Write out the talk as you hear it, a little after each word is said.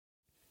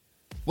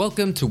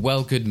Welcome to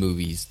Well Good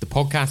Movies, the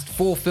podcast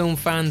for film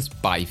fans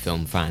by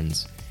film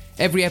fans.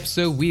 Every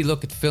episode we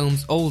look at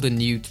films old and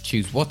new to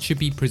choose what should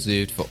be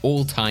preserved for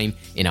all time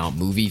in our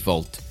movie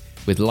vault.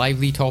 With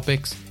lively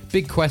topics,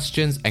 big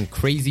questions and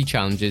crazy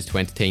challenges to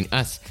entertain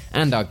us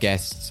and our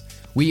guests,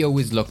 we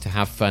always look to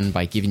have fun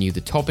by giving you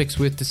the topics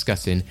worth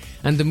discussing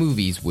and the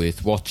movies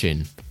worth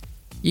watching,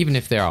 even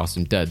if there are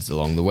some duds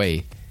along the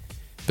way.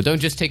 But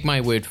don't just take my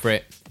word for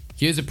it.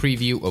 Here's a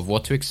preview of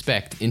what to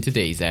expect in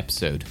today's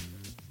episode.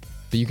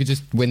 But you could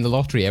just win the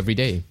lottery every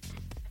day.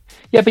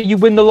 Yeah, but you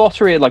win the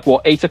lottery at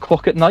 8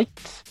 o'clock at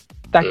night?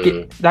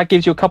 That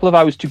gives you a couple of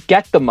hours to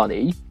get the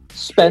money,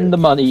 spend the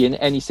money in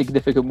any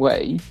significant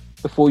way,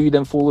 before you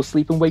then fall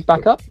asleep and wake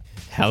back up?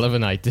 Hell of a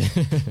night.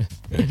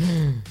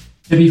 To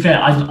be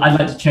fair, I'd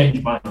like to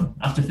change mine.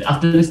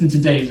 After listening to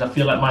Dave's, I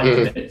feel like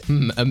mine's a bit...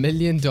 $1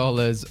 million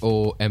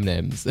or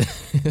M&M's. Right,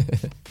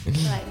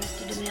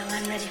 Mr. DeMille,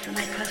 I'm ready for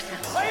my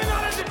close-up. Are you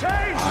not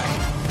entertained? I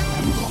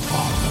am your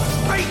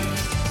father. Wait!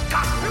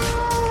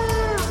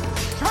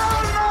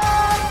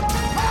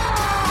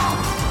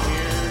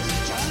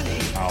 Here's Johnny.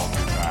 I'll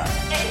be back.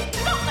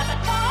 It's not the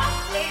car,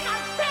 it's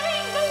a very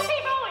naughty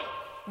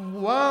boy.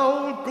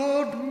 Well,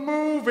 good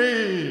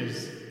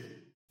movies.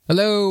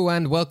 Hello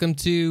and welcome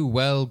to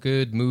Well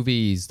Good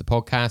Movies, the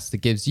podcast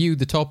that gives you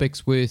the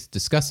topics worth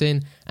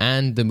discussing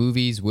and the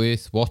movies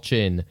worth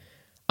watching.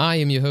 I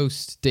am your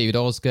host, David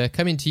Oscar,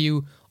 coming to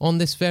you on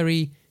this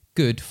very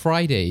Good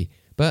Friday.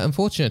 But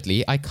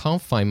unfortunately, I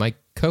can't find my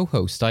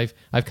co-host. I've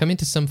come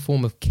into some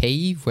form of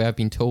cave where I've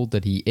been told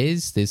that he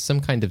is. There's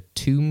some kind of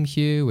tomb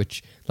here,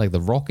 which,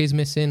 The Rock is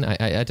missing.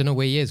 I don't know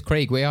where he is.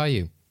 Craig, where are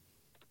you?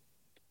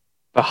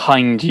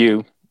 Behind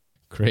you.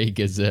 Craig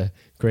has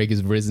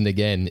risen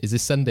again. Is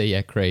this Sunday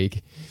yet,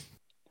 Craig?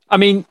 I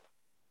mean,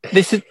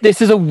 this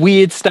is a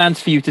weird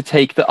stance for you to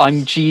take that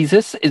I'm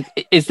Jesus.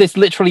 Is this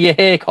literally a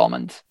hair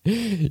comment?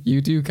 You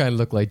do kind of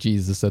look like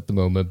Jesus at the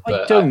moment.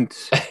 But I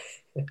don't.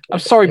 I'm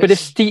sorry, but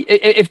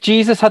if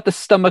Jesus had the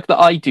stomach that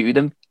I do,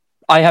 then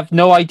I have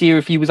no idea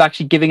if he was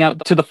actually giving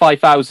out to the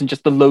 5,000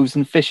 just the loaves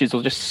and fishes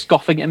or just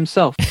scoffing at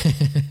himself.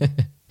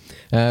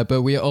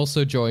 But we are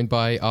also joined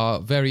by our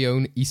very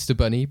own Easter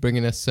Bunny,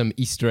 bringing us some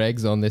Easter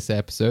eggs on this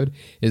episode,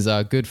 is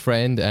our good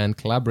friend and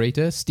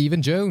collaborator,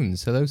 Stephen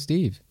Jones. Hello,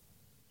 Steve.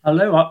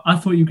 Hello, I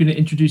thought you were going to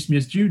introduce me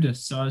as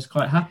Judas, so I was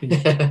quite happy.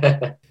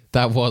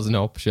 That was an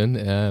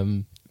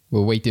option.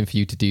 We're waiting for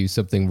you to do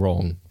something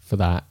wrong for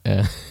that.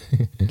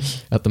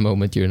 At the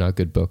moment, you're in our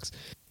good books.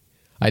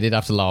 I did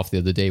have to laugh the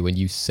other day when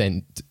you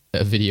sent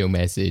a video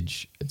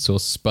message and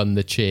spun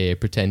the chair,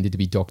 pretended to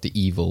be Dr.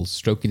 Evil,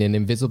 stroking an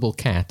invisible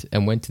cat,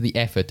 and went to the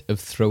effort of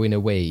throwing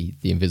away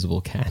the invisible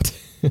cat.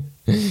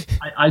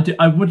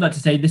 I would like to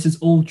say this is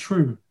all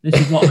true. This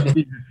is what I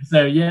do.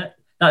 So yeah,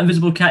 that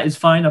invisible cat is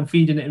fine. I'm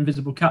feeding it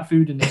invisible cat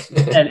food, and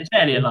it's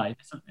barely alive.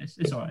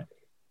 It's all right.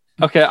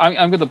 Okay,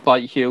 I'm going to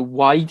bite here.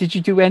 Why did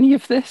you do any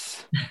of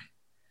this?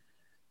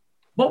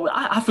 Well,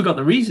 I forgot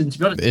the reason, to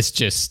be honest. It's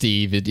just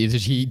Steve.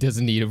 He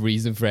doesn't need a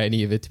reason for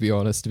any of it, to be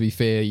honest. To be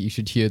fair, you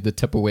should hear the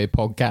Tupperware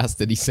podcast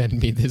that he sent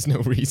me. There's no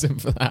reason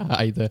for that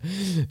either.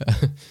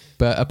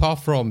 But apart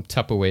from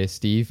Tupperware,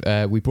 Steve,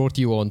 we brought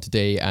you on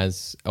today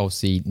as,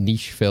 obviously,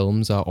 niche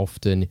films are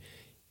often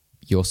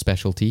your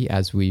specialty,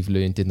 as we've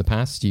learned in the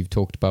past. You've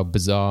talked about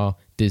bizarre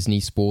Disney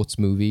sports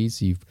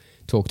movies. You've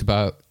talked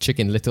about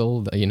Chicken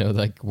Little,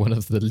 one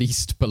of the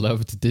least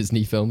beloved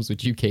Disney films,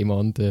 which you came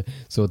on to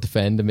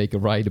defend and make a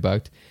ride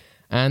about.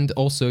 And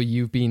also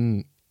you've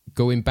been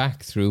going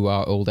back through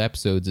our old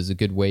episodes as a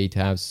good way to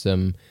have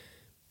some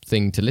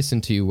thing to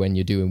listen to when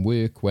you're doing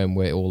work, when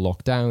we're all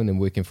locked down and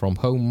working from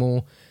home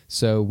more.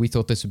 So we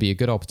thought this would be a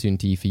good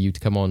opportunity for you to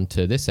come on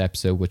to this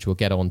episode, which we'll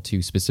get on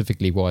to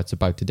specifically what it's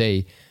about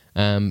today.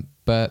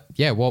 But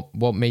yeah,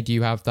 what made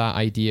you have that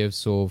idea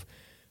of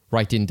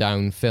writing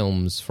down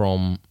films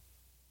from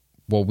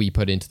what we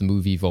put into the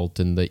movie vault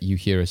and that you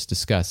hear us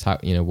discuss? How,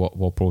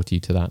 what brought you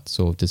to that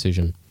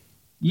decision?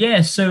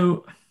 Yeah,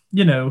 so,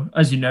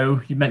 as you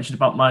mentioned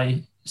about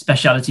my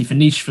speciality for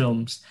niche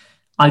films.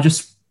 I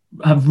just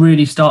have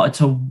really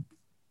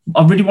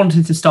I really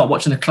wanted to start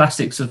watching the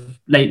classics of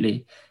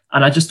lately.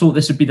 And I just thought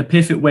this would be the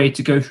perfect way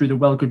to go through the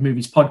Well Good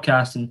Movies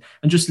podcast and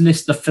just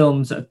list the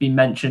films that have been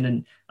mentioned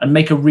and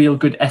make a real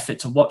good effort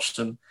to watch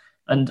them.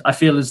 And I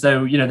feel as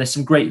though, there's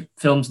some great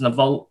films in the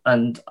vault,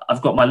 and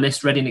I've got my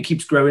list ready, and it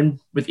keeps growing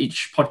with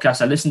each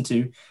podcast I listen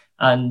to.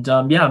 And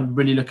I'm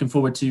really looking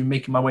forward to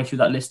making my way through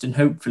that list and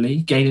hopefully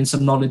gaining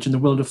some knowledge in the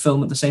world of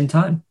film at the same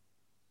time.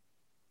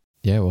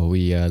 Yeah, well,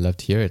 we love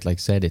to hear it. Like I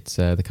said, it's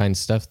the kind of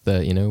stuff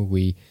that,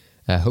 we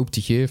hope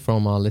to hear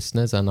from our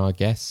listeners and our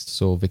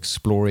guests,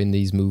 exploring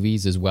these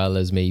movies as well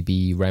as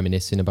maybe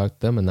reminiscing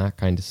about them and that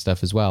kind of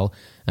stuff as well.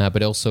 But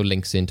it also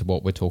links into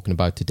what we're talking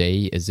about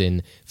today, as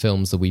in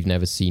films that we've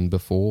never seen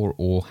before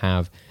or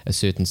have a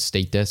certain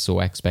status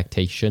or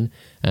expectation.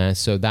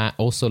 So that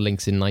also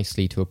links in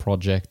nicely to a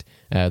project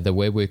that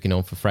we're working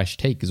on for Fresh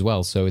Take as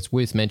well. So it's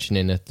worth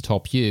mentioning at the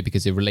top here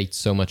because it relates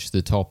so much to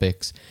the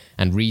topics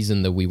and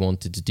reason that we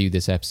wanted to do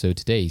this episode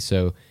today.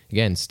 So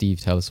again,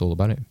 Steve, tell us all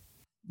about it.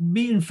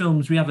 me and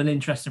films, we have an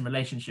interesting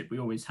relationship. We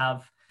always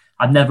have.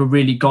 I've never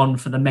really gone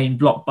for the main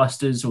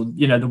blockbusters or,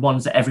 the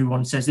ones that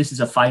everyone says, this is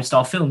a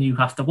 5-star film, you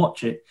have to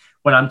watch it.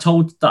 When I'm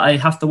told that I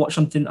have to watch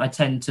something, I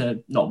tend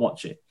to not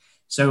watch it.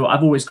 So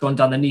I've always gone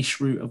down the niche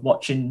route of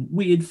watching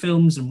weird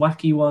films and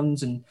wacky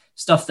ones and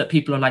stuff that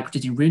people are like,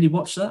 did you really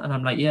watch that? And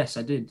I'm like, yes,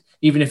 I did.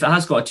 Even if it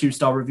has got a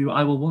 2-star review,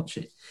 I will watch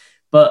it.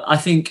 But I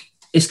think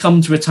it's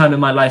come to a time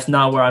in my life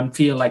now where I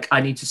feel like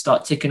I need to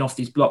start ticking off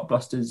these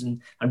blockbusters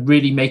and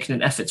really making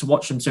an effort to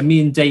watch them. So me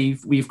and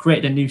Dave, we've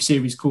created a new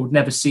series called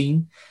Never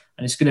Seen,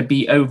 and it's going to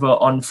be over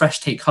on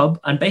Fresh Take Hub.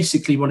 And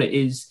basically what it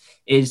is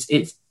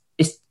it's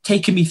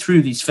taking me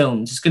through these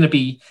films. It's going to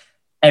be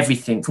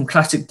everything from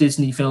classic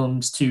Disney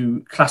films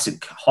to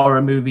classic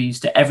horror movies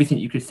to everything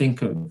you could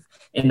think of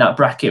in that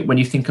bracket when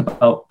you think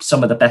about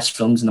some of the best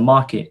films in the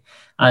market.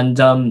 And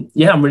I'm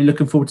really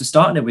looking forward to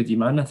starting it with you,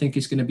 man. I think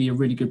it's going to be a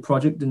really good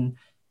project. And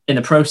in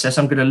the process,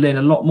 I'm going to learn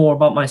a lot more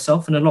about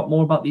myself and a lot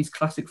more about these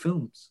classic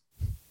films.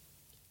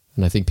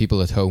 And I think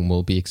people at home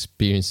will be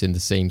experiencing the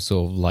same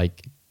sort of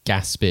like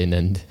gasping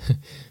and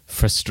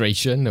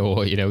frustration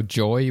or,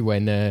 joy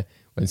when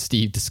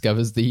Steve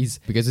discovers these,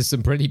 because it's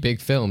some pretty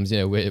big films.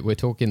 We're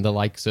talking the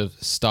likes of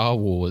Star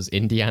Wars,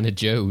 Indiana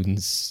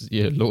Jones,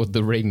 Lord of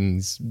the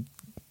Rings,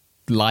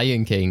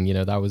 Lion King.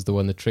 That was the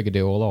one that triggered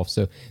it all off.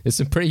 So there's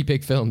some pretty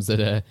big films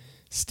that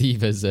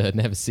Steve has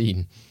never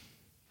seen.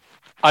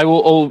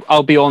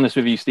 I'll be honest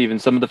with you, Stephen.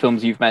 Some of the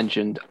films you've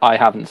mentioned, I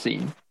haven't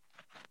seen.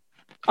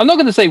 I'm not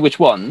going to say which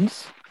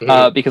ones,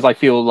 because I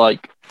feel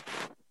like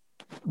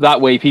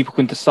that way people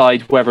can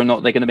decide whether or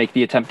not they're going to make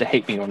the attempt to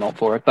hate me or not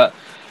for it. But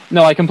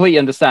no, I completely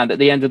understand. At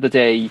the end of the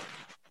day,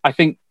 I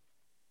think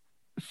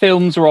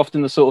films are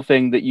often the sort of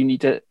thing that you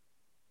need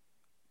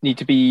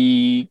to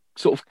be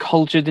sort of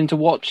cultured into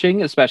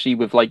watching, especially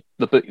with like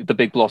the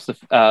big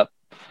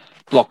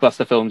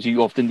blockbuster films.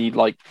 You often need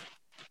like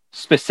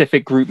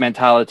specific group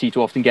mentality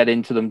to often get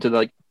into them to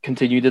like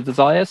continue the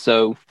desire.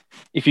 So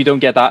if you don't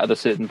get that at a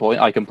certain point,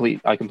 I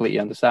completely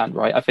understand,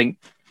 right? I think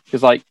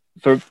because like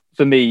for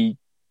me,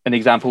 an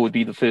example would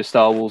be the first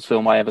Star Wars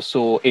film I ever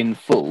saw in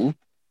full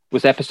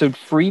was Episode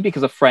 3,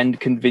 because a friend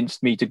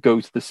convinced me to go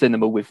to the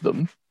cinema with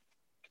them.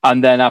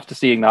 And then after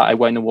seeing that, I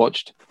went and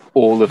watched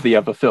all of the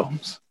other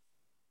films.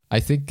 I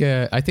think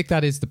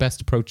that is the best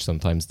approach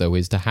sometimes, though,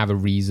 is to have a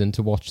reason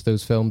to watch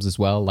those films as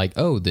well. Like,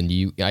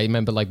 I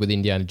remember like with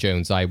Indiana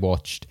Jones, I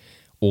watched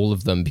all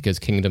of them because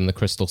Kingdom of the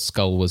Crystal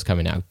Skull was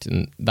coming out,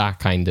 and that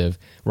kind of,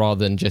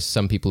 rather than just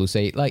some people who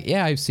say like,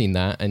 yeah, I've seen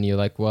that, and you're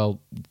like, well,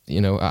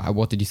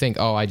 what did you think?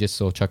 Oh, I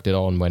just chucked it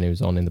on when it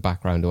was on in the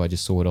background, or I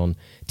just saw it on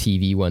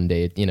TV one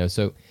day,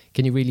 so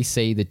can you really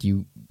say that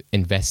you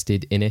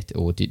invested in it,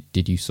 or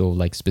did you sort of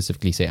like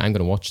specifically say, I'm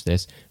going to watch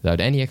this without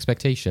any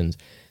expectations?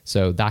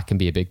 So that can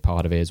be a big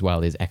part of it as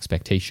well, is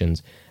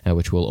expectations,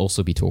 which we'll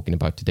also be talking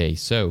about today.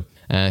 So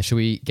shall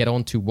we get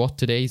on to what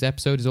today's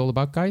episode is all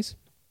about, guys?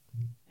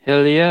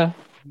 Hell yeah.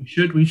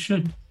 We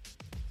should.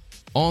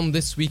 On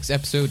this week's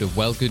episode of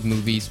Well Good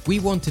Movies, we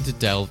wanted to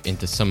delve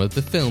into some of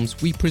the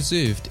films we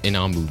preserved in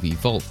our movie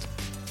vault.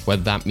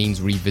 Whether that means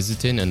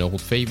revisiting an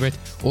old favourite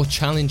or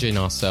challenging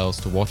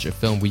ourselves to watch a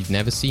film we've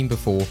never seen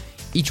before,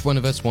 each one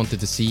of us wanted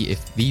to see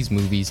if these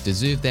movies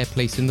deserve their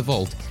place in the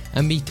vault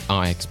and meet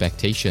our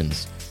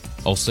expectations.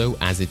 Also,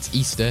 as it's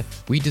Easter,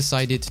 we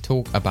decided to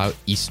talk about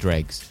Easter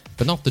eggs,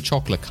 but not the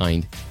chocolate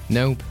kind.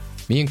 No,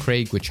 me and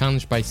Craig were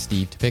challenged by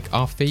Steve to pick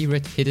our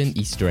favourite hidden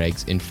Easter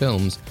eggs in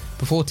films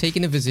before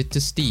taking a visit to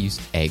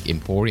Steve's Egg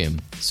Emporium.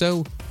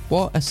 So,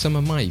 what are some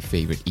of my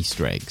favourite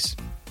Easter eggs?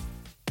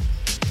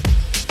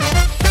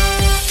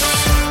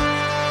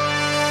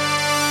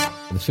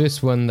 The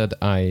first one that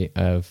I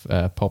have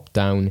popped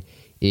down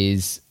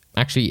is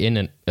actually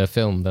in a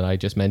film that I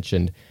just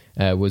mentioned,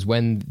 was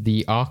when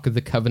the Ark of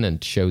the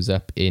Covenant shows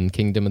up in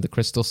Kingdom of the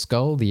Crystal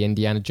Skull, the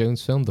Indiana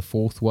Jones film, the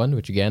fourth one,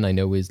 which again I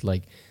know is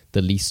like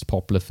the least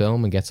popular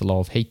film and gets a lot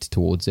of hate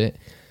towards it.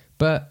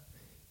 But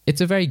it's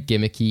a very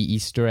gimmicky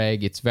Easter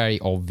egg. It's very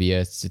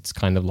obvious. It's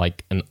kind of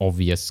like an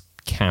obvious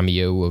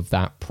cameo of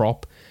that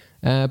prop.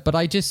 But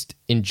I just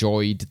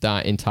enjoyed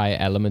that entire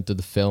element of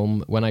the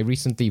film. When I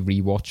recently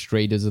rewatched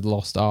Raiders of the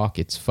Lost Ark,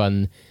 it's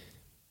fun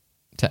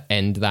to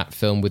end that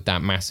film with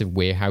that massive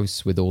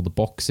warehouse with all the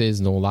boxes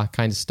and all that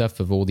kind of stuff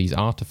of all these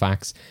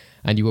artifacts.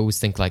 And you always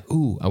think like,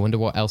 ooh, I wonder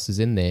what else is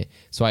in there.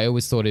 So I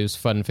always thought it was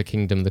fun for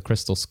Kingdom of the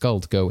Crystal Skull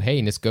to go,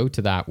 hey, let's go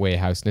to that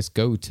warehouse. Let's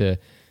go to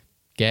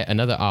get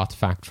another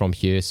artifact from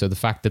here. So the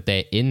fact that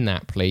they're in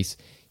that place,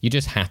 you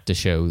just had to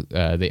show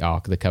the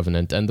Ark of the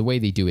Covenant. And the way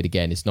they do it,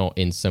 again, it's not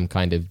in some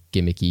kind of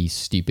gimmicky,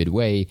 stupid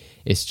way.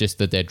 It's just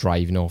that they're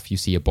driving off. You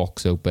see a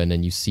box open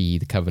and you see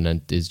the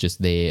Covenant is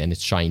just there and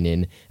it's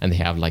shining. And they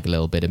have like a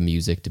little bit of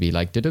music to be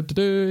like,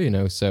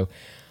 da-da-da-da, So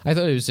I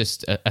thought it was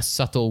just a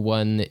subtle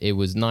one. It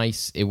was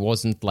nice. It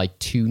wasn't like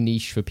too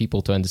niche for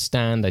people to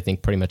understand. I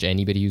think pretty much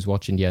anybody who's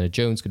watching Indiana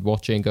Jones could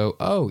watch it and go,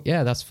 oh,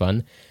 yeah, that's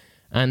fun.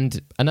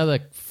 And another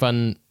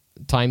fun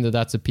time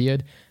that's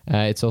appeared,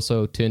 it's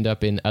also turned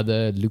up in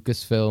other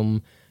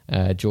Lucasfilm,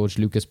 George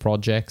Lucas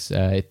projects.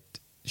 It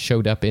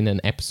showed up in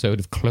an episode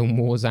of Clone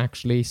Wars,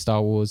 actually,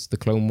 Star Wars, The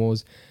Clone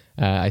Wars.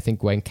 I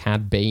think when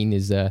Cad Bane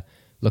is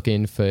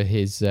looking for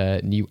his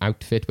new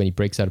outfit when he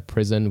breaks out of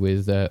prison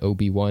with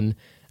Obi-Wan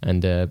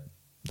and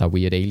that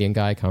weird alien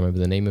guy, I can't remember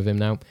the name of him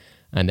now.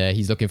 And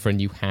he's looking for a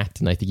new hat,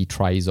 and I think he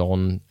tries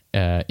on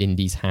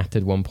Indy's hat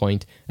at one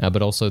point.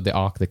 But also the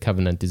Ark of the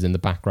Covenant is in the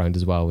background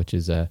as well, which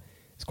is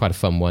it's quite a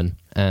fun one.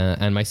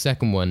 And my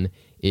second one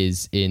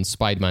is in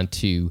Spider-Man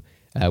 2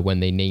 when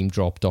they name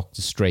drop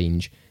Doctor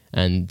Strange.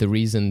 And the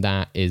reason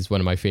that is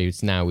one of my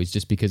favorites now is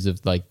just because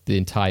of like the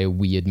entire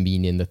weird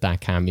meaning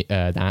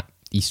that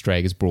Easter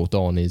egg has brought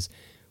on is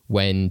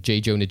when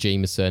J. Jonah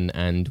Jameson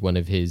and one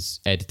of his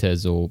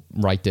editors or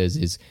writers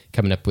is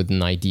coming up with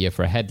an idea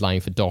for a headline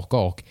for Doc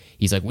Ock.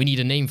 He's like, we need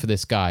a name for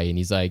this guy. And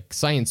he's like,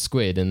 Science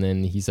Squid. And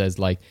then he says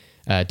like,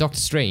 Doctor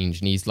Strange.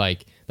 And he's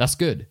like, that's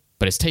good,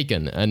 but it's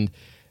taken. And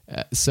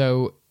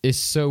so it's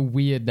so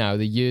weird now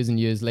that years and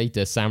years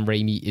later, Sam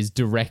Raimi is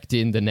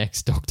directing the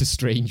next Doctor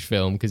Strange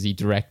film because he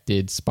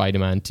directed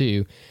Spider-Man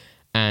 2.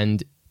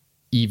 And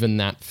even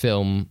that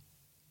film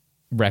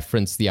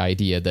referenced the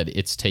idea that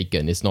it's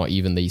taken. It's not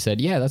even that he said,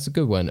 yeah, that's a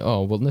good one.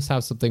 Oh, well, let's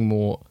have something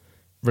more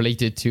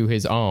related to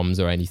his arms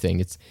or anything.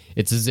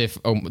 It's as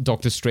if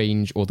Doctor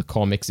Strange or the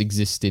comics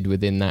existed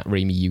within that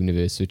Raimi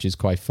universe, which is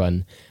quite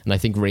fun. And I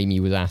think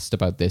Raimi was asked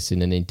about this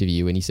in an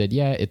interview, and he said,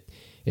 yeah,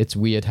 it's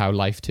weird how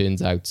life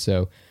turns out.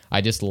 So I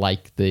just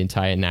like the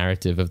entire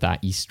narrative of that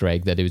Easter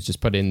egg, that it was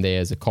just put in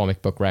there as a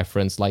comic book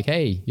reference, like,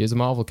 hey, here's a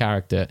Marvel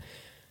character.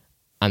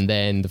 And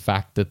then the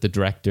fact that the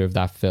director of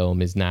that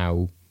film is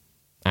now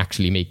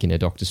actually making a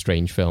Doctor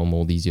Strange film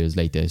all these years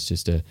later is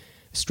just a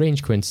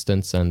strange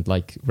coincidence. And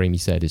like Raimi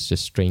said, it's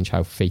just strange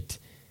how fate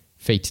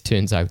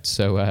turns out.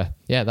 So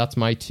yeah, that's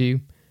my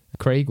two.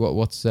 Craig,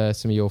 what's some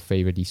of your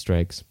favorite Easter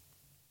eggs?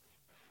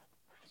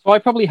 So I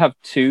probably have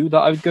two that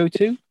I would go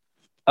to.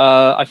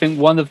 I think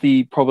one of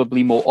the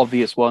probably more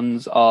obvious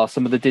ones are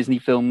some of the Disney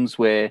films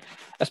where,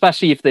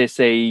 especially if they're,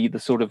 say, the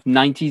sort of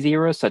 90s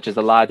era, such as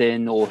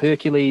Aladdin or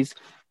Hercules,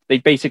 they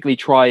basically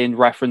try and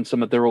reference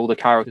some of their older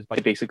characters by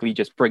basically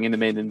just bringing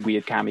them in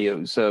weird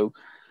cameos. So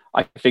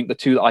I think the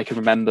two that I can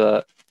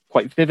remember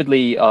quite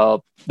vividly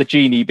are the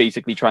genie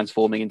basically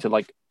transforming into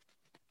like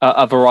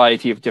a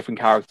variety of different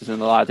characters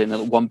in Aladdin.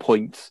 And at one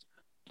point,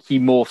 he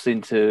morphs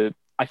into,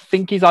 I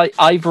think he's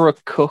either a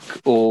cook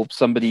or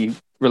somebody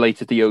related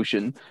to the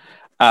ocean.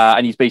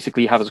 And he's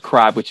basically has a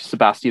crab, which is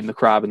Sebastian the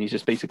crab, and he's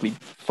just basically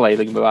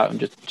flailing him about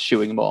and just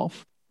chewing him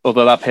off.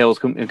 Although that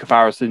pales in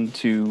comparison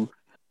to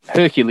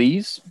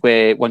Hercules,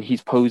 where when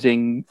he's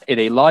posing in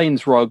a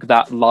lion's rug,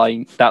 that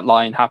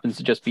lion happens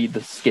to just be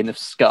the skin of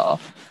Scar,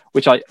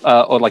 which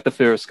or like the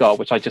fur of Scar,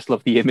 which I just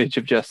love the image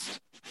of just,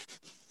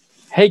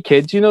 hey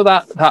kids, you know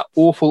that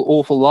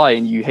awful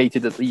lion you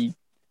hated at the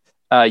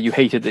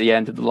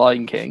end of The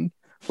Lion King?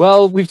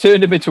 Well, we've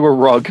turned him into a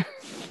rug.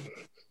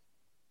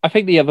 I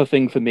think the other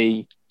thing for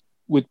me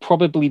would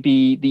probably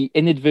be the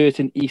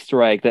inadvertent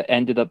Easter egg that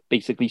ended up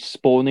basically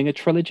spawning a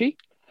trilogy.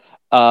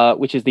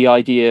 Which is the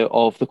idea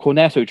of the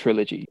Cornetto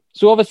trilogy.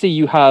 So obviously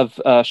you have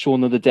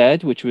Shaun of the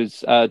Dead, which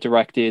was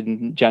directed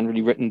and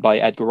generally written by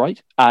Edgar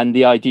Wright. And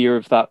the idea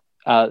of that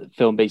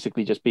film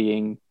basically just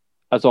being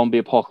a zombie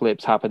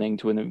apocalypse happening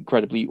to an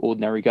incredibly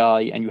ordinary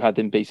guy. And you had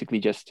them basically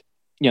just,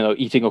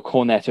 eating a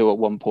Cornetto at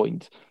one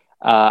point.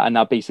 And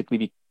that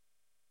basically,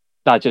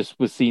 that just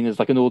was seen as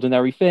like an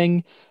ordinary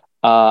thing.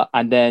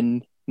 And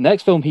then the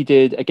next film he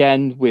did,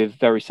 again, with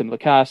very similar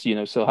cast,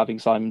 still having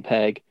Simon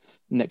Pegg,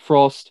 Nick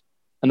Frost,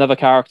 another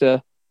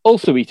character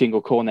also eating a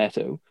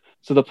cornetto,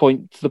 to the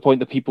point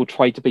that people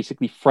tried to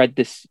basically thread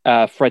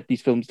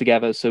these films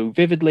together so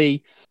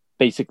vividly,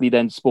 basically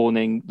then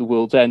spawning The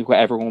World's End, where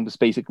everyone was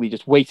basically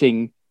just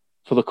waiting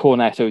for the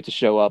cornetto to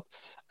show up,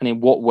 and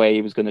in what way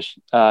it was going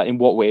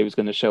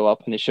to show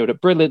up, and it showed up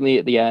brilliantly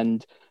at the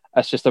end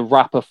as just a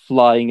wrapper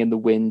flying in the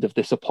wind of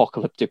this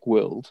apocalyptic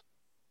world,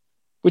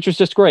 which was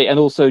just great. And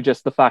also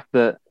just the fact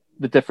that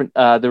there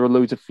are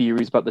loads of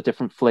theories about the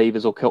different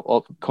flavors of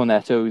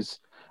cornettos.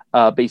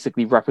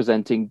 Basically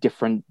representing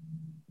different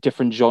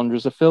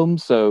genres of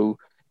films. So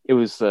it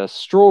was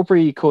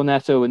strawberry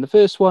cornetto in the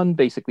first one,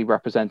 basically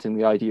representing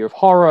the idea of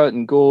horror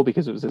and gore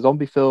because it was a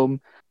zombie film.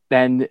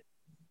 Then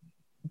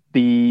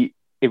it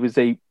was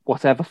a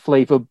whatever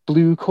flavor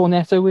blue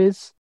cornetto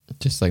is.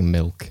 Just like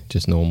milk,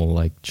 just normal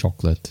like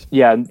chocolate.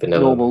 Yeah,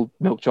 vanilla. Normal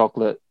milk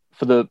chocolate.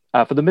 For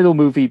the middle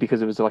movie,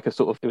 because it was like it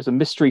was a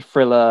mystery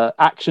thriller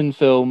action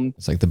film.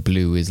 It's like the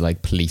blue is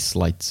like police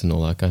lights and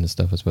all that kind of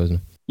stuff, I suppose.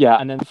 Yeah,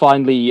 and then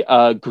finally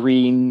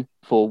green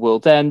for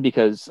World's End,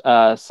 because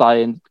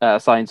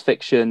science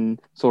fiction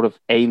sort of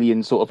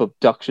alien sort of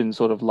abduction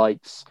sort of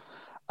lights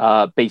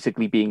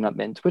basically being that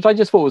mint, which I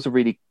just thought was a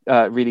really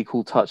really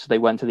cool touch. They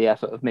went to the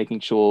effort of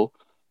making sure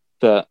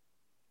that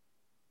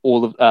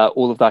all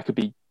of that could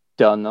be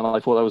done, and I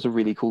thought that was a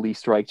really cool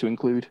Easter egg to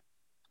include.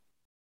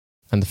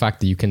 And the fact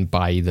that you can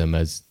buy them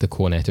as the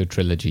Cornetto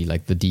trilogy,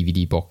 like the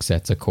DVD box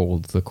sets are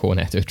called the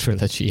Cornetto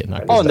trilogy. And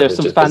and there's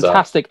some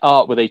fantastic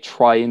art where they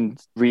try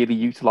and really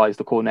utilize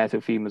the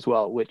Cornetto theme as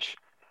well, which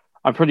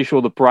I'm pretty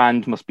sure the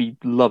brand must be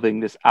loving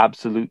this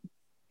absolute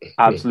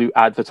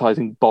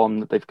advertising bomb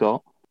that they've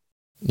got.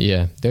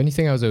 Yeah, the only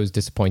thing I was always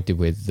disappointed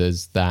with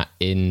is that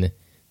in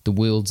The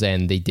World's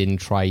End, they didn't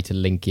try to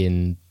link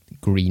in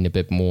green a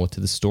bit more to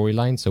the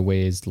storyline. So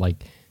whereas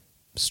like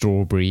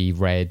strawberry,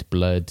 red,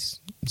 blood,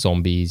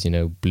 zombies,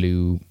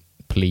 blue,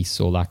 police,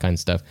 all that kind of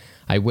stuff.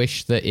 I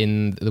wish that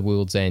in The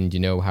World's End,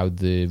 how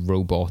the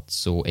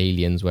robots or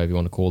aliens, whatever you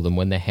want to call them,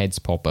 when their heads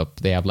pop up,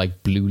 they have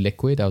like blue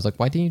liquid. I was like,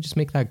 why didn't you just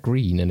make that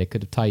green? And it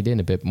could have tied in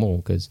a bit more,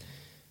 because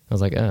I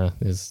was like,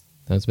 that's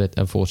a bit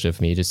unfortunate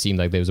for me. It just seemed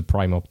like there was a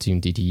prime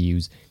opportunity to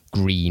use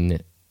green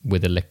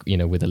with a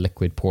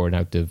liquid pouring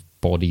out of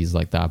bodies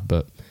like that.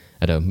 But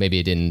I don't know, maybe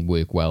it didn't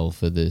work well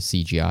for the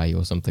CGI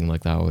or something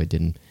like that, or it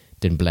didn't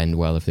blend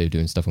well if they were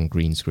doing stuff on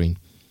green screen.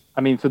 I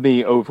mean, for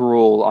me,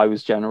 overall, I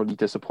was generally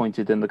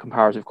disappointed in the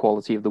comparative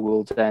quality of The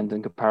World's End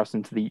in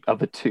comparison to the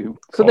other two.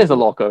 So there's a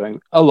lot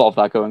of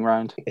that going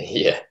around.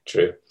 Yeah,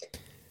 true.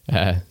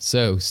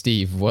 So,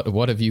 Steve,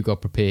 what have you got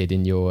prepared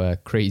in your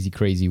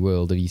crazy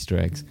world of Easter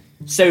eggs?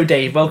 So,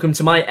 Dave, welcome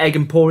to my Egg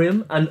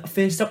Emporium. And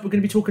first up, we're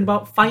going to be talking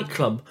about Fight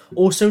Club,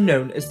 also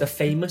known as the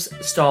famous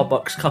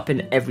Starbucks cup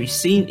in every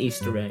scene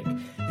Easter egg.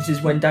 This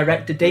is when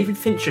director David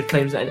Fincher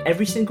claims that in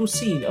every single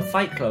scene of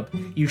Fight Club,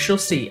 you shall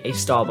see a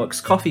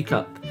Starbucks coffee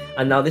cup.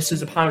 And now this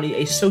is apparently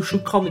a social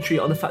commentary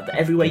on the fact that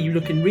everywhere you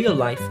look in real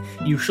life,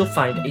 you shall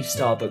find a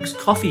Starbucks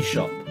coffee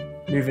shop.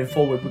 Moving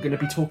forward, we're going to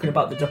be talking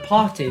about The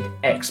Departed,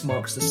 X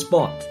Marks the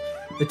Spot.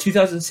 The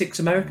 2006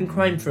 American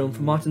crime film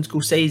from Martin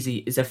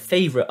Scorsese is a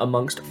favourite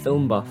amongst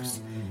film buffs.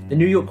 The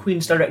New York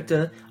Queens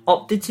director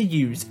opted to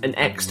use an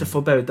X to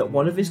forebode that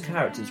one of his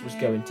characters was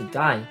going to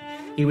die.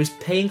 He was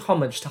paying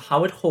homage to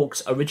Howard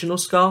Hawks' original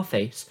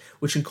Scarface,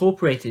 which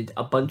incorporated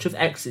a bunch of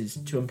X's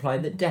to imply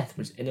that death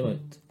was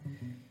imminent.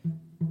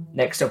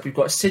 Next up, we've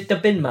got Sid the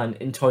Bin Man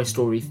in Toy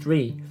Story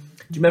 3.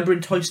 Do you remember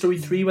in Toy Story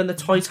 3 when the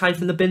toys hide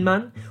from the bin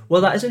man? Well,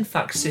 that is in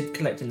fact Sid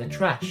collecting the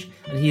trash,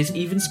 and he is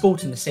even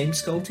sporting the same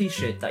skull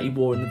t-shirt that he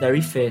wore in the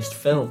very first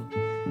film.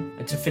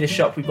 And to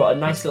finish up, we've got a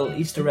nice little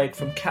Easter egg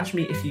from Catch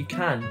Me If You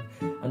Can.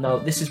 And now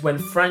this is when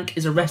Frank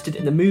is arrested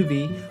in the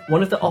movie.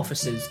 One of the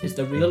officers is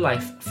the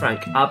real-life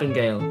Frank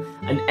Abagnale.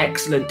 An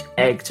excellent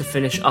egg to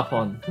finish up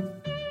on.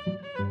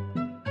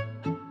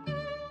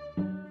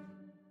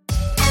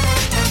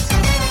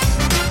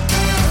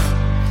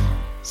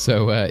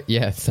 So,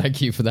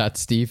 thank you for that,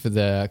 Steve, for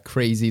the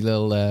crazy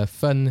little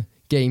fun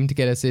game to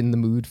get us in the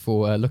mood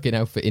for looking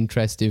out for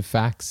interesting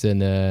facts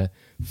and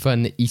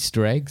fun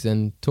Easter eggs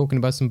and talking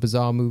about some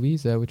bizarre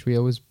movies, which we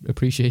always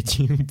appreciate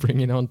you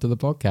bringing onto the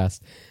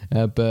podcast.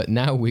 But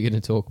now we're going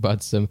to talk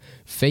about some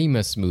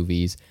famous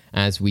movies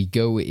as we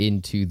go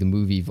into the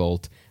movie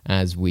vault,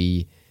 as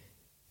we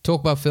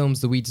talk about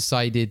films that we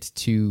decided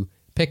to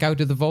pick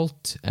out of the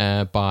vault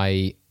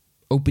by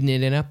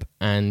opening it up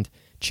and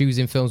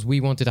choosing films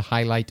we wanted to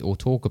highlight or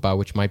talk about,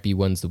 which might be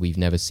ones that we've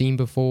never seen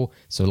before.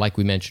 So like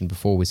we mentioned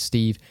before with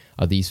Steve,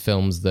 are these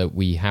films that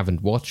we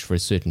haven't watched for a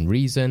certain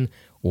reason,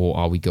 or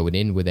are we going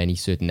in with any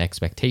certain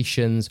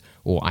expectations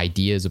or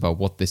ideas about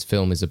what this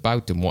film is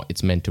about and what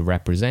it's meant to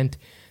represent?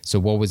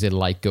 So what was it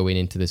like going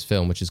into this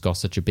film, which has got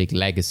such a big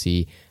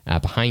legacy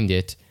behind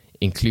it,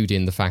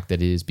 including the fact that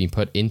it has been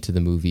put into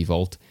the movie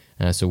vault?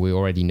 So we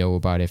already know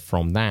about it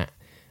from that.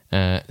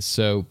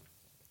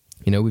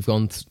 We've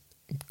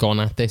gone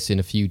at this in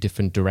a few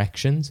different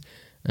directions,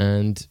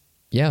 and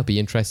it'll be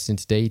interesting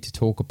today to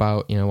talk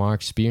about our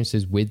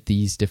experiences with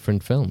these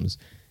different films.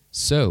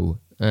 So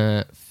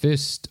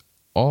first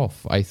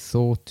off, I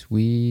thought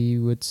we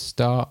would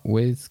start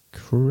with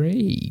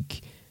Craig.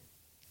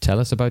 Tell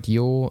us about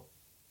your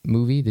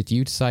movie that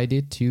you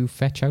decided to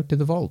fetch out to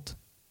the vault.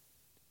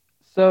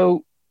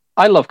 So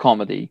I love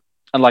comedy,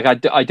 and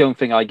I don't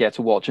think I get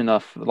to watch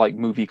enough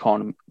movie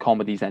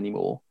comedies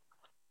anymore.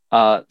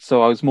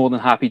 So I was more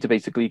than happy to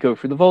basically go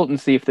through the vault and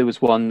see if there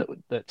was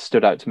one that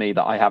stood out to me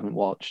that I haven't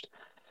watched.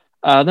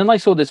 Then I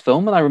saw this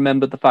film and I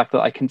remembered the fact that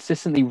I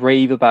consistently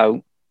rave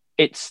about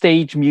its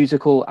stage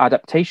musical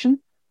adaptation,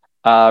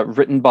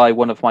 written by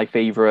one of my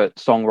favorite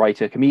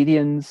songwriter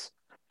comedians.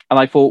 And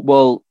I thought,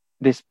 well,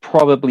 this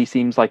probably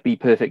seems like the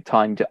perfect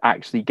time to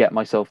actually get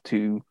myself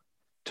to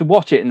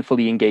watch it and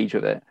fully engage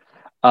with it.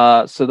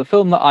 So the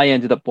film that I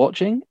ended up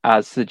watching,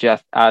 as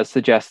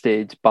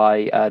suggested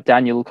by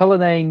Daniel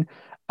Cullinane,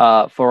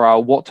 for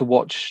our what to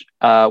watch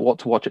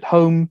at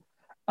home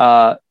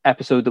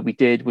episode that we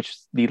did, which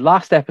is the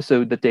last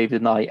episode that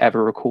David and I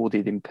ever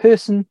recorded in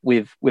person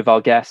with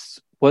our guests,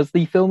 was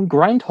the film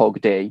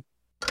Groundhog Day.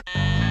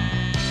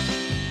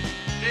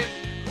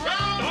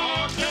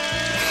 Groundhog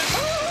Day!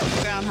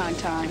 Groundhog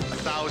time.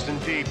 1,000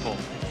 people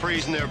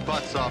freezing their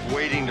butts off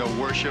waiting to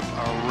worship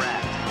a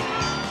rat.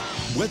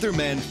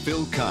 Weatherman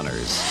Phil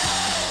Connors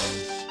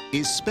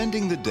is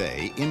spending the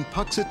day in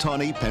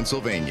Puxatawney,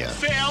 Pennsylvania.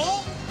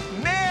 Phil?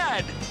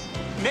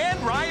 Ned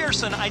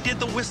Ryerson, I did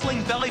the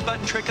whistling belly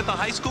button trick at the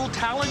high school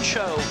talent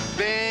show.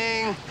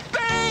 Bing!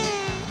 Bing!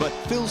 But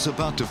Phil's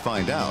about to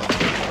find out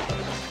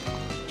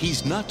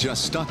he's not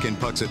just stuck in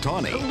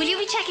Puxatawney. Will you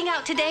be checking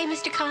out today,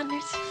 Mr.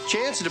 Connors?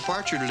 Chance of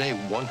departure today,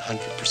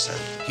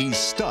 100%. He's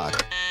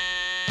stuck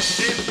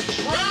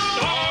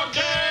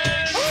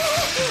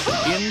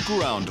in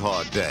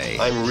Groundhog Day.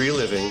 I'm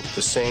reliving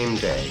the same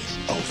day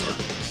over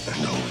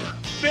and over.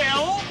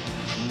 Bill?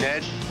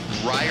 Ned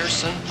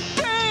Ryerson?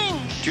 Bing!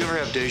 Do you ever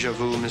have deja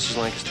vu, Mrs.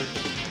 Lancaster?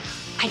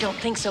 I don't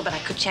think so, but I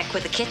could check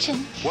with the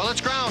kitchen. Well,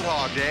 it's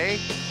Groundhog Day.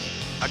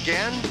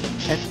 Again?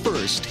 At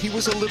first, he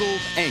was a little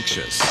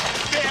anxious.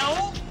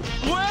 Bill?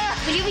 Where?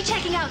 Will you be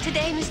checking out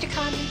today, Mr.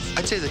 Connors?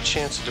 I'd say the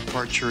chance of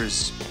departure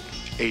is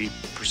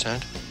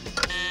 80%.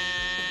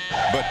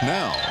 But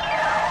now,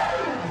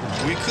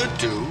 We could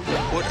do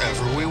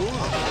whatever we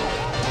want.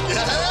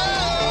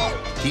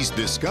 he's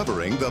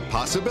discovering the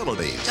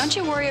possibilities Don't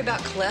you worry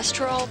about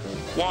cholesterol?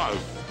 Why?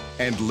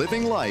 and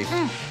living life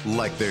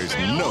like there's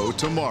no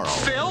tomorrow.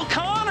 Phil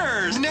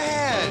Connors!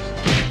 Ned!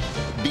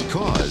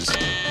 Because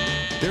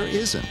there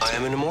isn't. I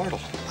am an immortal.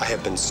 I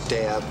have been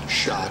stabbed,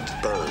 shot,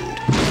 burned,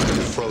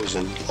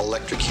 frozen,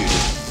 electrocuted.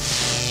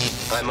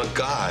 I'm a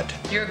god.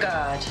 You're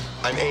God.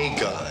 I'm a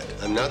god.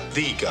 I'm not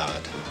the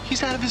god.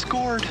 He's out of his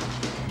gourd.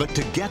 But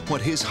to get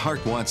what his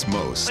heart wants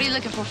most What are you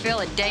looking for, Phil?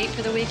 A date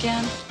for the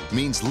weekend?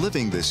 means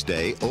living this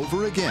day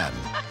over again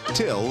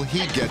till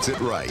he gets it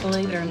right.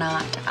 Believe it or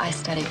not, I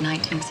studied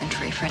 19th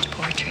century French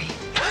poetry.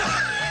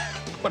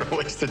 What a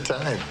waste of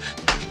time.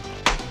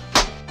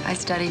 I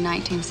studied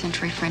 19th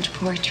century French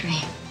poetry.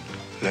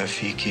 La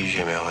fille qui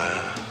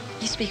j'aimerais.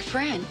 You speak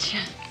French.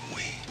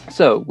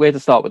 So, where to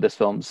start with this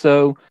film?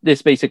 So,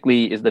 this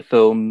basically is the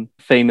film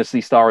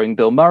famously starring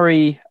Bill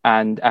Murray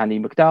and Annie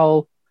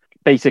McDowell,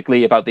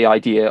 basically about the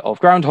idea of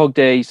Groundhog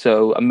Day.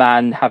 So, a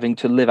man having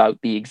to live out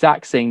the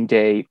exact same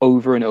day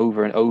over and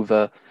over and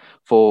over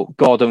for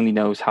God only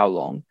knows how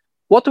long.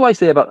 What do I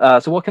say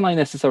about? So, what can I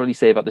necessarily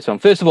say about this film?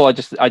 First of all,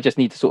 I just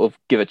need to sort of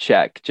give a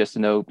check just to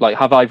know, like,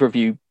 have either of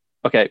you?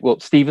 Okay, well,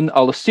 Stephen,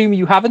 I'll assume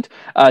you haven't.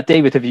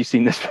 David, have you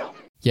seen this film?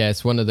 Yeah,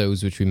 it's one of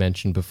those which we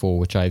mentioned before,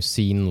 which I've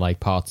seen like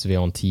parts of it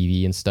on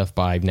TV and stuff,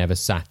 but I've never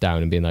sat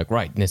down and been like,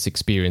 right, let's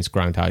experience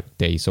Groundhog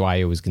Day. So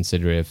I always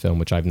consider it a film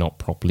which I've not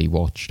properly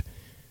watched.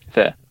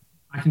 Fair.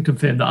 I can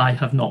confirm that I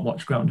have not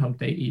watched Groundhog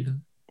Day either.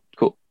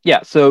 Cool.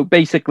 Yeah, so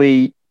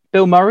basically,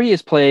 Bill Murray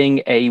is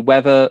playing a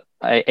weather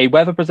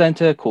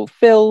presenter called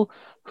Phil,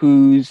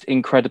 who's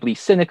incredibly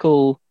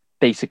cynical,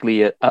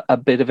 basically a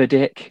bit of a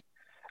dick.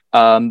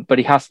 But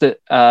he has to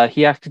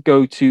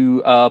go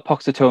to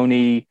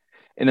Puxatawney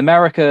in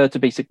America to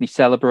basically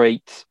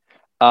celebrate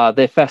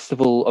their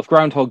festival of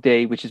Groundhog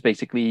Day, which is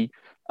basically,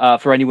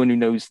 for anyone who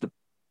knows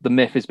the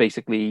myth, is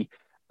basically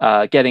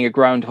getting a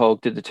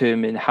groundhog to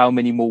determine how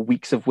many more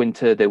weeks of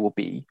winter there will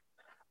be.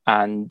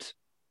 And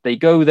they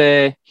go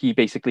there. He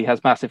basically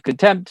has massive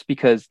contempt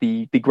because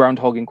the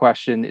groundhog in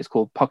question is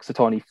called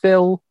Puxatawney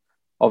Phil,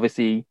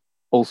 obviously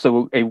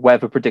also a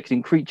weather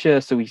predicting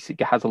creature. So he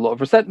has a lot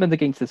of resentment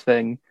against this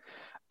thing.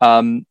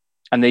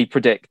 And they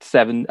predict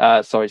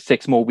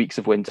 6 more weeks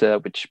of winter,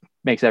 which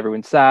makes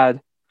everyone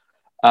sad.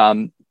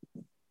 But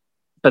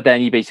then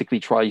he basically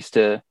tries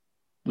to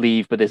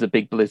leave, but there's a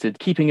big blizzard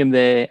keeping him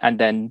there. And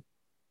then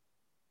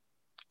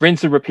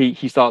rinse and repeat,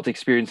 he starts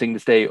experiencing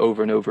this day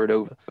over and over and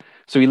over.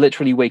 So he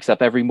literally wakes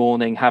up every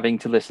morning having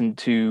to listen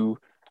to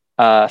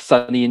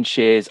Sonny and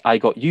Cher's I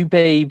Got You,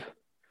 Babe,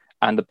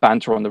 and the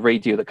banter on the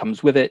radio that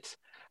comes with it.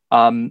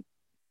 And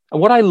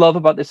what I love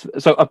about this,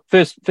 so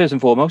first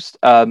and foremost,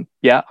 I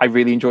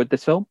really enjoyed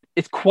this film.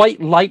 It's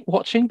quite light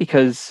watching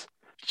because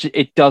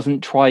it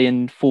doesn't try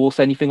and force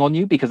anything on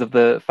you because of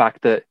the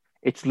fact that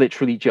it's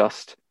literally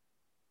just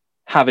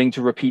having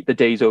to repeat the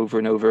days over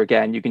and over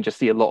again. You can just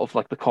see a lot of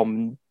like the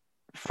common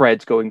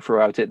threads going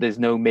throughout it. There's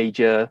no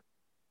major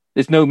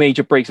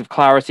breaks of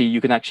clarity.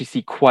 You can actually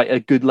see quite a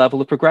good level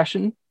of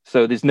progression.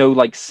 So there's no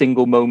like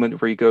single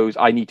moment where he goes,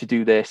 I need to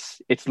do this.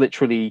 It's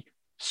literally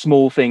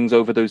small things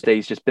over those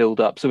days just build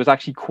up. So it's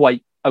actually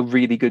quite a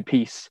really good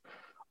piece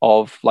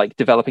of like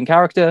developing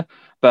character.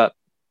 But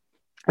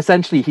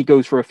essentially he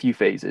goes for a few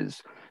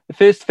phases. The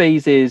first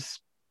phase is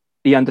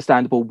the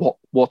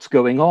understandable what's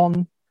going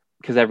on,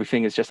 because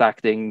everything is just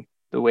acting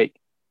the way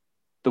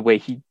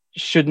he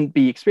shouldn't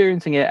be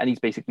experiencing it, and he's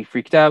basically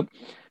freaked out.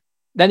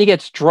 Then he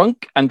gets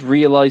drunk and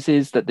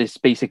realizes that there's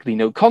basically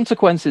no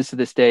consequences to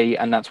this day,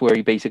 and that's where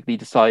he basically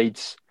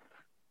decides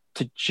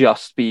to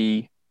just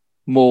be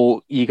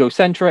more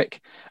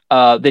egocentric.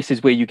 This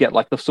is where you get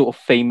like the sort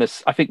of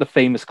famous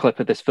clip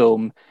of this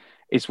film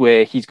is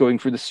where he's going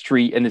through the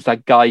street and there's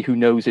that guy who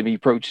knows him. He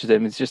approaches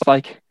him. It's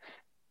like,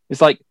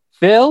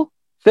 Phil,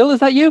 is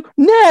that you?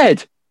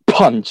 Ned,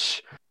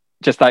 punch.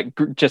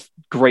 Just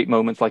great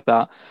moments like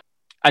that.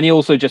 And he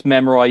also just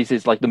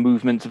memorizes like the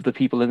movements of the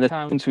people in the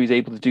town. So he's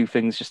able to do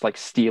things just like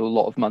steal a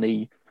lot of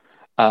money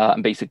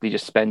and basically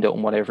just spend it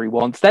on whatever he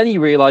wants. Then he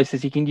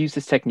realizes he can use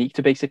this technique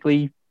to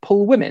basically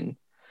pull women.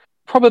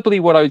 Probably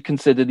what I would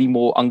consider the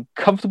more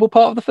uncomfortable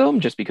part of the film,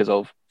 just because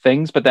of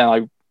things. But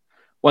then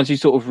once you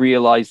sort of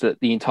realize that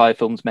the entire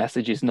film's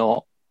message is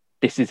not,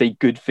 this is a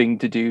good thing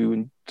to do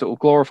and sort of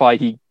glorified,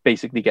 he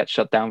basically gets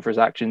shut down for his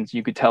actions.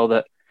 You could tell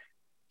that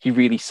he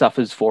really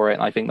suffers for it.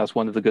 And I think that's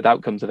one of the good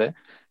outcomes of it.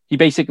 He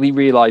basically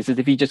realizes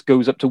if he just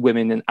goes up to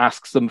women and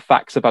asks them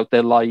facts about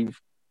their lives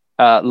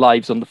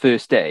on the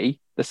first day,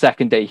 the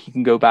second day he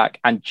can go back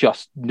and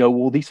just know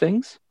all these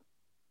things.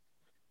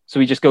 So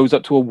he just goes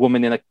up to a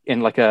woman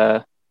in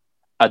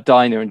a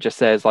diner and just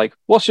says, like,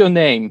 "What's your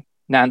name,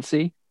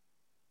 Nancy?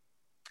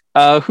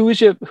 Who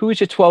is your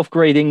 12th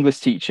grade English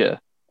teacher?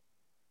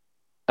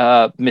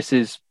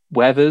 Mrs.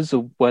 Weathers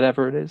or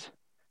whatever it is."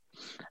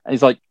 And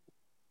he's like,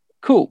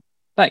 "Cool,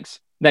 thanks."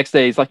 Next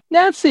day he's like,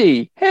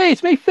 "Nancy, hey,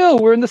 it's me, Phil.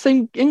 We're in the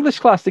same English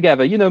class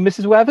together. You know,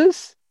 Mrs.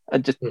 Weathers."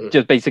 And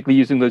just basically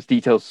using those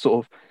details,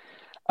 sort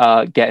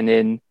of getting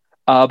in.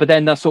 But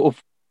then that sort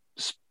of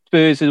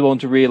spurs him on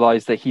to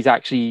realize that he's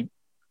actually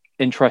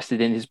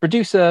interested in his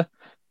producer,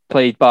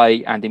 played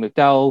by Andy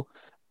McDowell.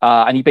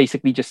 And he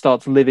basically just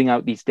starts living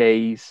out these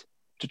days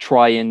to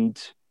try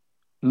and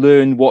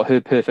learn what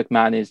her perfect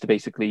man is, to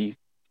basically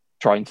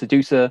try and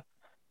seduce her.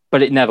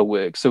 But it never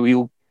works.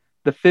 So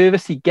the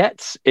furthest he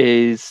gets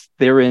is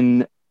they're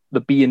in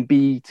the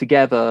B&B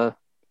together,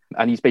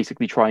 and he's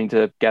basically trying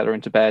to get her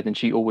into bed, and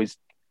she always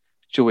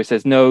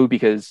says no,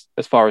 because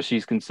as far as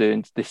she's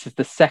concerned, this is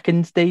the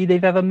second day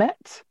they've ever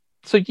met.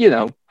 So,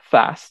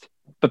 fast.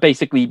 But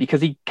basically,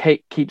 because he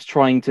keeps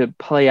trying to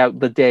play out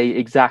the day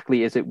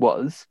exactly as it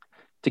was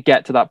to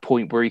get to that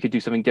point where he could do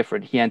something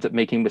different, he ends up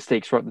making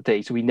mistakes throughout the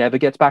day. So he never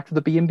gets back to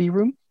the B&B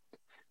room,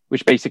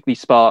 which basically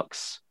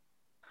sparks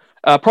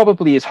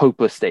probably his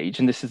hopeless stage.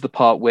 And this is the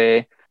part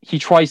where he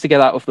tries to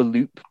get out of the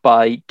loop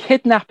by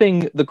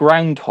kidnapping the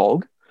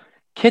groundhog,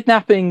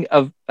 kidnapping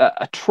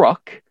a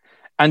truck,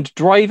 and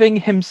driving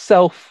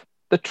himself,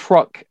 the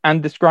truck,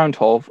 and this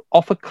groundhog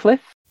off a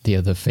cliff. The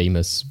other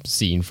famous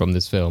scene from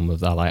this film of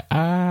that, like,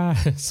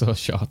 sort of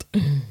shot.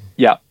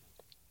 Yeah.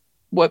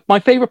 What my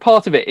favorite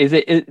part of it is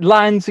it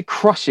lands, it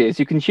crushes.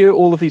 You can hear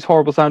all of these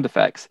horrible sound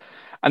effects,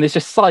 and there's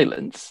just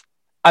silence.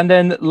 And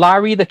then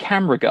Larry, the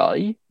camera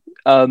guy,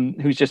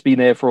 who's just been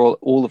there for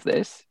all of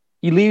this,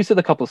 he leaves in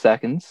a couple of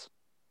seconds.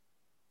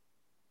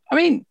 I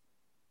mean,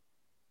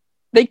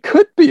 they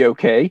could be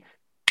okay.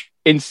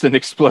 Instant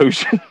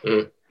explosion.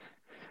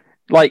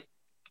 Like,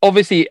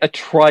 obviously a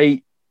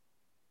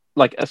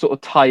sort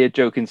of tired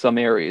joke in some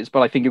areas,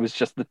 but I think it was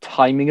just the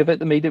timing of it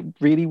that made it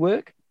really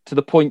work, to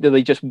the point that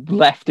they just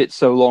left it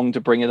so long to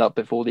bring it up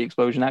before the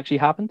explosion actually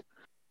happened.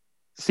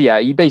 So yeah,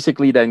 he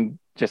basically then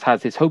just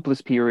has his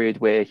hopeless period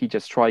where he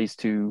just tries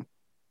to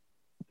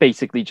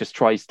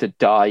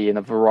die in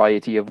a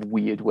variety of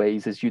weird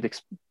ways, as you'd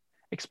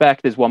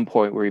expect. There's one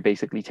point where he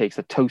basically takes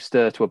a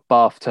toaster to a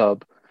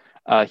bathtub.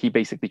 He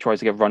basically tries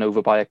to get run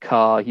over by a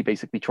car. He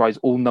basically tries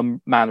all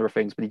manner of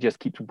things, but he just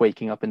keeps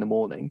waking up in the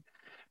morning.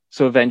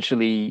 So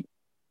eventually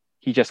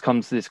he just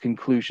comes to this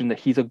conclusion that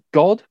he's a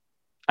god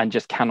and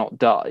just cannot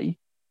die.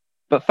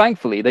 But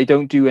thankfully, they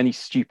don't do any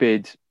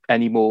stupid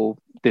anymore.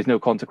 There's no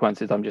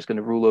consequences. I'm just going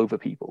to rule over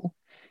people.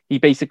 He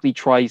basically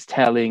tries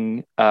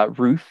telling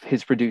Ruth,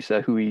 his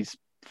producer, who he's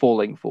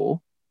falling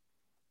for,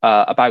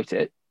 about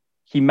it.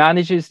 He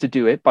manages to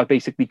do it by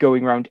basically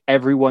going around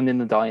everyone in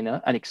the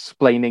diner and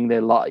explaining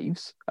their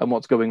lives and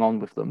what's going on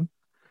with them.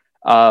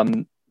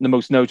 The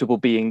most notable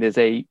being there's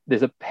a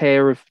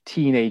pair of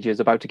teenagers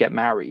about to get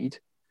married,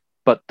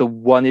 but the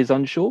one is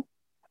unsure.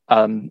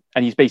 And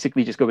he's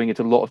basically just going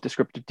into a lot of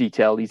descriptive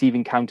detail. He's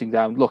even counting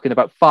down, look, in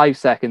about 5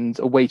 seconds,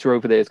 a waiter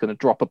over there is going to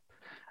drop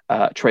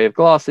a tray of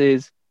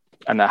glasses.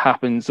 And that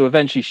happens. So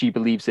eventually she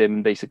believes him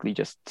and basically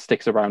just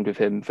sticks around with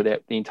him for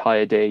the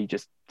entire day,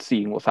 just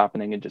seeing what's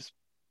happening and just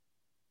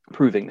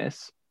proving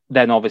this.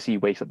 Then obviously he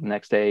wakes up the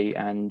next day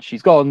and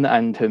she's gone,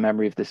 and her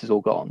memory of this is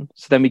all gone.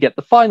 So then we get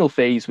the final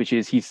phase, which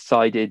is he's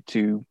decided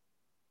to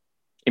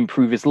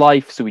improve his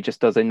life. So he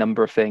just does a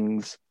number of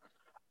things.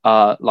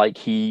 Like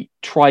he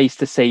tries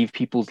to save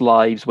people's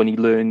lives when he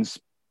learns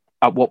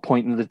at what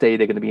point in the day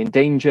they're going to be in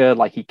danger.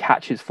 Like he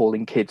catches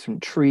falling kids from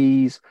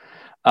trees.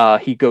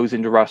 He goes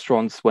into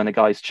restaurants when a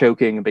guy's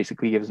choking and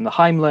basically gives him the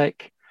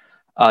Heimlich.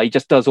 He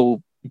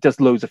does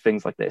loads of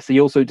things like this. He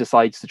also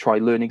decides to try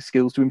learning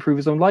skills to improve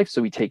his own life.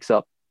 So he takes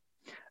up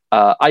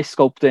ice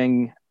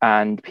sculpting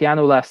and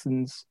piano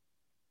lessons,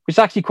 which is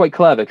actually quite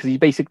clever because he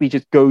basically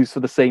just goes for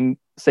the same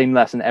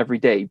lesson every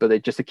day, but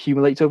it just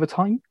accumulates over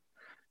time.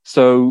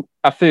 So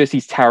at first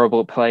he's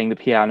terrible at playing the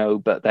piano,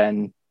 but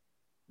then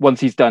once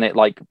he's done it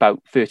like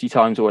about 30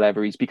 times or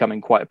whatever, he's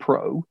becoming quite a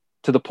pro,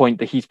 to the point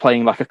that he's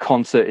playing like a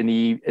concert in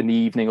the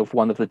evening of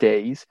one of the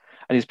days,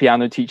 and his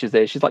piano teacher's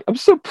there. She's like, "I'm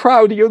so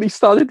proud he only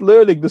started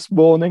learning this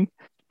morning."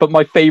 But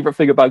my favorite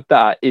thing about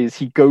that is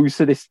he goes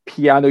to this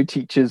piano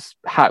teacher's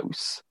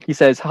house. He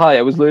says, "Hi,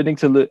 I was hoping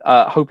to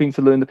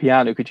learn the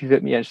piano. Could you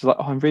fit me in?" She's like,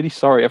 "Oh, I'm really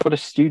sorry. I've got a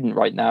student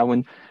right now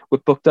and we're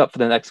booked up for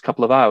the next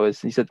couple of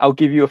hours." And he said, "I'll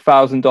give you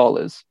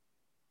 $1,000.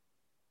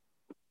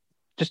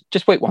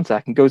 Just wait 1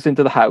 second." Goes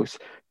into the house,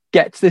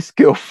 gets this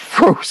girl,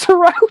 throws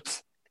her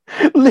out.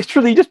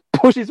 Literally just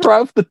pushes her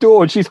out the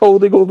door, and she's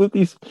holding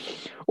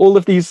all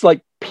of these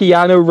like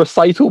piano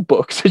recital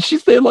books, and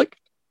she's there like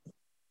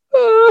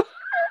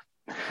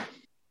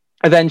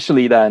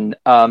Eventually then,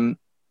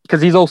 because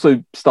because he's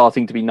also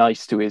starting to be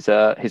nice to his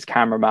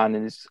cameraman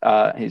and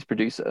his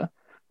producer.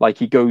 Like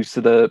he buys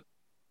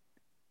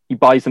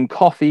them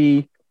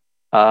coffee.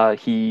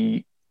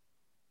 He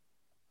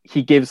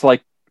gives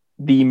like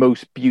the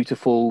most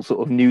beautiful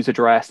sort of news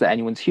address that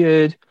anyone's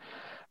heard,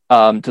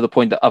 to the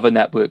point that other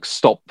networks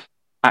stop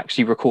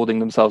actually recording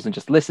themselves and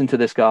just listen to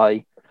this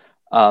guy.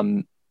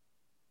 And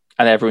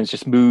everyone's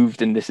just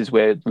moved, and this is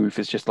where Ruth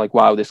is just like,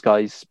 wow, this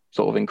guy's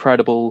sort of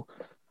incredible.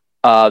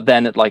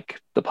 Then at like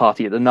the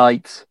party at the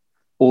night,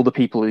 all the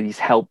people that he's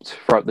helped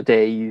throughout the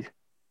day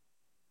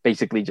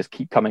basically just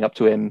keep coming up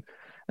to him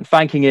and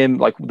thanking him.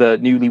 Like the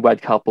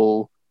newlywed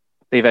couple,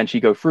 they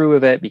eventually go through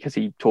with it because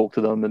he talked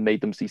to them and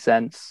made them see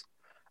sense.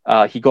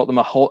 He got them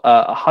a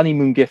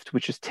honeymoon gift,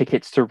 which was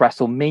tickets to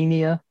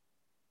WrestleMania,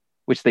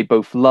 which they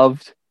both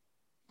loved.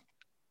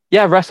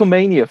 Yeah,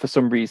 WrestleMania for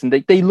some reason.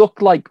 They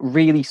look like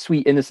really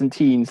sweet, innocent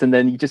teens, and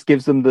then he just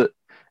gives them the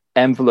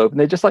envelope, and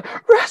they're just like,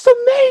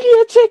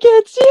 WrestleMania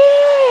tickets,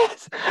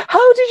 yes!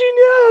 How did you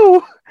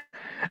know?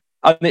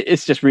 I mean,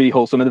 it's just really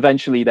wholesome. And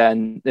eventually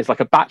then there's like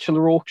a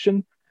bachelor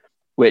auction,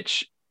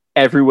 which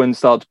everyone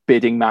starts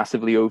bidding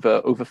massively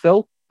over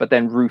Phil, but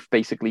then Ruth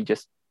basically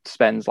just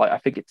spends like, I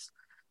think it's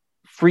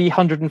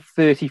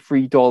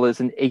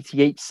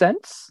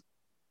 $333.88,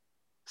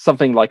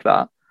 something like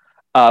that.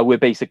 Where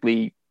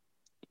basically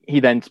he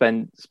then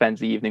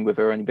spends the evening with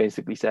her, and he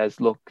basically says,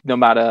 look, no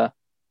matter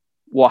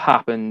what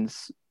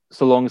happens,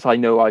 so long as I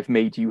know I've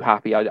made you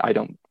happy, I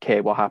don't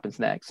care what happens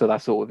next. So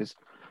that's sort of his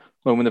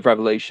moment of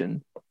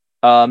revelation.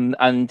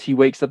 And he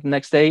wakes up the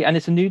next day, and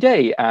it's a new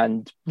day,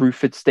 and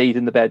Ruth had stayed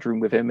in the bedroom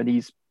with him, and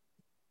he's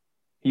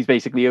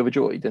basically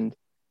overjoyed. And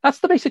that's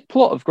the basic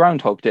plot of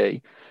Groundhog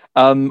Day.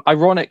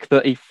 Ironic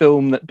that a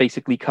film that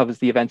basically covers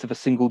the event of a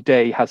single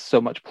day has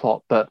so much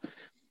plot, but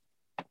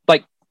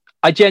like,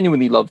 I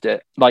genuinely loved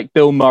it. Like,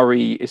 Bill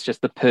Murray is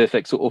just the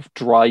perfect sort of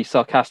dry,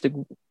 sarcastic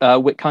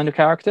wit kind of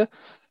character,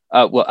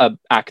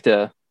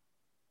 actor.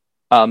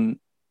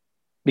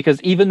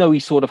 Because even though he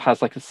sort of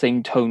has like the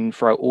same tone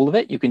throughout all of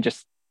it,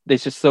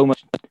 there's just so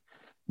much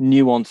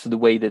nuance to the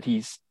way that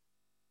he's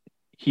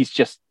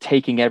just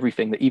taking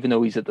everything, that even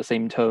though he's at the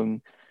same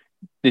tone,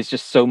 there's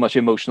just so much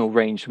emotional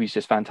range. So he's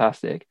just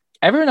fantastic.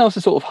 Everyone else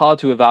is sort of hard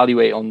to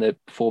evaluate on their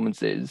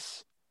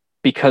performances,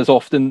 because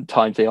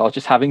oftentimes they are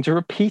just having to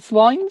repeat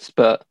lines,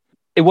 but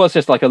it was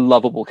just like a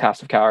lovable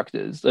cast of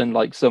characters, and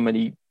like so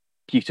many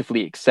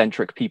beautifully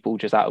eccentric people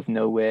just out of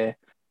nowhere.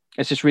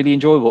 It's just really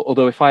enjoyable.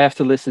 Although if I have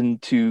to listen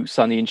to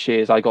Sonny and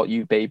Cher's I Got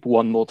You Babe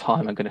one more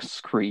time, I'm going to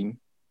scream.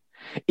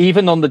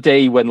 Even on the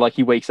day when like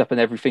he wakes up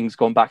and everything's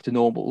gone back to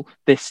normal,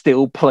 they're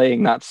still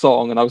playing that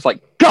song. And I was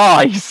like,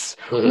 guys,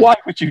 why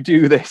would you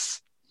do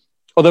this?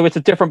 Although it's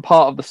a different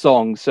part of the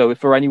song. So if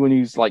for anyone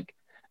who's like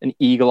an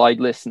eagle-eyed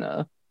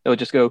listener, they'll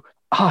just go,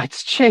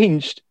 it's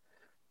changed.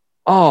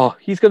 Oh,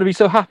 he's going to be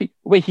so happy.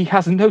 Wait, he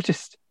hasn't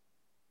noticed.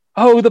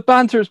 Oh, the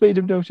banter has made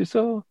him notice.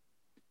 Oh.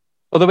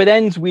 Although it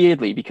ends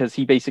weirdly because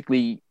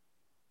because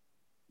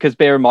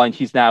bear in mind,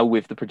 he's now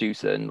with the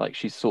producer and like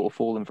she's sort of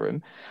fallen for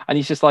him. And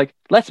he's just like,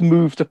 let's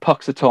move to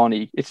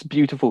Puxatawny. It's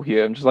beautiful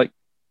here. I'm just like,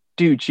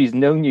 dude, she's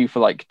known you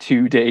for like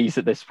 2 days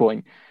at this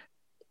point.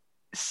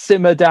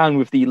 Simmer down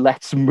with the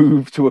let's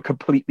move to a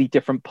completely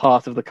different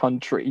part of the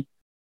country.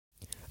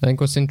 I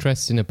think what's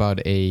interesting about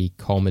a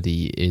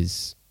comedy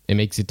is it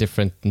makes it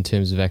different in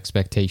terms of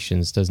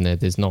expectations, doesn't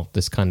it? There's not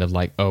this kind of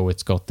like, oh,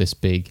 it's got this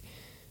big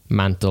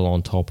mantle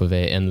on top of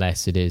it,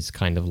 unless it is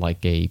kind of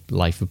like a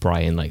Life of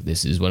Brian, like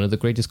this is one of the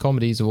greatest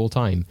comedies of all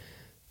time.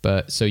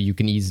 But so you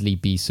can easily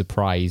be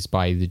surprised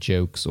by the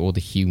jokes or the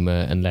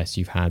humor unless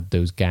you've had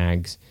those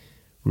gags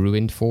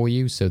ruined for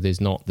you. So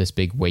there's not this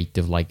big weight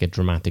of like a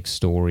dramatic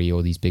story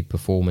or these big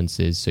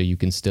performances, so you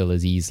can still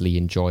as easily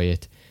enjoy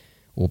it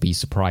or be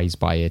surprised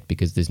by it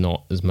because there's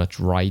not as much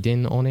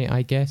riding on it,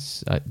 I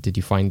guess. Did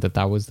you find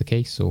that was the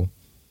case? Or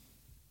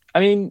I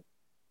mean,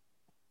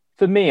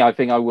 for me, I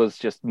think I was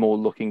just more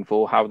looking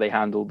for how they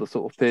handled the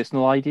sort of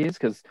personal ideas,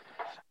 because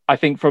I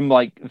think from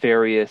like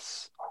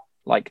various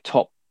like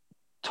top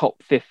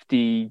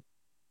 50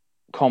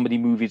 comedy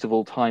movies of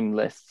all time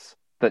lists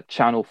that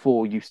Channel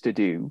 4 used to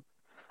do,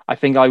 I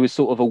think I was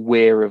sort of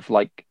aware of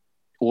like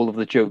all of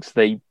the jokes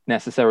they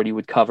necessarily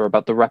would cover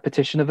about the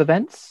repetition of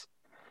events.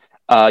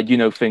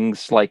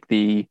 Things like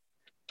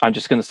I'm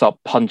just going to start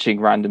punching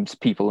random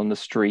people on the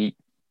street.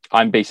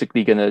 I'm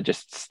basically going to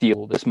just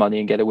steal this money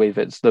and get away with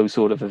it. It's those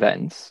sort of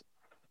events.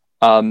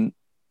 But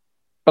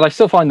I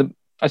still find them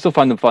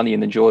funny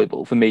and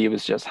enjoyable. For me, it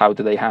was just how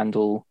do they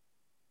handle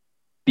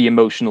the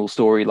emotional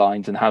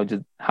storylines, and how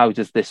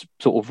does this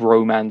sort of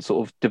romance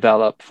sort of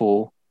develop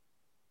for,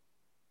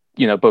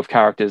 both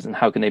characters, and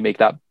how can they make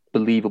that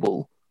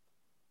believable?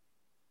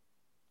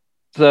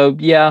 So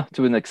yeah,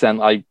 to an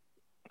extent, I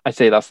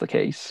say that's the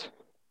case.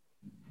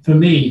 For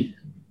me,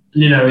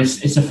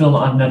 it's a film that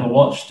I've never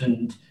watched,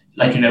 and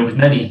with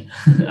many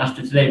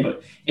after today,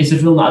 but it's a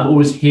film that I've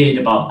always heard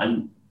about,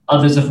 and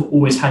others have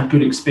always had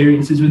good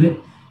experiences with it.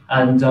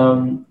 And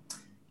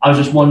I was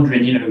just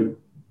wondering,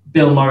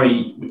 Bill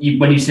Murray,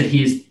 when you said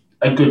he is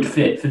a good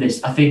fit for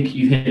this. I think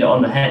you hit it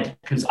on the head,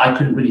 because I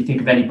couldn't really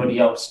think of anybody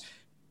else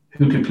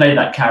who could play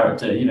that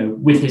character, you know,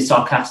 with his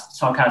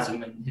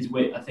sarcasm and his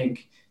wit. I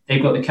think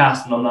they've got the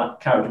casting on that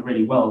character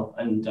really well,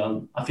 and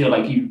I feel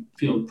like you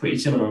feel pretty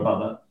similar about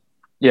that.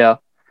 Yeah.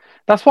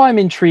 That's why I'm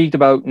intrigued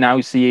about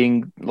now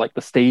seeing like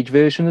the stage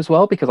version as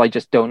well, because I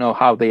just don't know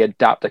how they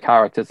adapt a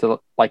character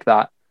like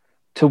that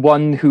to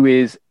one who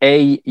is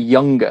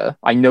younger.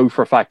 I know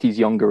for a fact he's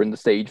younger in the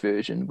stage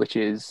version, which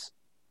is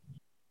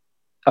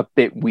a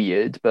bit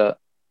weird, but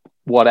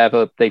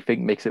whatever, they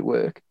think makes it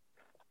work.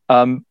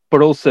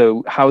 But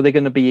also how they're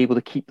going to be able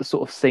to keep the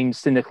sort of same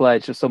cynical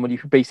edge of somebody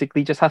who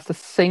basically just has to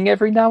sing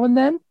every now and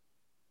then.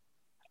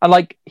 And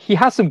like, he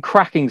has some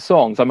cracking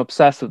songs. I'm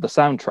obsessed with the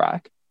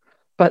soundtrack,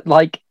 but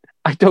like,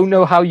 I don't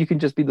know how you can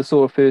just be the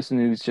sort of person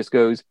who just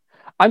goes,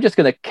 I'm just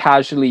going to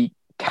casually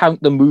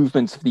count the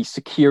movements of these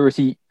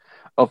security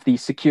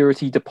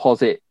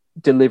deposit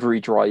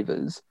delivery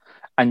drivers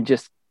and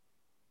just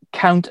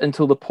count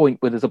until the point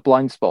where there's a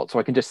blind spot so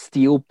I can just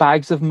steal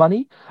bags of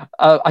money.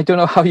 I don't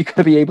know how you're going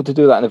to be able to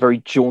do that in a very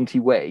jaunty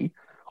way,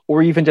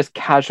 or even just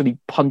casually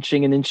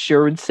punching an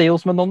insurance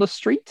salesman on the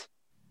street.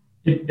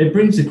 It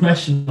brings a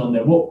question on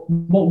there. What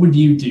would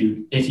you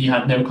do if you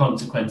had no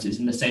consequences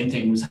and the same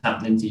thing was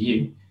happening to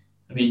you?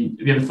 I mean,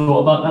 have you ever thought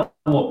about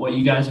that? What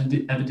you guys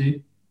would ever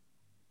do?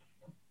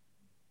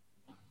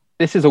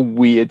 This is a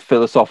weird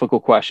philosophical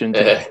question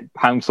to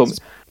pound something.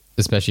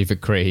 Especially for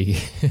Craig.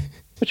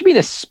 What do you mean,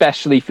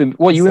 especially for...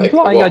 What you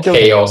implying? What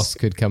chaos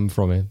could come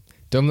from it.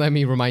 Don't let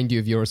me remind you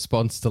of your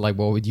response to, like,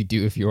 what would you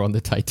do if you're on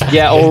the Titanic?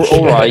 Yeah,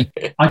 all right.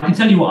 I can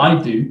tell you what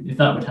I'd do, if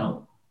that would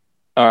help.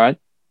 All right.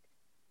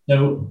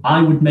 So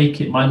I would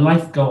make it my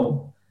life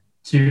goal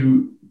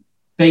to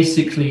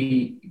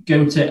basically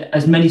go to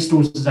as many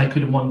stores as I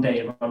could in one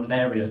day around an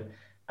area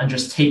and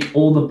just take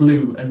all the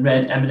blue and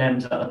red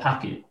M&Ms out of the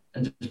packet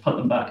and just put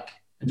them back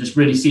and just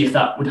really see if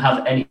that would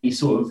have any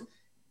sort of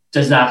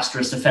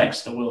disastrous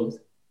effects to the world.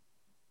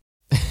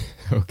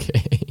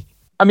 Okay.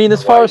 I mean,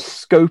 as far as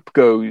scope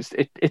goes,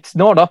 it's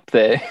not up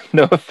there.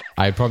 No.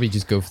 I'd probably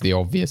just go for the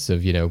obvious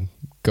of, you know,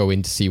 go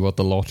in to see what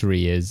the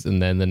lottery is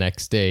and then the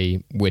next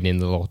day winning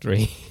the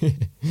lottery.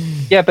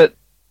 Yeah, but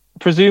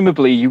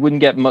presumably you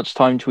wouldn't get much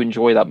time to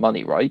enjoy that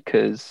money, right?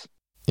 Because...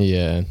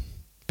 Yeah.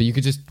 But you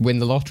could just win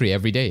the lottery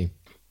every day.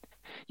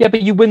 Yeah,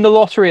 but you win the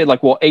lottery at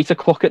 8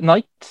 o'clock at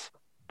night?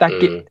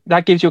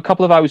 That gives you a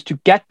couple of hours to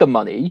get the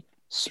money,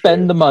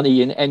 spend the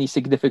money in any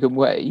significant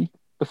way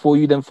before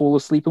you then fall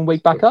asleep and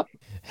wake back up.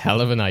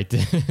 Hell of a night.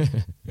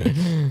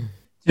 To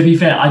be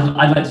fair,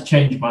 I'd like to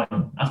change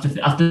mine.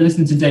 After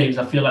listening to Dave's,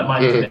 I feel like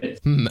mine's a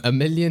bit... $1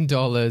 million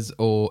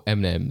or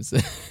M&Ms?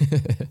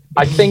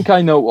 I think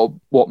I know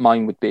what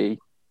mine would be.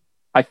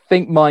 I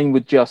think mine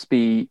would just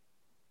be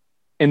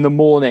in the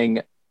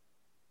morning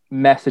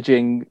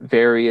messaging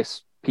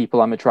various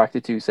people I'm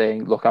attracted to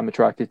saying, look, I'm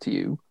attracted to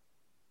you,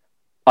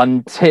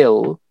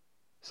 until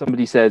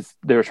somebody says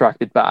they're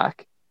attracted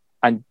back,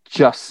 and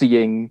just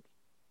seeing...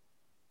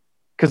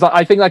 Because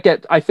I think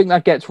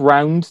that gets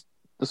round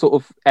the sort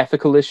of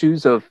ethical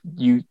issues of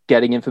you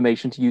getting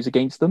information to use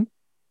against them.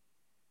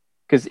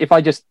 Because if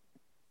I just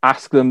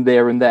ask them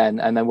there and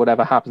then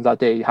whatever happens that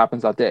day,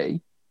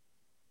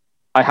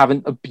 I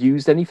haven't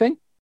abused anything.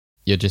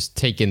 You're just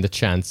taking the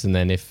chance, and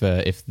then if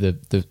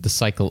the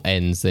cycle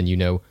ends, then you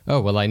know, oh,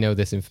 well, I know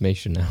this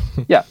information now.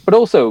 Yeah, but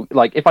also,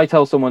 like, if I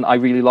tell someone I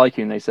really like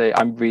you and they say,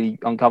 I'm really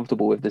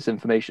uncomfortable with this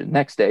information,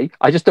 next day,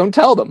 I just don't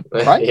tell them,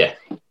 right? Yeah.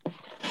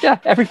 Yeah,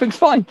 everything's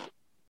fine.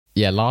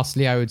 Yeah,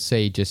 lastly, I would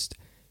say just...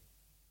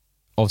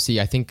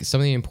 Obviously, I think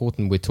something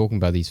important we're talking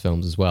about these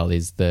films as well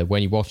is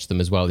when you watch them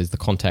as well, is the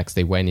context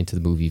they went into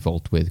the movie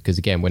vault with. Because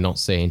again, we're not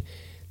saying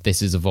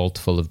this is a vault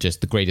full of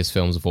just the greatest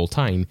films of all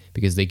time,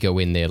 because they go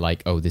in there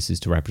like, oh, this is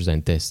to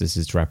represent this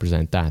is to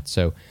represent that.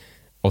 So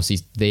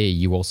obviously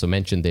you also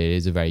mentioned there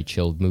is a very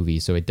chilled movie.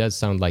 So it does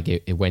sound like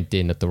it went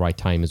in at the right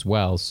time as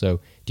well.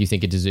 So do you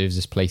think it deserves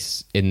this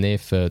place in there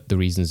for the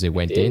reasons it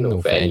went in?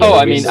 Or for any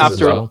I mean,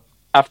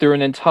 after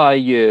an entire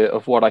year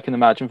of what I can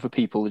imagine for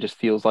people, it just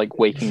feels like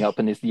waking up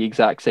and it's the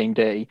exact same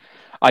day.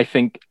 I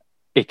think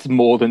it's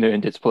more than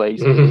earned its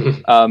place.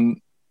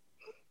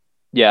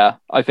 Yeah,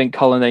 I think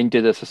Cullinane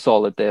did us a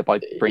solid there by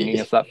bringing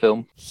us that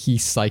film. He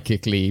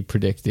psychically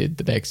predicted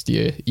the next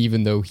year,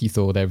 even though he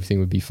thought everything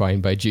would be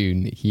fine by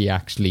June. He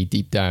actually,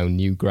 deep down,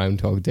 knew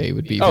Groundhog Day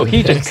would be... Oh,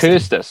 he just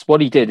cursed us.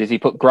 What he did is he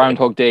put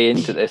Groundhog Day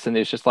into this, and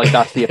it's just like,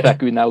 that's the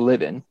effect we now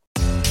live in.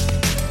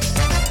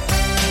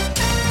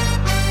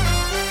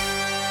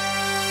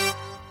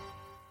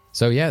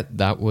 So yeah,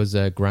 that was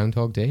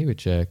Groundhog Day,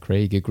 which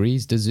Craig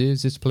agrees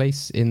deserves its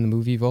place in the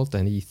movie vault,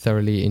 and he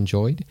thoroughly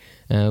enjoyed.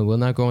 We'll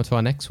now go on to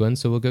our next one.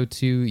 So we'll go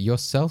to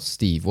yourself,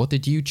 Steve. What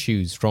did you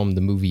choose from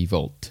the movie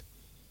vault?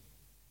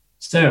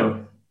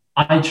 So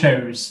I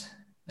chose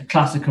the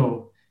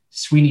classical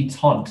Sweeney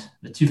Todd,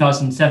 the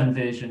 2007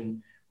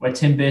 version, where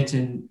Tim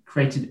Burton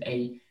created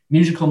a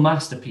musical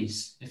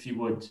masterpiece, if you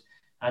would.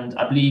 And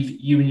I believe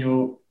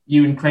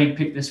you and Craig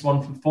picked this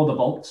one for the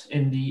vault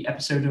in the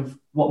episode of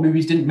What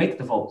Movies Didn't Make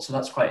the Vault. So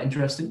that's quite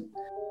interesting.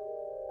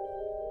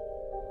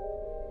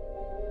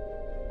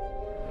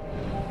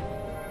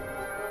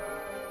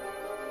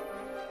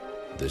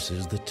 This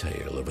is the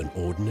tale of an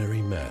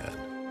ordinary man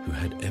who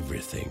had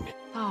everything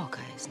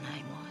Barker, his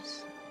name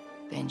was.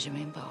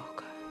 Benjamin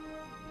Barker.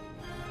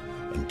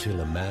 until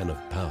a man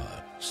of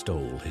power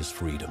stole his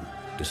freedom,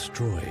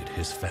 destroyed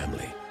his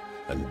family,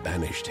 and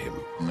banished him.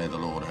 May the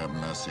Lord have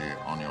mercy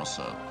on your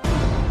soul.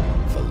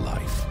 For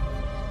life.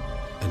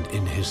 And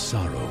in his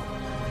sorrow,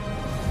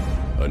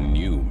 a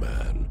new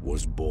man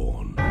was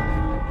born.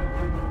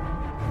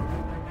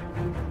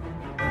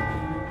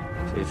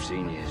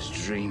 15 years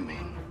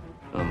dreaming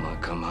I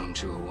might come home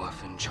to a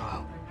wife and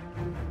child.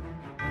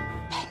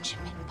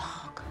 Benjamin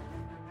Barker.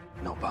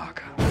 Not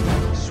Barker.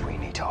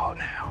 Sweeney Todd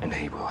now. And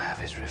he will have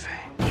his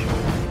revenge.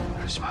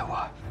 Where's my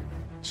wife?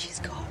 She's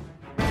gone.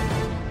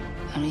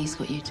 And he's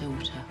got your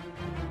daughter.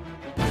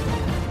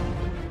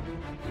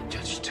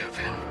 Judge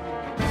Turpin.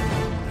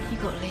 You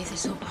got to leave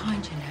this all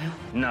behind you now.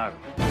 No.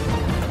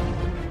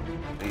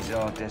 These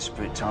are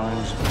desperate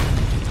times.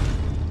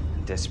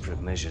 And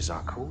desperate measures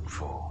are called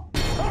for.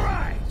 All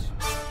right.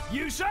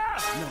 You, sir?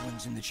 No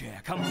one's in the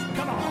chair. Come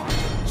on.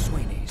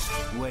 Sweeney's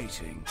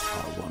waiting.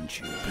 I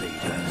want you,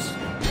 bleeders.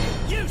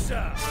 You,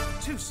 sir?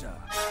 Two, sir.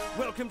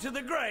 Welcome to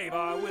the grave.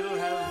 I will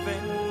have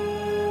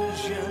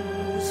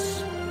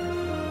vengeance.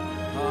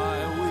 I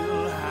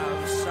will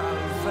have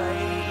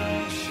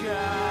salvation.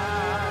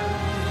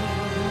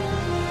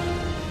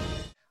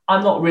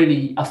 I'm not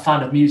really a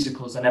fan of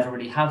musicals. I never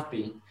really have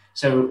been.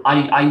 So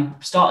I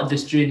started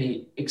this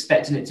journey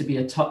expecting it to be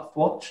a tough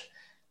watch.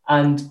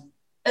 And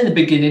in the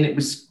beginning, it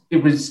was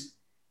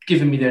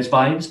giving me those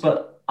vibes,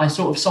 but I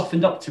sort of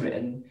softened up to it,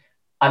 and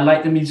I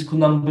like the musical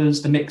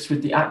numbers, the mix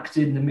with the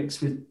acting, the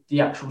mix with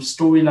the actual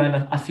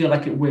storyline. I feel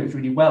like it worked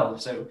really well.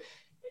 So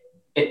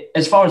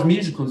as far as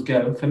musicals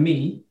go, for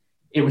me,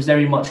 it was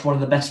very much one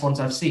of the best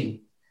ones I've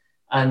seen.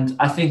 And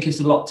I think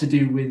it's a lot to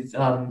do with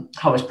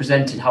how it's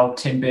presented, how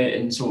Tim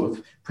Burton sort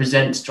of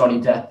presents Johnny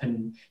Depp.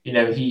 And, you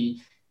know,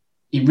 he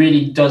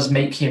really does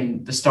make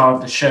him the star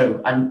of the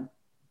show. And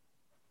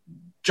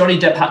Johnny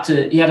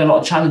Depp he had a lot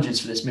of challenges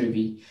for this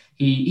movie.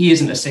 He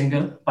isn't a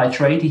singer by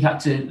trade. He had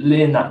to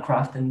learn that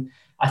craft. And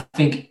I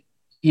think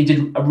he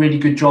did a really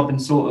good job in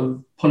sort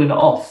of pulling it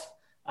off.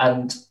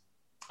 And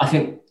I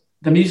think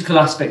the musical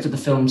aspect of the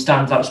film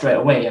stands out straight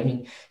away. I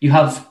mean, you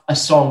have a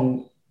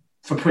song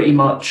for pretty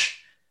much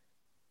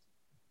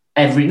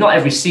not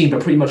every scene,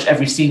 but pretty much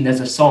every scene there's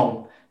a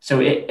song.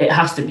 So it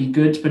has to be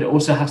good, but it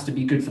also has to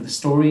be good for the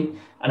story.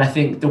 And I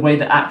think the way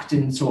the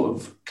acting sort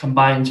of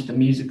combines with the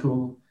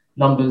musical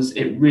numbers,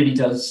 it really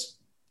does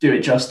do it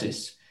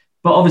justice.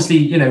 But obviously,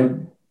 you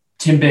know,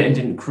 Tim Burton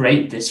didn't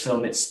create this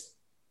film. It's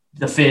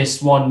the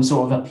first one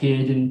sort of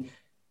appeared in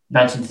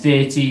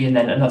 1930 and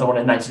then another one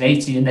in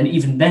 1980. And then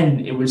even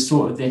then it was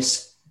sort of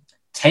this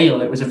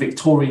tale. It was a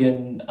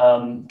Victorian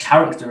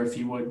character, if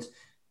you would.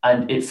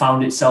 And it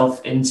found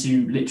itself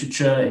into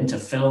literature, into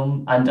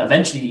film, and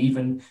eventually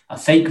even a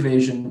fake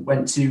version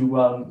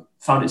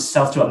found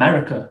itself to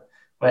America,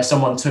 where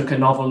someone took a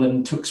novel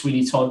and took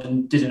Sweeney Todd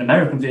and did an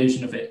American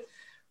version of it,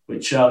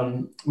 which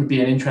would be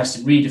an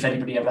interesting read if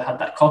anybody ever had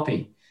that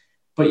copy.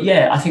 But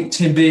yeah, I think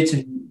Tim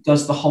Burton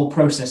does the whole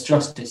process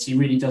justice. He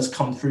really does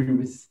come through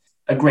with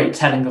a great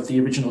telling of the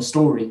original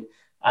story.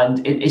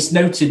 And it's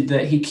noted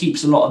that he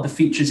keeps a lot of the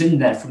features in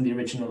there from the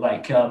original.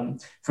 Like,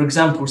 for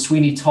example,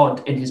 Sweeney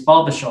Todd in his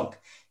barbershop,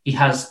 he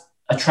has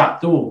a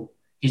trap door.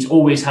 He's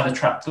always had a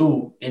trap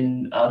door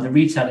in the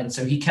retelling.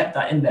 So he kept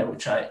that in there,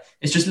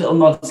 it's just little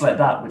nods like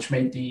that, which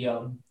made the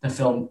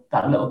film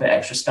that little bit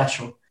extra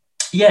special.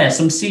 Yeah,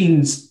 some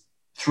scenes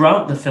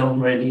throughout the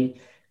film,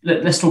 really.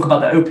 Let's talk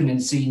about the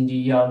opening scene.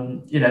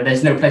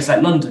 There's No Place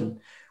Like London,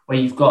 where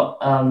you've got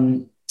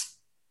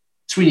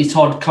Sweeney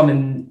Todd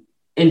coming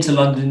into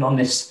London on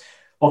this,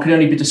 what can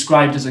only be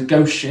described as a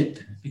ghost ship,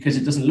 because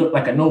it doesn't look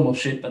like a normal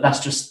ship, but that's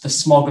just the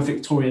smog of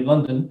Victorian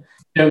London.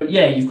 So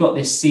yeah, you've got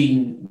this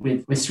scene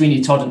with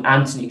Sweeney Todd and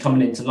Anthony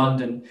coming into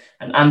London,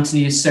 and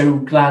Anthony is so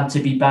glad to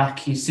be back.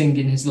 He's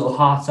singing his little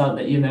heart out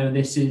that,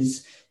 this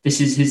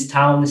is his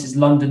town, this is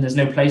London, there's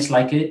no place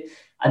like it.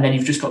 And then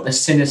you've just got the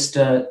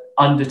sinister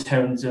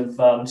undertones of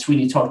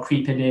Sweeney Todd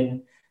creeping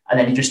in, and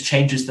then he just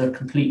changes the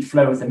complete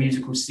flow of the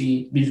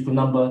musical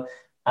number.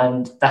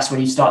 And that's when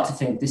you start to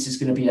think this is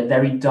going to be a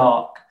very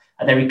dark,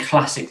 a very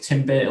classic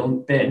Tim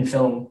Burton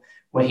film,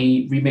 where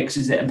he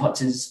remixes it and puts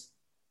his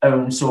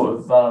own sort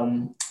of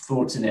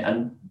thoughts in it.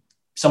 And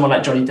someone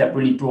like Johnny Depp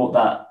really brought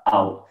that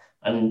out.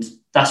 And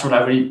that's what I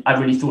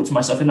really thought to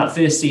myself. In that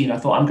first scene, I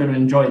thought, I'm going to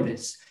enjoy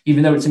this.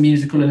 Even though it's a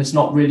musical and it's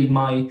not really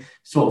my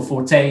sort of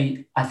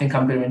forte, I think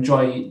I'm going to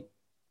enjoy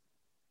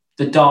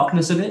the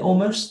darkness of it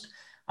almost.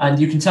 And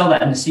you can tell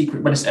that in the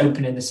sequence, when it's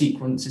opening, the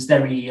sequence is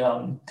very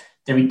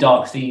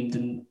dark themed,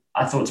 and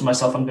I thought to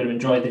myself, I'm going to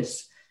enjoy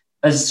this.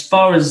 As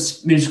far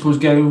as musicals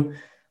go,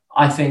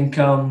 I think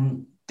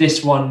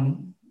this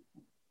one,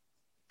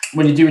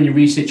 when you're doing your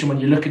research and when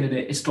you're looking at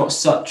it, it's got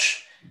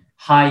such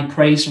high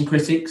praise from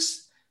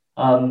critics,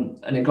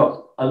 and it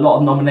got a lot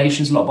of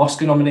nominations, a lot of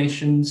Oscar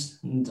nominations,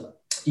 and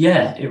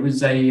yeah, it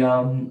was a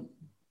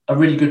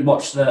really good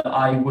watch that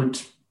I would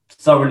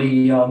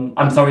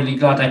I'm thoroughly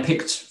glad I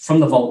picked from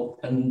the vault,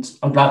 and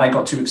I'm glad I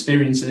got to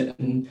experience it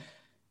and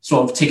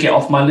sort of tick it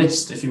off my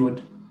list, if you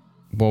would.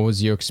 What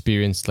was your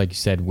experience, like you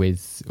said,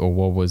 with, or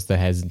what was the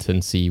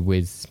hesitancy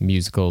with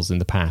musicals in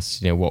the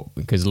past? You know,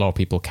 because a lot of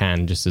people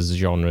can, just as a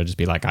genre, just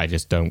be like, I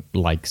just don't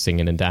like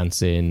singing and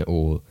dancing,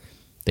 or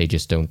they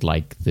just don't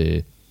like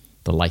the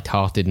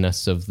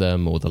lightheartedness of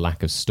them, or the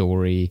lack of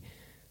story.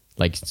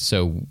 Like,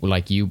 so,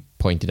 like you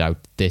pointed out,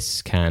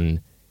 this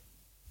can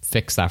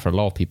fix that for a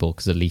lot of people,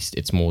 because at least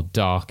it's more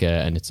darker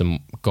and it's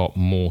got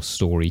more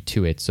story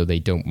to it, so they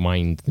don't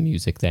mind the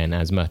music then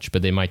as much.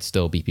 But there might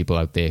still be people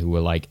out there who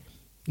are like,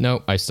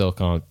 no, I still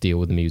can't deal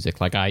with the music.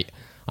 Like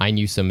I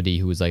knew somebody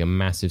who was like a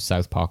massive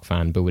South Park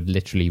fan, but would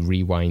literally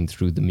rewind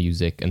through the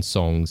music and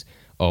songs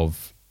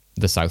of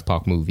the South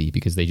Park movie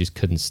because they just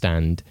couldn't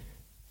stand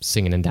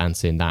singing and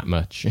dancing that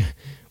much,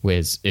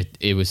 whereas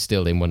it was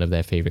still in one of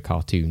their favorite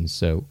cartoons.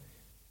 So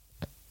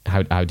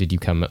how did you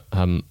come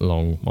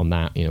along on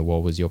that? You know,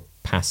 what was your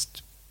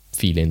past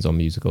feelings on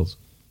musicals?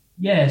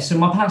 Yeah, so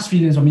my past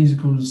feelings on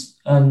musicals,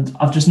 and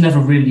I've just never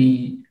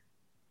really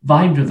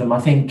vibed with them.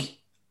 I think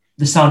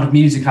The Sound of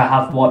Music I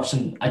have watched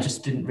and I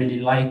just didn't really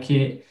like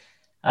it.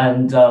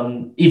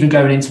 And even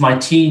going into my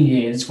teen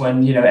years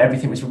when, you know,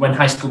 when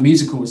High School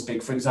Musical was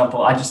big, for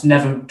example, I just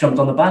never jumped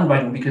on the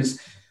bandwagon because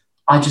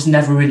I just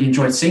never really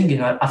enjoyed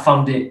singing. I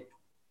found it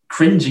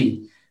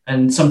cringy.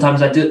 And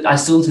sometimes I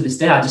still to this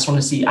day, I just want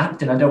to see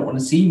acting. I don't want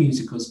to see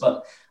musicals,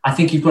 but I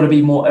think you've got to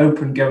be more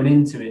open going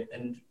into it.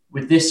 And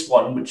with this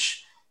one,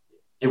 which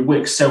it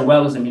works so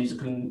well as a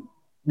musical and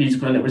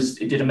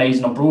it did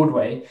amazing on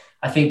Broadway,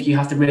 I think you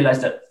have to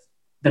realize that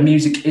the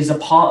music is a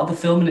part of the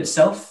film in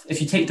itself.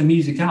 If you take the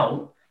music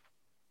out,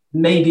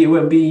 maybe it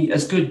won't be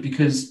as good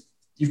because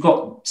you've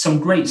got some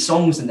great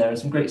songs in there and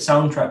some great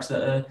soundtracks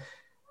that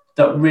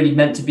are really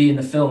meant to be in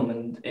the film,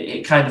 and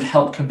it kind of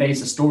helped convey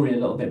the story a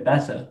little bit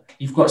better.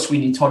 You've got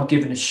Sweeney Todd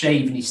giving a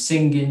shave and he's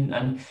singing,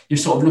 and you're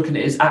sort of looking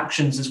at his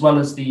actions as well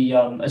as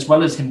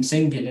him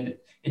singing, and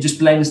it just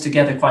blends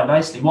together quite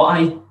nicely. What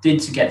I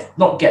did to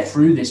not get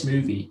through this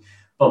movie,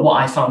 but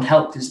what I found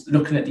helped is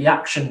looking at the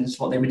actions,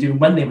 what they were doing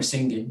when they were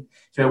singing.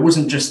 So it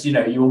wasn't just, you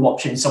know, you were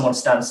watching someone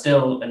stand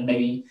still and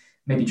maybe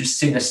just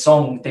sing a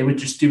song. They were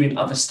just doing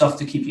other stuff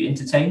to keep you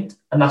entertained.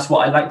 And that's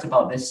what I liked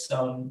about this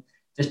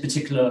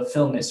particular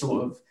film. It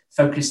sort of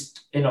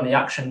focused in on the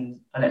action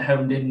and it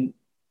honed in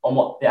on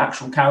what the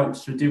actual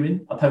characters were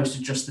doing, opposed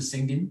to just the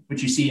singing,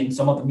 which you see in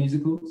some other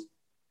musicals.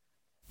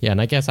 Yeah, and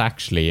I guess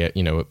actually,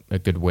 you know, a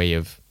good way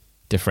of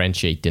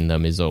differentiating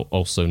them is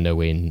also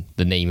knowing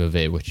the name of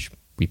it, which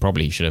we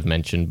probably should have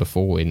mentioned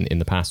before in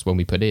the past when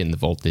we put it in the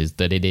vault, is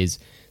that it is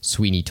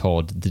Sweeney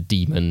Todd, the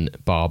Demon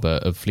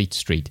Barber of Fleet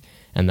Street,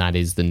 and that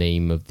is the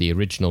name of the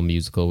original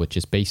musical, which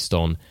is based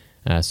on.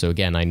 So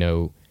again, I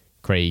know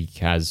Craig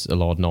has a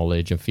lot of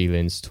knowledge and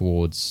feelings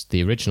towards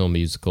the original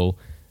musical,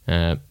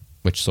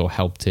 which sort of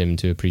helped him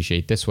to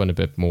appreciate this one a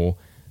bit more,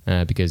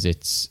 because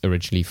it's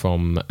originally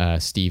from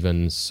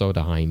Steven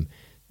Soderheim.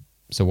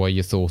 So what are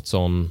your thoughts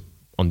on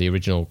the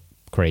original,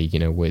 Craig, you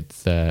know,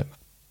 with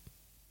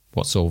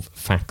what sort of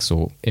facts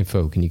or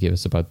info can you give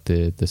us about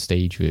the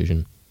stage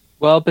version?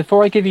 Well,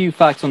 before I give you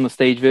facts on the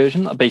stage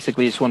version, I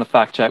basically just want to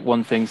fact check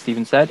one thing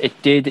Stephen said.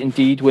 It did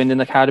indeed win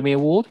an Academy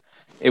Award.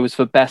 It was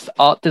for Best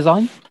Art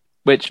Design,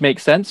 which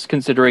makes sense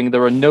considering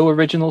there are no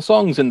original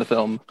songs in the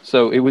film.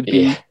 So it would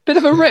be a bit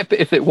of a rip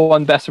if it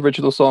won Best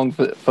Original Song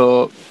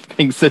for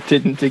things that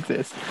didn't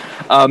exist.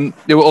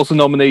 There were also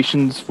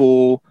nominations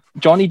for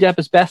Johnny Depp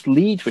as Best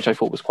Lead, which I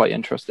thought was quite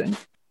interesting.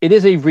 It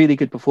is a really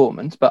good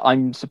performance, but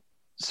I'm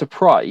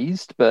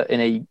surprised, but in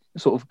a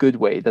sort of good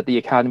way, that the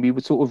Academy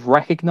would sort of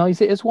recognize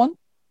it as one,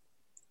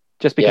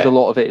 just because a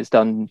lot of it is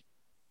done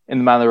in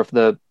the manner of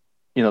the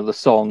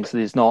songs.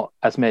 There's not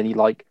as many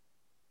like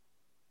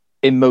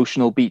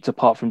emotional beats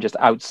apart from just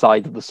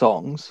outside of the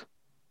songs.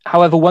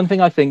 However, one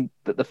thing I think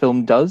that the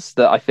film does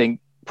that I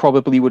think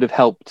probably would have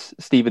helped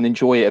Stephen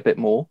enjoy it a bit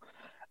more,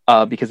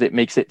 because it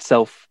makes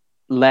itself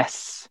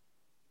less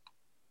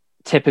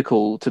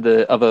typical to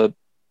the other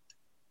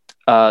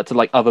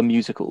other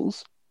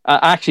musicals.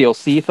 Actually, I'll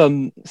see if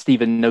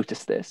Stephen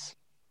noticed this.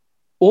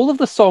 All of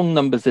the song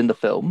numbers in the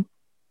film,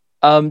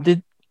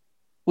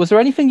 was there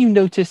anything you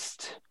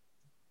noticed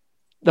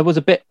that was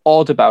a bit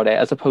odd about it,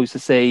 as opposed to,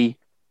 say,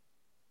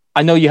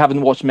 I know you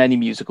haven't watched many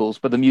musicals,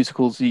 but the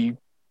musicals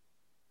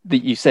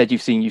that you said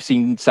you've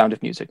seen Sound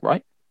of Music,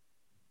 right?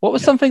 What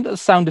was something that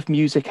Sound of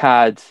Music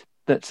had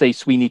that, say,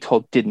 Sweeney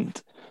Todd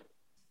didn't?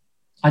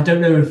 I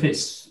don't know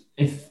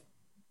if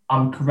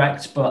I'm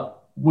correct,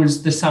 but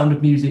was the Sound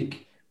of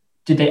Music,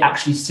 did they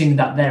actually sing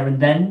that there and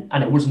then,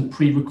 and it wasn't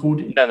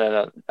pre-recorded?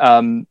 No.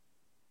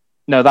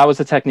 No, that was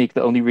a technique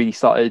that only really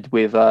started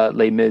with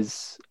Les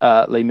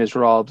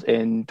Miserables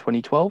in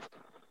 2012.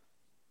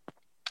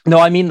 No,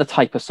 I mean the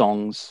type of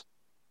songs.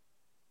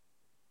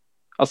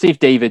 I'll see if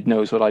David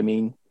knows what I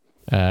mean.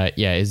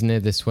 Yeah, isn't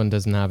it? This one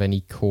doesn't have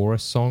any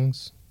chorus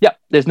songs. Yeah,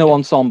 there's no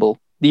ensemble.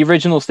 The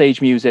original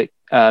stage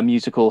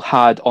musical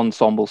had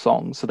ensemble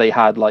songs, so they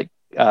had like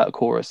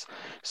chorus.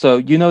 So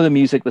you know the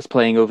music that's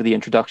playing over the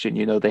introduction.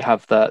 You know they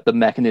have the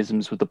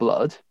mechanisms with the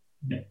blood.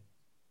 Yeah.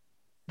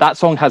 That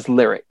song has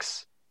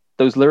lyrics.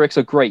 Those lyrics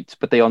are great,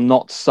 but they are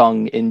not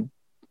sung in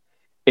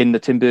the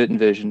Tim Burton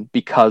version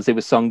because it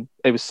was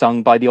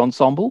sung by the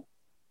ensemble.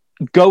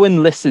 Go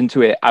and listen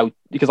to it out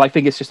because I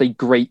think it's just a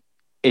great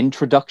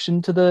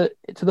introduction to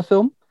the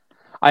film.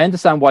 I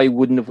understand why it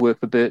wouldn't have worked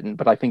for Burton,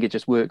 but I think it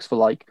just works for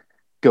like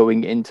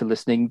going into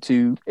listening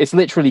to. It's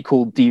literally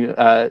called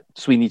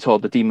Sweeney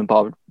Todd, the Demon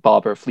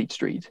Barber of Fleet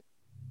Street.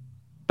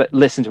 But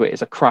listen to it;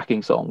 it's a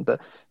cracking song.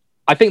 But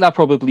I think that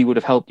probably would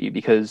have helped you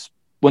because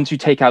once you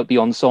take out the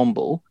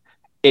ensemble,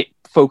 it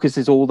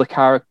focuses all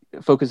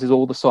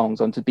the songs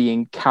onto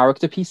being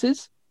character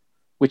pieces,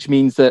 which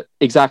means that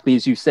exactly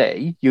as you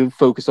say, you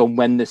focus on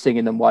when they're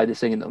singing them, why they're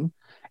singing them.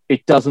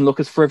 It doesn't look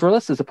as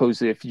frivolous as opposed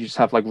to if you just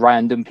have like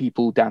random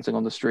people dancing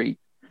on the street.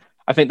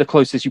 I think the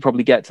closest you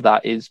probably get to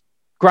that is,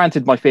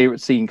 granted, my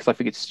favorite scene, because I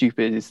think it's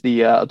stupid, is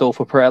the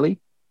Adolfo Pirelli,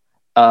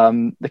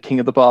 the King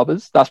of the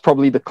Barbers. That's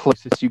probably the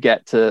closest you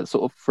get to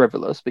sort of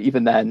frivolous. But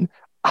even then,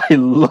 I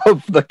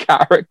love the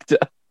character.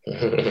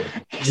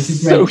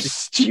 It's so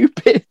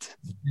stupid.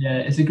 Yeah,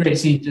 it's a great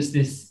scene. Just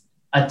this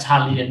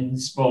Italian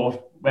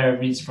sport, wherever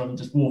he's from,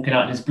 just walking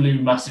out in his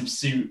blue massive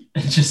suit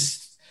and just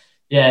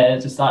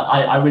that.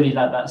 I really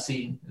like that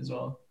scene as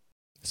well.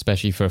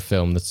 Especially for a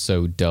film that's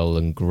so dull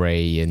and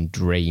grey and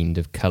drained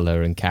of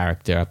colour and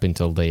character up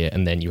until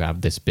and then you have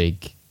this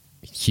big,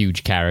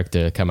 huge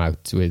character come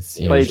out with...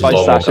 Played by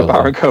Sacha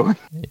Baron Cohen.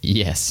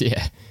 Yes,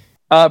 yeah.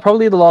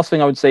 Probably the last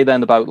thing I would say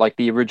then about like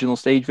the original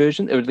stage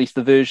version, or at least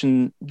the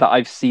version that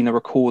I've seen a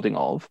recording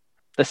of,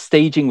 the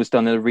staging was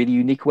done in a really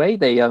unique way.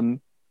 They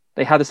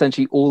had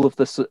essentially all of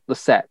the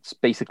sets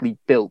basically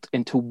built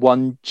into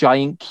one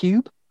giant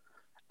cube.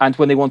 And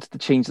when they wanted to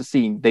change the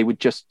scene, they would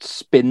just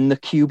spin the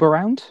cube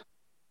around,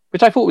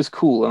 which I thought was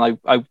cool. And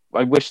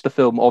I wish the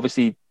film,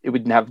 obviously, it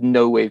would have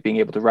no way of being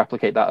able to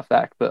replicate that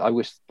effect, but I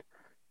wish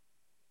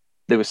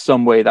there was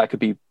some way that could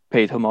be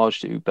paid homage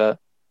to. But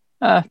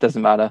it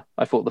doesn't matter.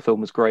 I thought the film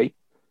was great.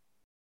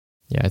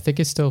 Yeah, I think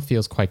it still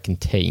feels quite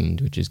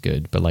contained, which is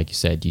good. But like you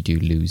said, you do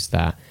lose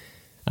that.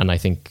 And I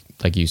think,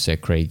 like you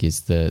said, Craig,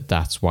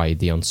 that's why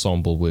the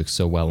ensemble works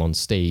so well on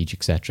stage,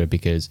 etc.,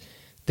 because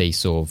they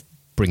sort of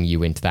bring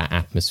you into that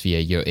atmosphere.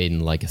 You're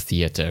in like a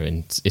theatre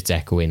and it's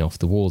echoing off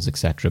the walls,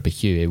 etc. But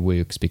here it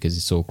works because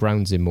it sort of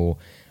grounds it more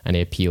and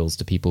it appeals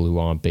to people who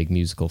aren't big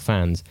musical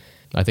fans.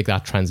 I think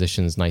that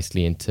transitions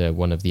nicely into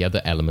one of the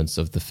other elements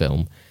of the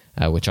film,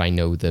 which I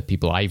know the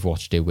people I've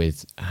watched it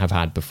with have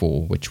had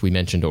before, which we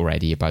mentioned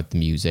already about the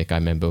music. I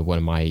remember one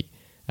of my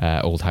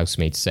old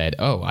housemates said,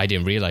 "Oh, I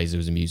didn't realize it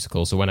was a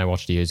musical, so when I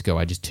watched it years ago,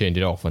 I just turned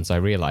it off once I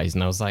realized."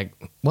 And I was like,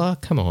 well,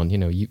 come on,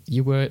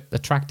 you were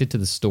attracted to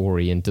the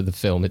story and to the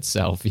film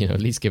itself, at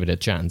least give it a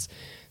chance.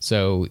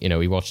 So,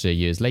 we watched it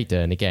years later,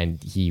 and again,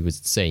 he was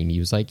the same. He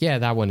was like, yeah,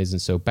 that one isn't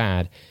so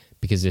bad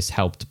because it's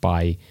helped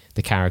by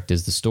the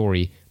characters, the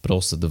story, but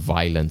also the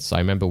violence. I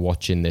remember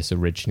watching this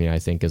originally, I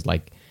think, as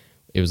like,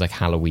 it was like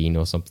Halloween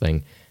or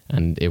something,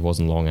 and it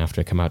wasn't long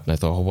after it came out, and I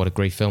thought, oh, what a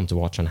great film to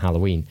watch on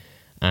Halloween.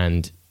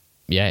 And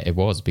yeah, it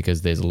was,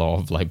 because there's a lot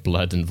of like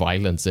blood and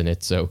violence in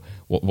it. So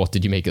what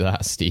did you make of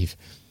that, Steve?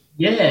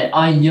 Yeah,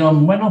 I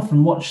went off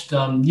and watched,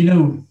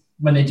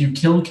 when they do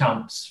kill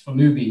counts for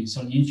movies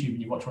on YouTube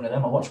and you watch one of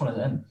them, I watched one of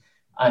them.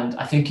 And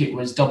I think it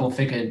was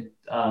double-figured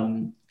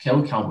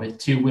kill count with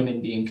 2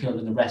 women being killed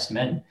and the rest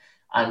men.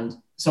 And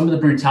some of the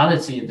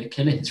brutality of the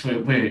killings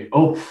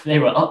they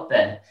were up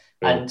there.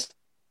 And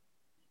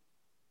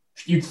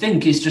you'd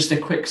think it's just a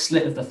quick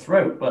slit of the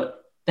throat, but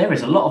there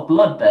is a lot of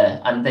blood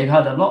there, and they've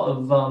had a lot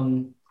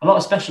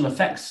of special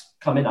effects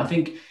come in. I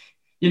think,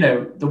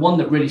 the one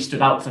that really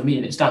stood out for me,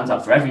 and it stands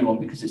out for everyone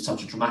because it's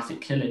such a dramatic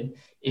killing,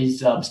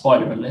 is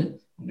spoiler alert.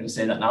 I'm going to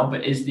say that now,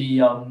 but is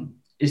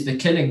the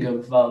killing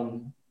of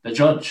the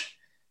judge,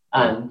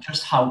 and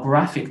just how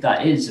graphic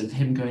that is of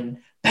him going,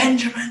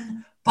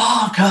 "Benjamin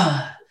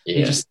Barker." Yeah.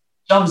 He just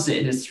shoves it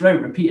in his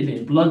throat repeatedly,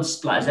 and blood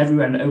splatters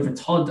everywhere and over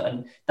Todd,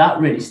 and that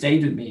really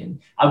stayed with me.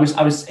 And I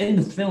was in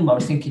the film, I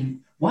was thinking,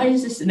 why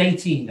is this an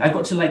 18? I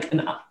got to like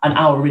an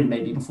hour in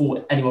maybe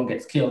before anyone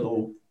gets killed,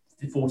 or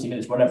 40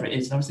 minutes, whatever it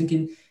is. And I was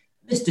thinking,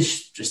 this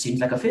just seems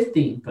like a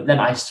 15. But then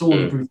I saw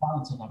the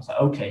brutality and I was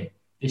like, okay,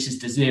 this is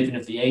deserving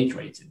of the age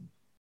rating.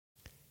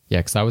 Yeah,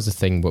 because that was the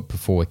thing, but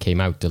before it came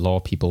out, a lot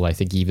of people, I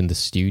think even the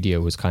studio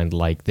was kind of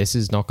like, this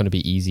is not going to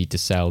be easy to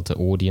sell to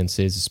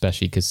audiences,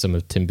 especially because some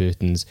of Tim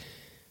Burton's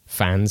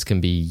fans can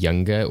be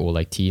younger or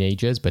like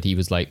teenagers. But he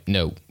was like,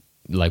 no,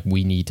 like,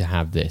 we need to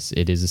have this.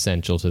 It is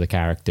essential to the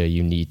character.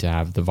 You need to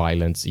have the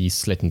violence. He's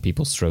slitting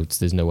people's throats.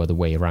 There's no other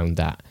way around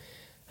that,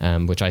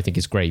 which I think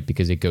is great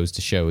because it goes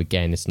to show,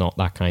 again, it's not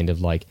that kind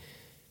of like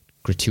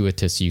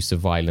gratuitous use of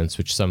violence,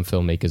 which some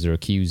filmmakers are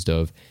accused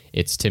of.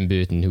 It's Tim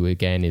Burton, who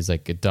again is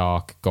like a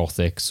dark,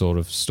 gothic sort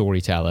of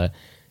storyteller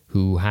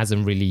who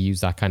hasn't really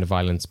used that kind of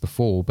violence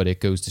before, but it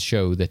goes to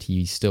show that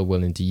he's still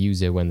willing to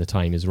use it when the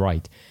time is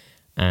right.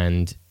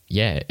 And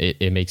yeah,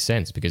 it makes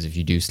sense, because if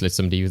you do slit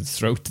somebody with the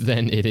throat,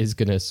 then it is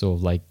going to sort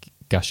of like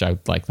gush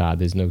out like that.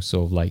 There's no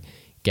sort of like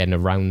getting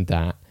around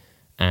that.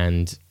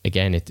 And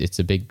again, it's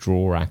a big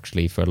draw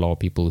actually for a lot of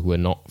people who are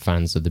not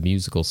fans of the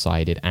musical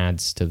side. It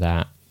adds to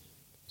that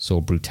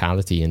sort of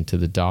brutality and to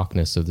the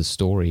darkness of the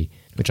story,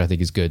 which I think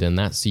is good. And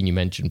that scene you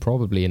mentioned,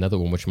 probably another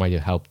one which might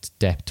have helped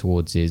Depp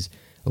towards his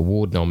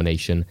award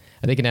nomination.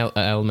 I think an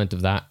element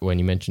of that, when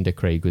you mentioned it,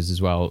 Craig, was as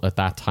well, at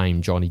that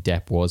time, Johnny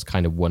Depp was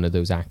kind of one of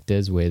those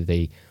actors where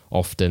the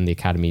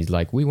Academy's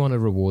like, we want to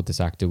reward this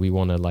actor. We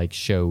want to like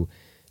show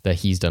that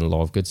he's done a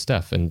lot of good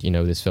stuff. And, you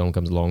know, this film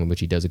comes along in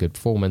which he does a good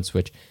performance,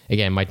 which,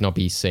 again, might not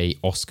be, say,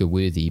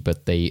 Oscar-worthy,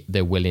 but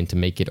they're willing to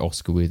make it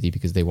Oscar-worthy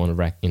because they want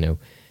to,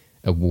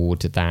 award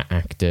that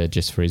actor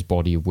just for his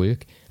body of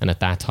work. And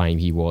at that time,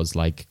 he was,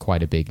 like,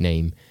 quite a big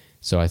name.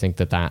 So I think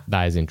that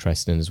is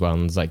interesting as well.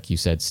 And like you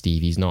said,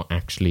 Steve, he's not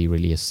actually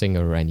really a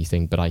singer or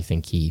anything, but I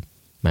think he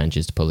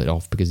manages to pull it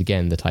off because,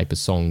 again, the type of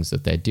songs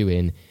that they're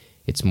doing,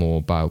 it's more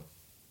about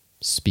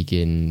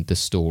speaking the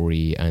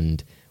story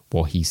and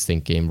what he's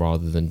thinking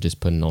rather than just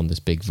putting on this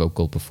big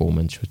vocal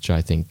performance, which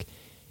I think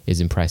is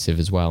impressive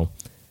as well.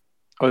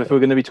 Well, if we're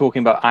going to be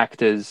talking about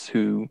actors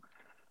who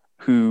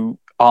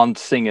aren't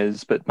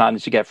singers but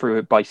manage to get through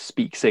it by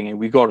singing,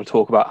 we've got to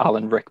talk about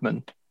Alan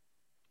Rickman.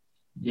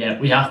 Yeah,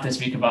 we have to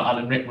speak about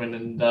Alan Rickman,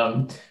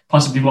 and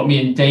possibly what me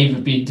and Dave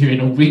have been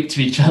doing all week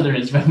to each other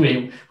is when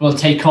we will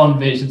take on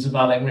versions of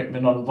Alan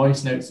Rickman on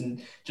voice notes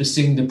and just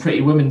sing the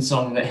Pretty Women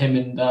song that him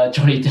and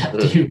Johnny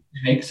Depp do.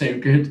 Make so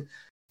good.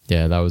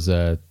 Yeah, that was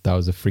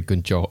a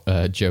frequent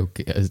joke,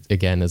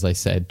 again, as I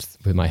said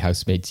with my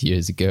housemates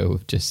years ago,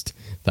 just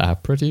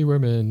that Pretty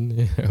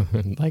Women,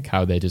 and like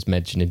how they're just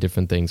mentioning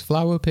different things,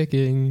 flower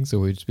pickings, or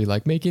we'd just be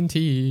like making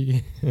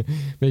tea,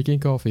 making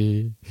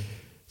coffee,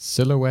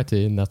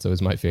 silhouetting. That's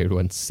always my favorite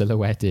one,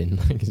 silhouetting.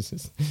 Like it's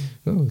just,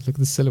 oh, look at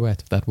the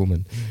silhouette of that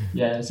woman.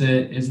 Yeah, it's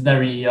a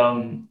very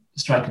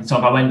striking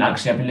song.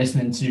 I've been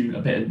listening to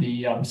a bit of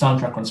the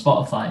soundtrack on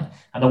Spotify,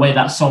 and the way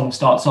that song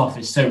starts off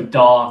is so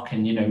dark,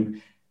 and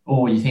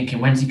you're thinking,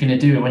 when's he going to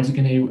do it? When's he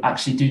going to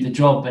actually do the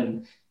job?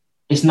 And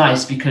it's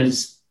nice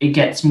because it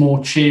gets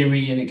more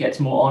cheery and it gets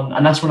more on.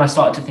 And that's when I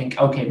started to think,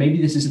 okay, maybe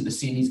this isn't the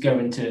scene he's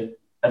going to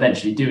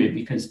eventually do it,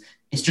 because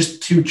it's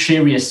just too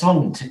cheery a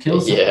song to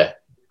kill someone. Yeah.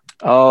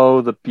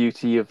 Oh, the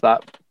beauty of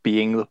that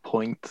being the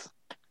point.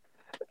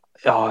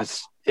 Oh,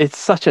 it's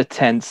such a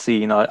tense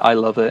scene. I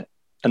love it.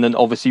 And then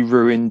obviously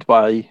ruined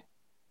by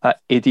that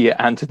idiot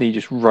Anthony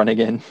just running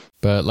in.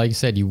 But like you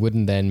said, you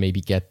wouldn't then maybe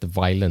get the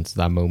violence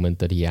that moment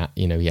that he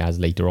has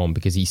later on,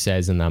 because he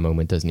says in that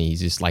moment, doesn't he?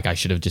 He's just like, I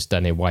should have just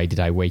done it. Why did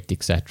I wait,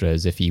 etc.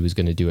 As if he was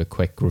going to do a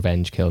quick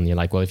revenge kill. And you're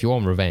like, well, if you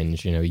want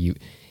revenge,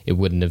 it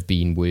wouldn't have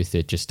been worth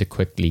it just to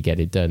quickly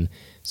get it done.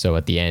 So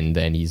at the end,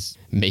 then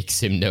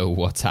makes him know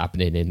what's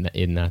happening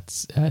in that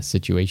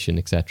situation,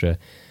 etc.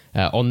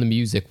 On the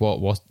music,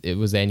 was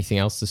there anything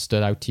else that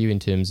stood out to you in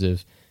terms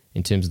of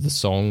the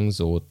songs,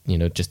 or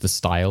just the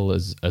style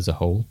as a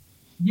whole?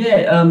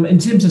 Yeah, in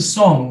terms of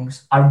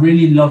songs, I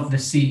really love the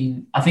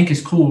scene. I think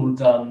it's called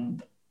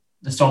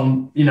the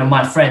song,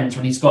 My Friends,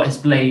 when he's got his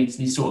blades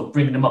and he's sort of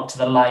bringing them up to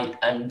the light,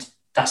 and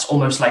that's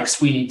almost like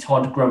Sweeney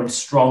Todd growing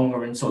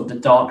stronger and sort of the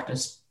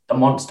darkness, the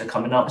monster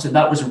coming up. So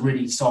that was a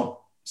really song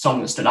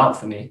that stood out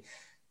for me.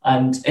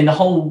 And in the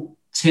whole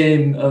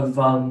term of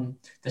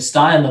the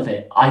style of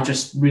it, I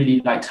just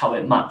really liked how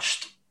it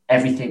matched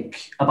everything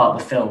about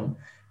the film.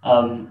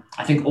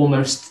 I think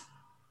almost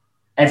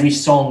every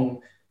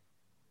song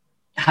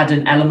had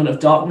an element of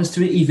darkness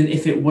to it, even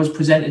if it was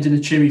presented in a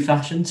cheery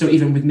fashion. So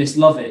even with Miss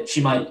Lovett,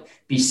 she might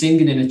be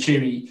singing in a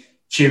cheery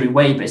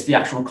way, but it's the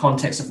actual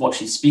context of what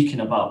she's speaking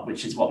about,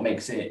 which is what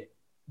makes it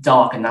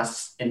dark, and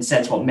that's in a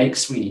sense what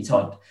makes Sweeney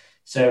Todd.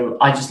 So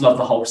I just love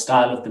the whole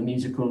style of the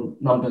musical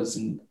numbers,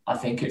 and I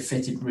think it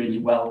fitted really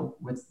well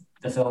with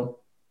the film.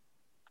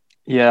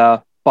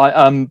 Yeah,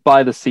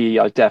 By the Sea,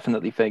 I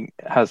definitely think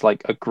has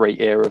like a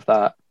great air of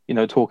that.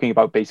 Talking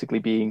about basically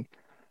being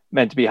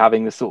meant to be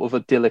having this sort of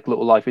idyllic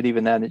little life, and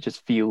even then it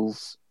just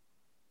feels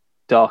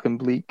dark and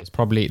bleak.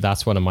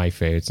 That's one of my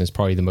favorites, and it's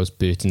probably the most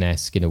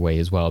Burton-esque in a way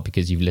as well,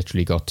 because you've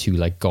literally got two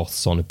like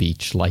goths on a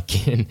beach,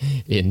 like in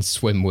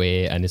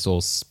swimwear, and it's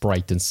all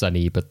bright and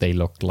sunny, but they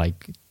look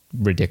like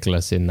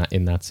ridiculous in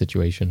that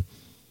situation.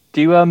 Do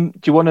you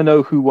want to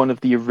know who one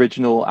of the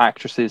original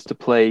actresses to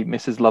play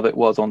Mrs. Lovett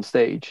was on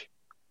stage?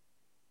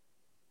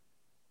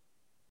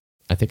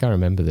 I think I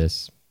remember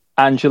this.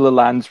 Angela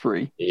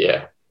Lansbury.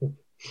 Yeah.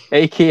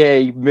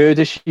 AKA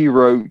Murder, She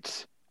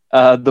Wrote,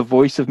 the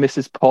voice of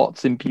Mrs.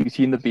 Potts in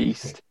Beauty and the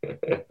Beast,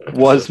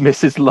 was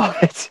Mrs.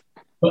 Lovett.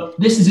 But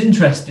this is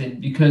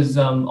interesting because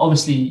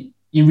obviously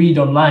you read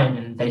online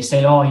and they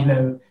say,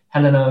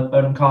 Helena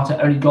Bonham Carter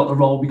only got the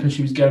role because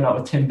she was going out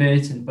with Tim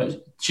Burton,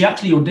 but she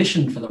actually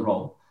auditioned for the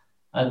role.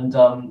 And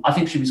I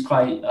think she was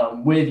quite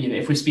worthy of it.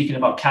 If we're speaking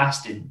about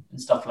casting and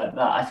stuff like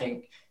that, I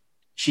think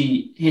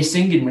his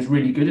singing was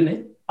really good in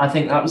it. I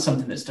think that was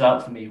something that stood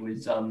out for me,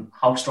 was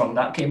how strong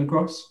that came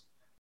across.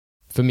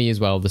 For me as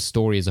well, the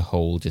story as a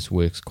whole just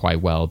works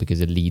quite well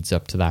because it leads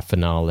up to that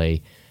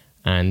finale.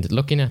 And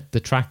looking at the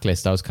track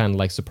list, I was kind of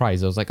like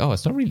surprised. I was like, oh,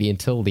 it's not really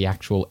until the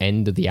actual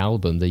end of the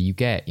album that you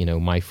get, you know,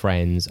 My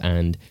Friends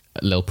and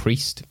Lil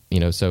Priest, you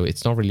know, so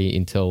it's not really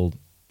until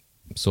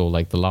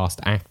like the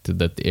last act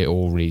that it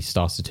all really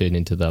starts to turn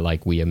into the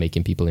like we are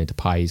making people into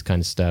pies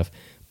kind of stuff.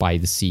 By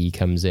the Sea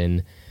comes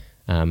in.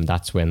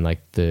 That's when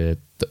like the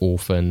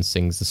orphan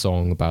sings the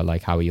song about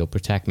like how he'll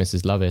protect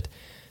Mrs. Lovett.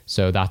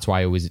 So that's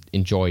why I was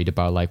enjoyed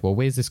about like, well,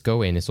 where's this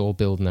going? It's all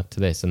building up to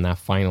this, and that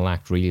final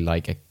act really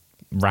like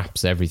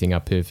wraps everything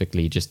up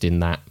perfectly just in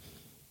that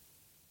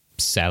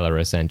cellar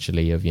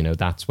essentially of, you know,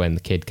 that's when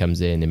the kid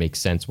comes in. It makes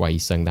sense why he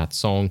sung that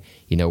song,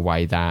 you know,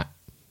 why that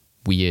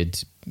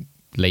weird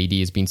lady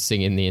has been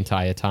singing the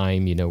entire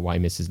time, you know, why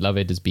Mrs.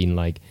 Lovett has been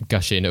like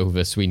gushing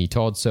over Sweeney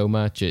Todd so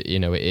much. You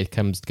know, it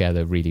comes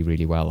together really,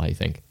 really well, I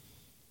think.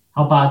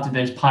 How bad did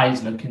those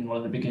pies look in one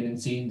of the beginning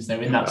scenes though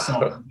in that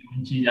song?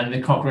 And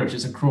the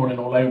cockroaches are crawling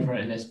all over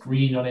it and there's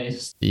green on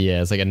it.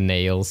 Yeah, it's like a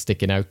nail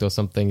sticking out or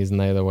something, isn't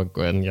there?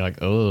 And you're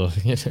like, oh.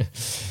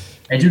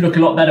 They do look a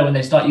lot better when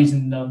they start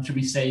using, should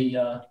we say,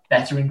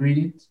 better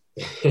ingredients.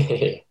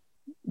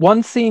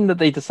 One scene that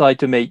they decide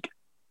to make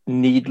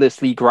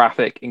needlessly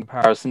graphic in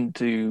comparison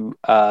to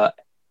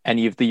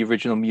any of the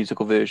original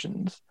musical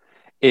versions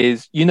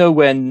is, you know,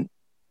 when,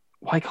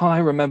 why can't I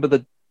remember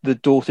the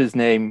daughter's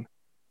name?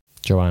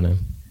 Joanna,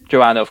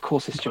 of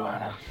course it's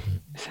Joanna.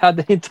 It's had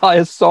the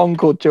entire song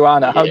called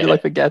Joanna. How did I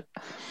forget?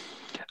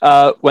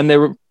 When they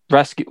were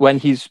when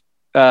he's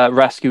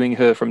rescuing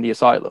her from the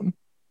asylum,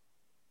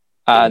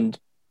 and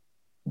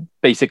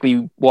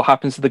basically what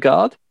happens to the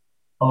guard?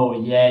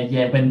 Oh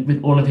yeah. When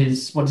with all of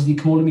his, what does he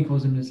call him? He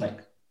calls them his like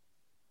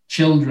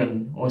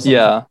children or something.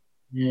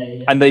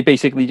 Yeah. And they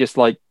basically just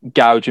like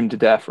gouge him to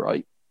death,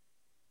 right?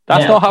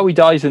 That's not how he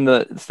dies in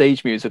the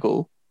stage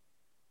musical.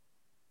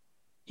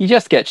 He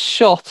just gets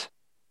shot.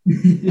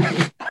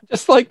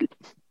 Just like,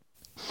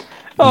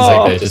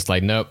 they're just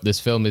like, nope, this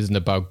film isn't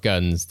about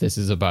guns. This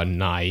is about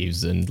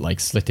knives and like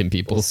slitting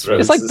people's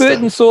throats. It's like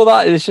Burton saw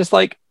that. It's just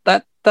like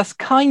that's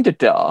kind of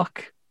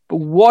dark. But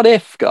what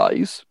if,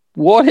 guys?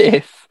 What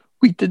if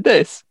we did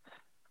this?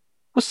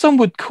 Well, some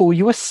would call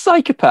you a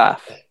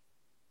psychopath.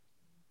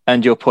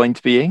 And your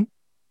point being?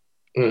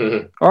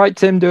 Mm-hmm. All right,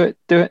 Tim, do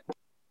it.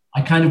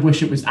 I kind of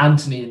wish it was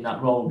Anthony in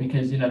that role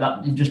because, you know,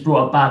 that you just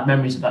brought up bad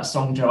memories of that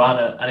song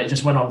Joanna, and it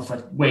just went on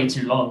for way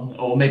too long.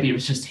 Or maybe it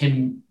was just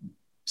him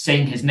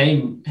saying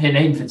her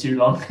name for too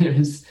long. It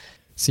was.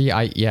 See,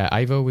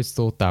 I've always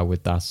thought that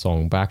with that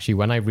song, but actually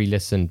when I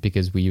re-listened,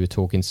 because we were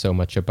talking so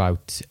much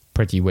about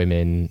Pretty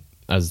Women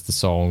as the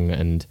song,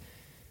 and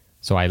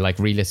so I like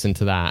re-listened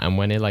to that, and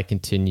when it like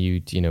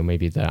continued, you know,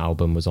 maybe the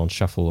album was on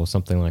shuffle or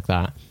something like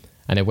that,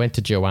 and it went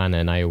to Joanna,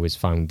 and I always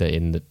found that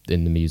in the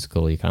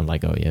musical, you kind of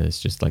like, oh yeah,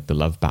 it's just like the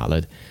love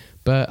ballad.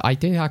 But I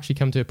did actually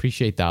come to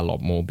appreciate that a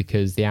lot more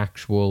because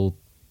the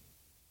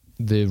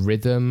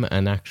rhythm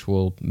and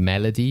actual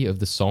melody of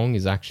the song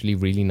is actually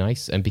really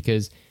nice. And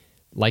because,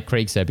 like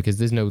Craig said, because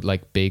there's no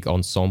like big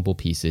ensemble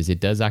pieces,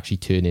 it does actually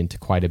turn into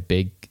quite a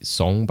big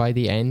song by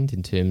the end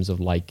in terms of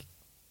like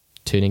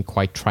turning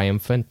quite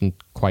triumphant and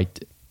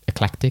quite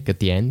eclectic at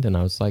the end. And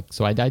I was like,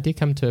 so I did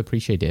come to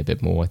appreciate it a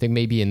bit more. I think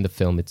maybe in the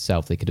film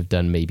itself they could have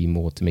done maybe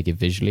more to make it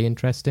visually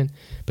interesting,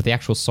 but the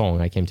actual song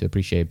I came to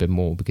appreciate a bit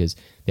more because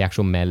the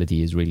actual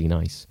melody is really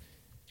nice.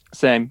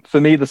 Same for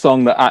me. The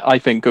song that I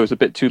think goes a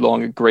bit too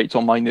long and grates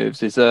on my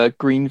nerves is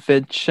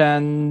Greenfinch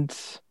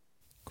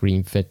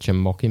and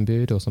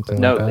Mockingbird or something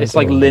like that. No, it's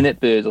like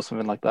Linnet Bird or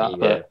something like that. Yeah.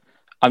 But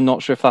I'm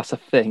not sure if that's a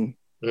thing.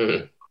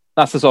 Mm.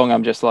 That's the song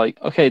I'm just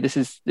like, okay, this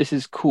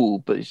is cool,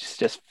 but it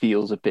just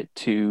feels a bit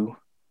too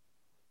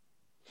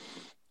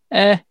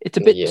it's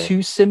a bit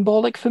too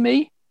symbolic for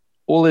me.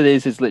 All it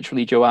is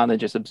literally Joanna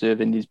just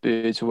observing these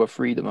birds who are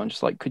freedom. I'm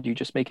just like, could you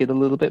just make it a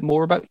little bit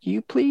more about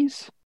you,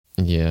 please?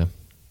 Yeah.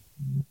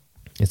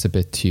 It's a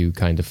bit too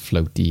kind of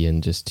floaty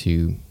and just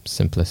too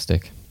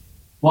simplistic.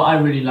 What I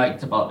really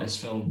liked about this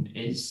film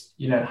is,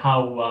 you know,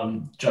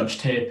 how Judge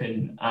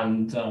Turpin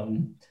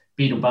and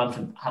Beadle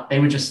Bamford, they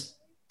were just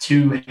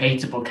two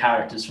hateable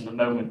characters from the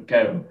moment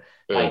go.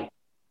 Yeah. Like,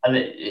 and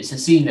it's a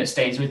scene that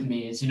stays with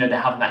me is, you know, they're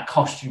having that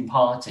costume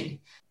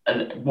party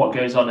and what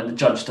goes on and the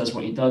judge does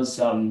what he does.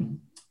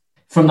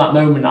 From that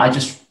moment, I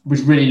just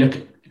was really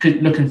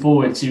looking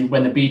forward to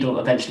when the Beadle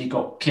eventually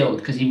got killed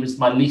because he was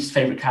my least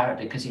favourite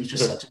character because he was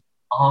just such an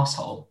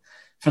arsehole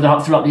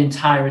throughout the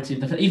entirety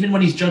of the film. Even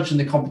when he's judging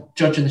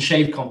the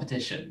shave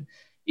competition,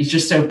 he's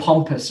just so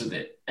pompous with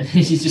it. And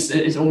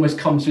it almost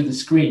comes through the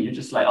screen. You're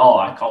just like, oh,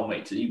 I can't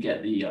wait till you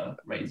get the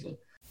razor.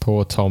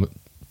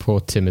 Poor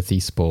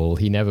Timothy Spall.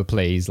 He never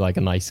plays like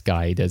a nice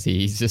guy, does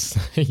he?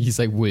 He's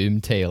like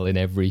Wormtail in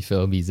every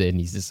film he's in.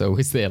 He's just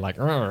always there like,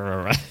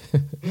 I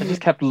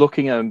just kept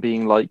looking at him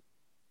being like,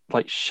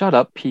 shut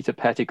up, Peter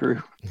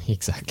Pettigrew.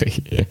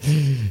 Exactly.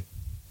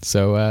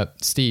 So,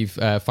 Steve,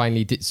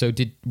 finally,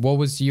 what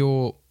was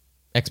your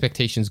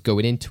expectations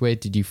going into it?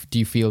 Do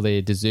you feel that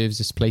it deserves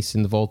this place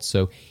in the vault?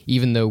 So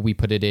even though we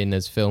put it in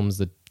as films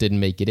that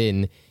didn't make it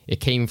in, it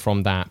came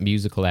from that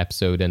musical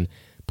episode, and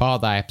part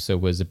of that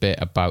episode was a bit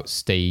about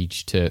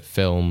stage to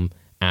film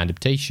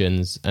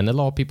adaptations, and a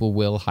lot of people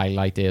will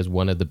highlight it as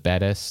one of the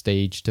better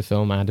stage to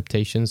film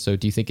adaptations. So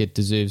do you think it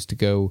deserves to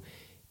go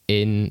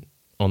in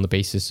on the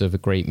basis of a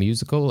great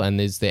musical? And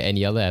is there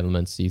any other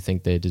elements you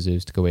think that it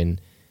deserves to go in,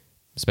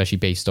 especially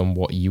based on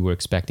what you were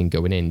expecting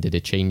going in? Did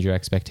it change your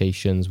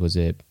expectations? Was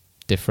it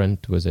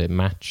different? Was it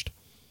matched?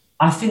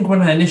 I think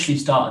when I initially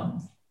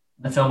started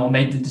the film, or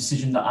made the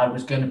decision that I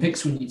was going to pick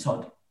Sweeney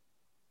Todd,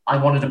 I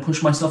wanted to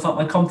push myself out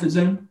my comfort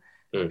zone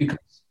because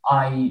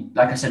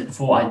like I said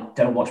before, I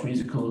don't watch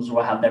musicals,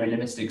 or I have very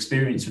limited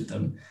experience with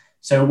them.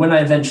 So when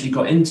I eventually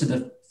got into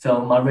the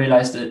film, I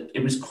realized that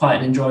it was quite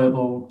an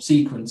enjoyable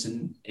sequence,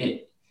 and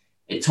it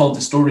told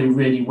the story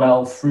really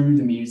well through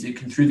the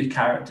music and through the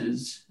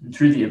characters and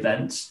through the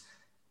events.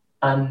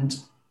 And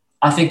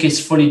I think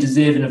it's fully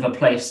deserving of a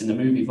place in the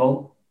movie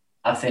vault.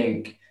 I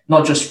think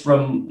not just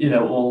from,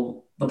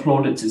 all the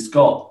plaudits it's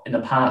got in the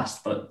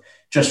past, but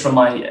just from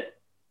how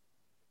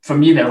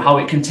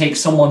it can take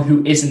someone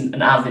who isn't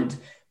an avid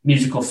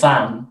musical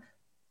fan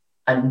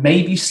and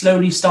maybe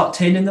slowly start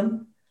turning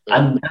them.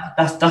 And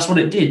that's what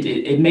it did.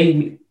 It made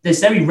me,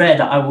 it's very rare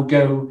that I will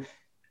go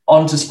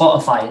onto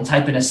Spotify and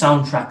type in a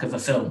soundtrack of a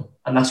film.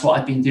 And that's what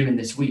I've been doing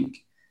this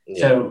week.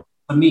 Yeah. So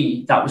for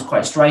me, that was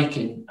quite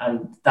striking.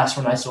 And that's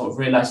when I sort of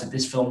realized that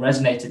this film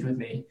resonated with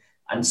me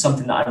and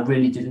something that I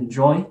really did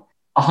enjoy.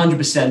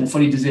 100%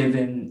 fully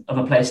deserving of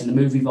a place in the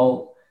movie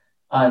vault.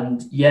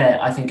 And yeah,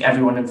 I think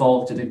everyone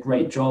involved did a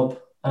great job.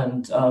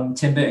 And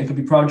Tim Burton can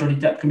be proud, Johnny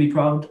Depp can be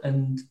proud,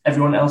 and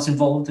everyone else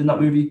involved in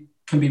that movie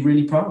can be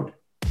really proud.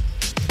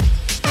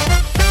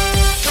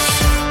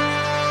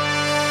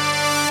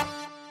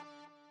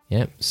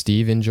 Yeah,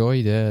 Steve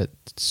enjoyed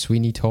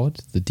Sweeney Todd,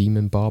 the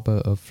Demon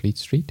Barber of Fleet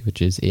Street,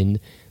 which is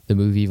in the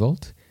movie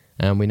vault.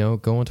 And we now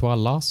go on to our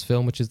last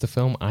film, which is the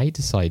film I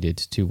decided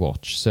to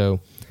watch. So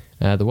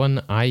the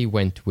one I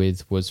went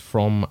with was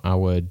from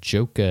our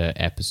Joker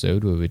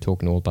episode, where we were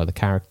talking all about the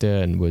character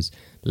and was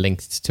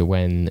linked to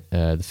when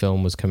the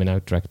film was coming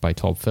out, directed by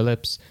Todd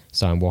Phillips,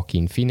 starring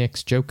Joaquin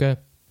Phoenix, Joker.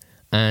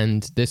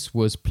 And this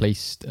was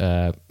placed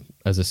as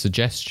a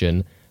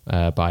suggestion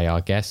by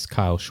our guest,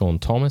 Kyle Sean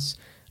Thomas.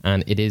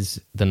 And it is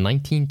the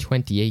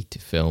 1928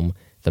 film,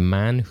 The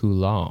Man Who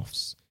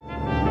Laughs.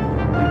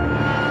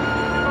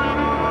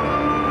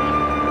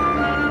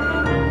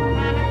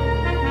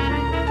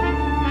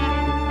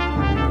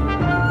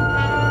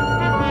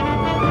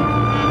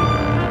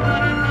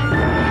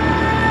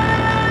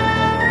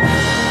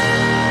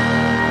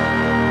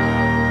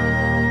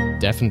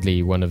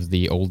 Definitely one of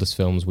the oldest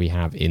films we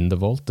have in the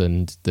vault,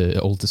 and the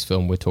oldest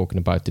film we're talking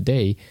about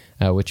today,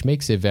 which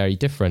makes it very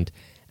different.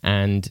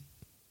 And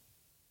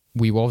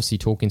we were obviously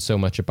talking so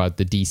much about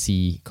the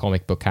DC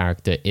comic book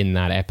character in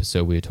that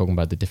episode. We were talking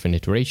about the different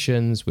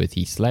iterations with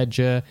Heath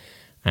Ledger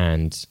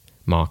and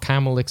Mark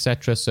Hamill,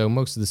 etc. So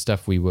most of the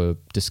stuff we were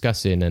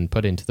discussing and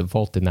put into the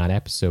vault in that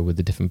episode with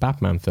the different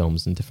Batman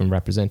films and different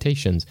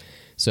representations.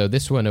 So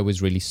this one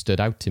always really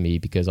stood out to me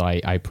because I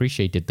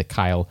appreciated that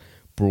Kyle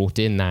brought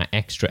in that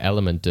extra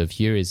element of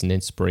here is an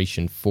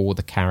inspiration for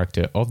the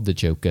character of the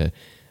Joker,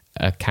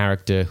 a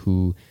character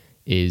who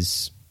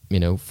is,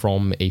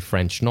 from a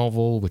French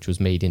novel, which was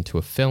made into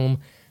a film.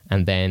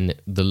 And then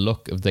the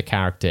look of the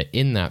character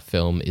in that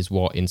film is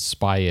what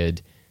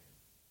inspired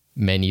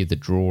many of the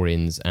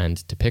drawings and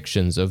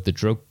depictions of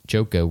the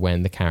Joker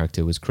when the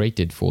character was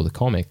created for the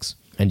comics.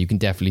 And you can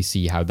definitely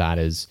see how that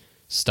has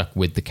stuck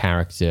with the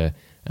character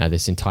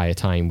this entire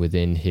time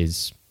within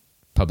his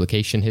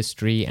publication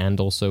history and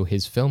also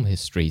his film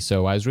history.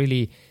 So I was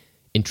really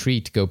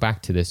intrigued to go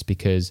back to this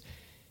because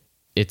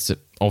it's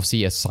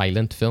obviously a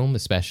silent film,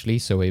 especially.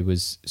 So it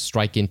was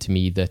striking to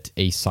me that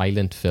a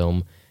silent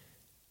film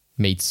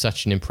made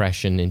such an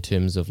impression in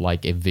terms of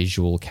like a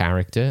visual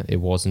character.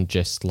 It wasn't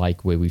just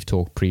like where we've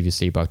talked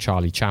previously about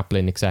Charlie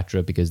Chaplin,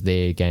 etc. Because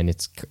there again,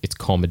 it's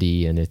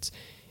comedy and it's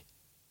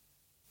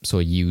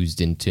sort of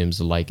used in terms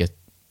of like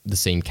the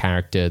same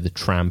character, the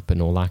tramp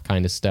and all that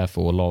kind of stuff.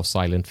 Or a lot of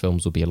silent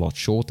films will be a lot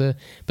shorter.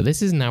 But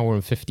this is an hour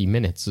and 50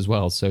 minutes as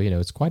well. So,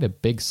 it's quite a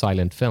big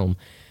silent film.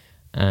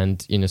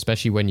 And,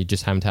 especially when you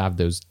just happen to have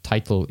those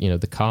title,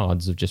 the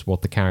cards of just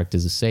what the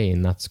characters are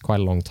saying, that's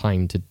quite a long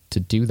time to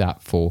do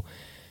that for.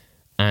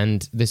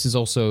 And this is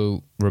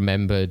also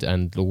remembered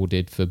and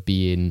lauded for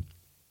being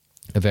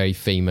a very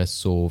famous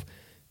sort of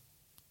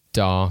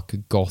dark,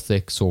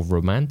 gothic sort of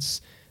romance.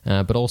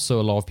 But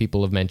also a lot of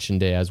people have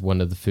mentioned it as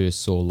one of the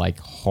first sort of like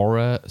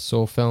horror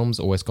sort of films,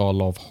 or it's got a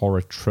lot of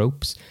horror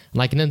tropes.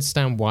 And I can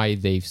understand why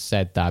they've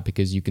said that,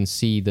 because you can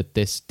see that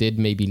this did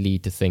maybe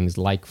lead to things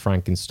like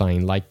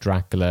Frankenstein, like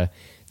Dracula,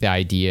 the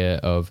idea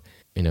of,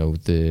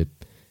 the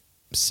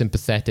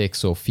sympathetic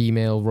sort of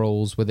female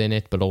roles within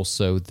it, but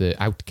also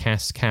the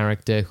outcast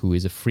character who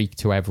is a freak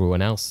to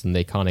everyone else and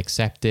they can't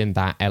accept him.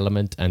 That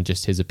element and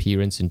just his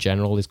appearance in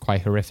general is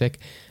quite horrific.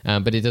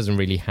 But it doesn't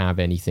really have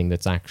anything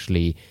that's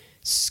actually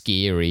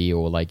scary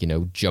or like,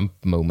 jump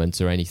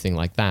moments or anything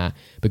like that.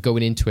 But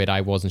going into it,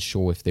 I wasn't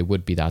sure if there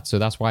would be that. So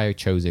that's why I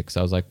chose it, because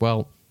I was like,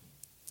 well,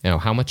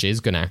 how much is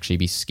going to actually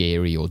be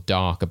scary or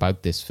dark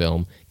about this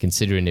film,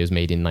 considering it was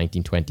made in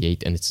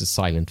 1928 and it's a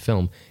silent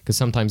film? Because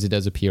sometimes it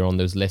does appear on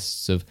those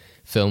lists of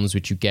films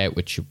which you get,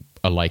 which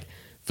are like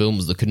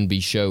films that couldn't be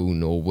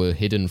shown or were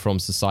hidden from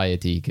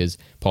society, because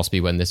possibly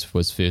when this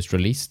was first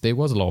released, there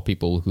was a lot of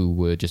people who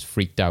were just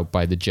freaked out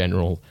by the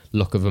general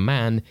look of a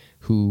man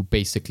who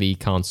basically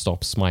can't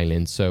stop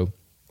smiling. So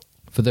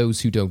for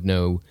those who don't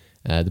know,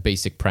 the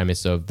basic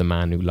premise of The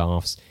Man Who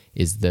Laughs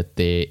is that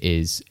there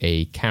is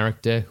a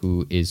character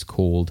who is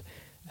called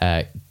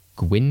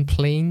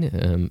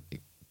Gwynplaine.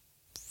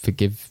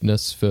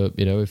 Forgiveness for,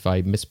 if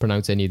I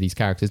mispronounce any of these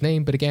characters'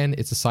 name, but again,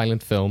 it's a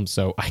silent film,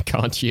 so I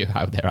can't hear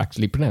how they're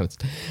actually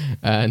pronounced.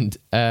 And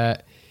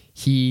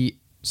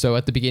so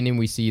at the beginning,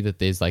 we see that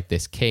there's like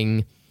this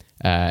king.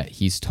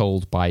 He's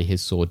told by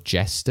his sword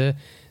jester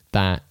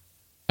that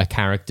a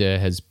character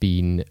has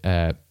been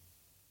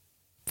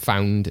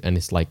found, and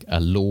it's like a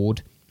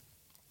lord.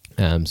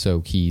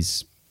 So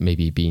he's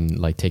maybe been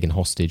like taken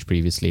hostage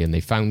previously, and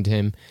they found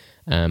him.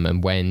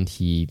 And when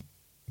he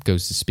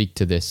goes to speak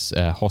to this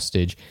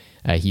hostage,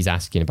 he's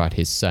asking about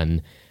his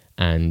son,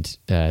 and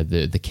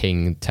the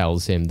king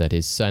tells him that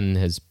his son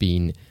has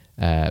been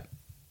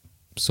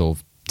sort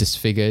of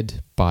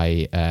disfigured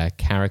by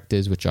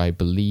characters which I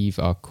believe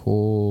are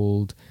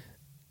called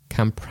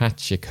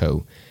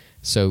Camprachiko.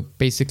 So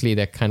basically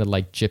they're kind of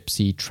like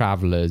gypsy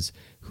travelers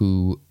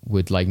who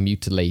would like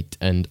mutilate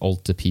and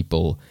alter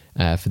people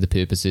for the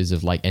purposes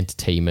of like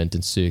entertainment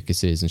and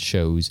circuses and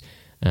shows,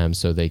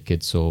 so they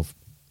could sort of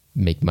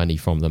make money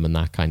from them and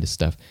that kind of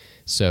stuff.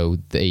 So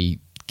they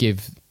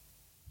give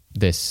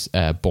this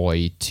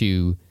boy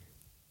to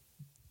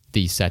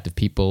these set of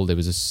people. There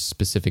was a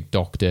specific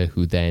doctor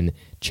who then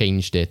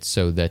changed it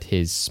so that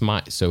his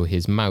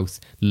mouth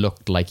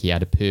looked like he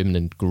had a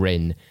permanent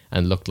grin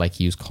and looked like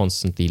he was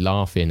constantly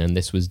laughing. And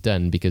this was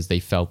done because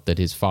they felt that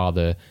his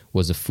father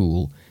was a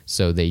fool.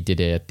 So they did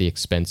it at the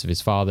expense of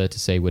his father, to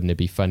say, wouldn't it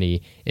be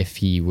funny if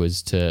he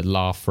was to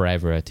laugh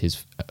forever at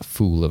his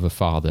fool of a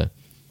father?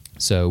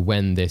 So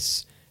when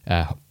this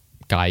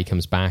guy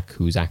comes back,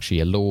 who's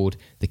actually a lord,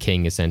 the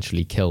king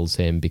essentially kills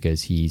him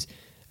because he's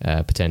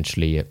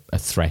potentially a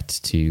threat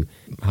to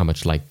how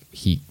much like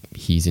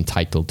he's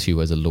entitled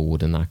to as a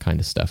lord and that kind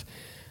of stuff.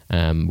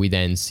 We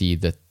then see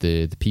that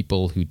the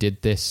people who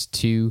did this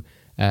to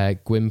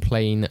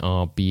Gwynplaine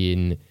are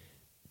being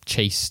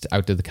chased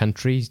out of the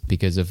country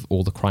because of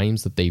all the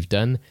crimes that they've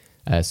done.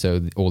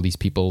 So all these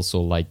people,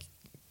 so like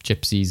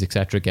gypsies,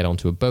 etc., get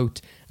onto a boat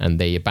and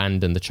they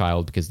abandon the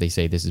child because they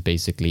say this is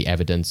basically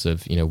evidence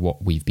of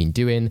what we've been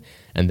doing.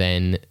 And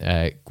then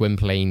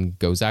Gwynplaine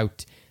goes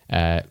out.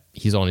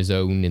 He's on his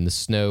own in the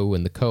snow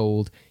and the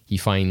cold. He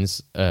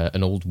finds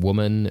an old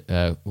woman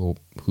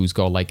who's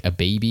got like a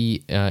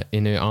baby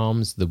in her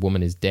arms. The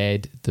woman is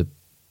dead. The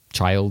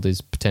child is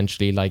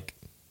potentially like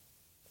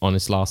on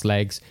its last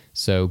legs.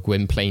 So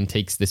Gwynplaine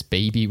takes this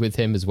baby with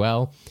him as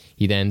well.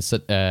 He then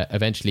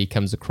eventually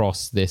comes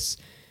across this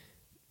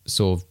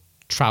sort of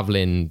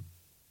traveling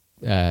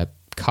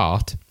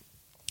cart,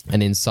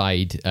 and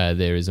inside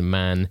there is a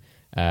man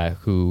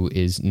who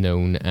is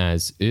known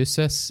as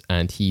Ursus,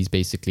 and he's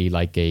basically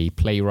like a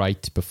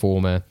playwright,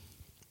 performer.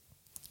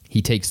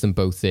 He takes them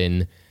both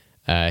in.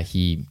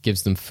 He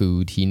gives them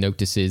food. He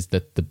notices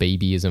that the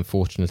baby is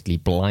unfortunately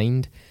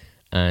blind,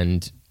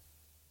 and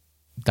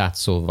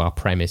that's sort of our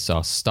premise,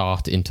 our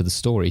start into the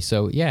story.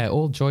 So yeah,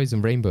 all joys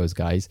and rainbows,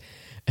 guys.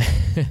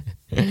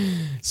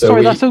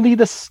 Sorry, that's only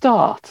the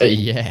start.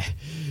 Yeah,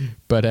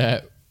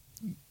 but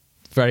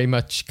very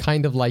much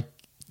kind of like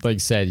I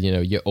said,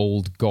 your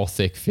old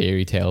gothic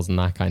fairy tales and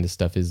that kind of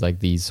stuff is like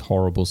these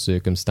horrible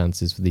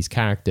circumstances for these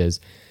characters.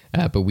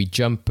 But we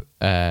jump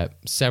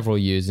several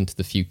years into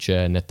the future,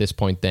 and at this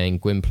point then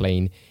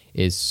Gwynplaine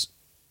and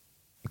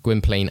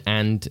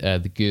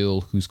the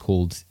girl who's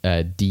called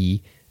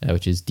Dee,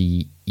 which is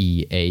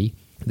D-E-A,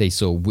 they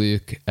sort of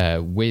work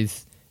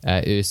with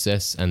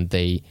Ursus, and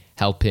they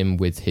help him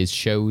with his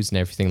shows and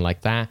everything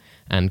like that.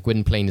 And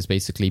Gwynplaine has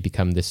basically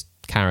become this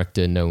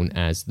character known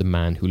as the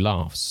Man Who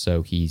Laughs.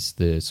 So he's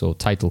the sort of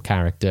title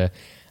character,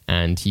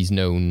 and he's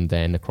known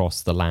then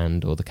across the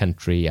land or the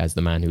country as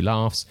the Man Who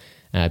Laughs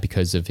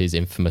because of his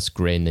infamous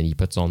grin. And he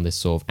puts on this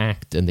sort of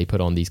act, and they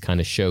put on these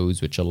kind of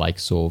shows which are like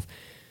sort of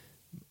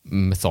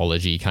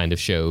mythology kind of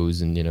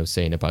shows, and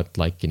saying about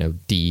like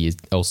Dee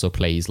also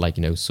plays like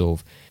sort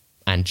of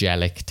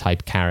angelic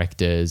type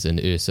characters,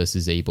 and Ursus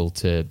is able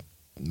to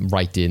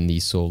write in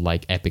these sort of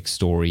like epic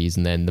stories.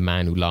 And then the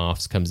Man Who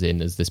Laughs comes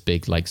in as this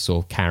big like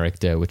sort of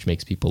character which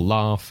makes people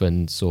laugh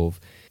and sort of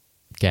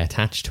get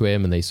attached to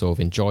him, and they sort of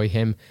enjoy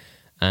him.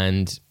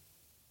 And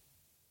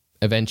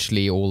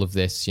eventually all of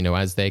this,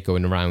 as they're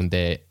going around,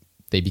 they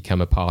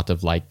become a part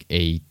of like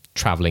a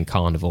traveling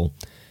carnival.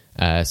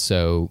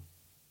 So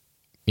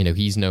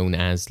he's known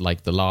as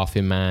like the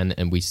Laughing Man,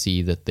 and we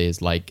see that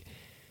there's like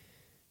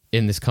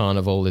in this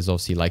carnival, there's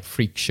obviously like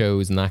freak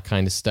shows and that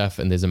kind of stuff.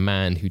 And there's a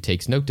man who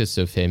takes notice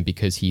of him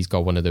because he's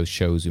got one of those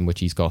shows in which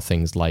he's got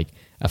things like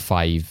a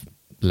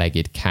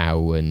 5-legged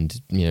cow and,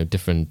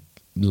 different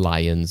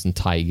lions and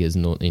tigers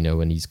and,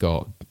 and he's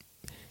got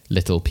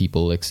little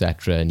people,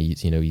 etc. And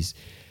he's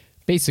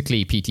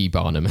basically P.T.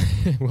 Barnum,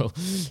 well,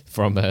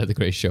 from The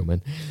Great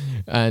Showman.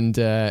 And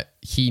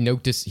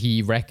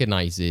he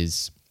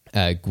recognizes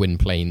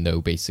Gwynplaine,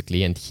 though,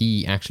 basically, and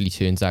he actually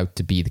turns out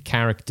to be the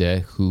character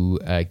who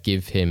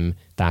give him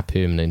that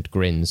permanent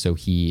grin. So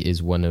he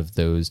is one of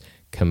those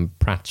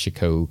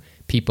Comprachicos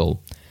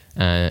people.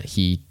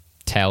 He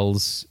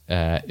tells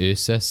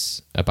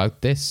Ursus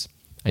about this,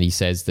 and he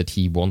says that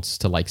he wants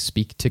to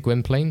speak to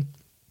Gwynplaine,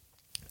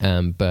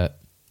 but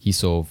he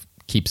sort of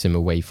keeps him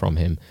away from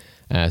him.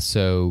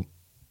 So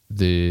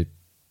the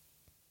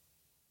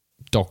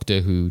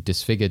doctor who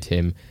disfigured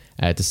him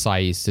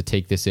decides to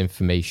take this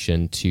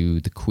information to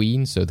the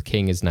queen. So the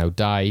king has now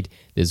died.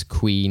 There's a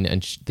queen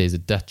and there's a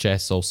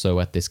duchess also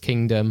at this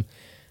kingdom.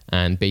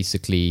 And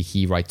basically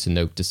he writes a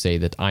note to say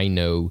that I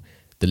know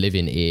the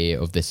living heir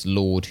of this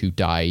lord who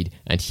died,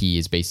 and he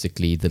is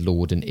basically the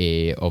lord and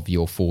heir of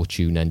your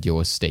fortune and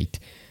your estate.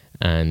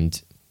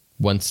 And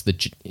once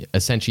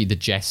essentially the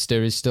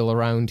jester is still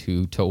around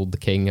who told the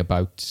king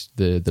about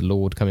the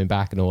lord coming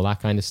back and all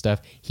that kind of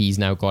stuff, he's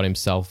now got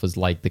himself as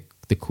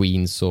the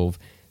queen's sort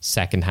of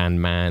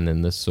second-hand man,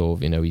 and the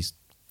sort of, he's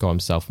got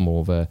himself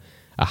more of a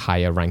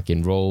higher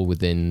ranking role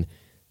within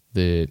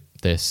the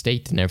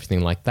state and everything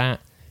like that.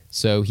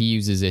 So he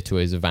uses it to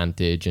his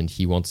advantage, and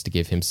he wants to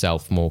give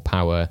himself more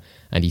power,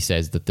 and he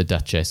says that the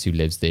duchess who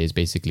lives there is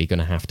basically going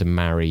to have to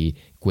marry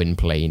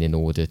Gwynplaine in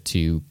order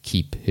to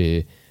keep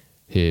her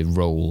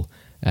role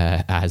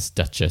as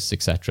duchess,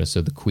 etc.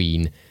 So the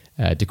queen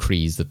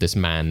decrees that this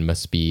man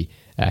must be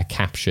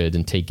captured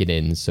and taken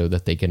in so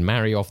that they can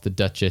marry off the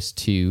duchess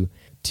to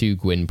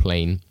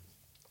Gwynplaine.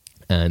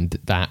 And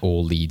that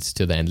all leads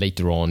to then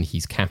later on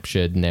he's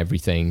captured and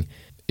everything.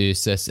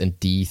 Ursus and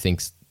Dee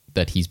thinks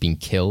that he's been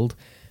killed.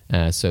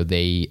 So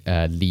they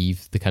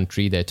leave the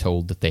country. They're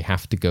told that they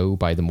have to go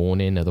by the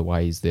morning,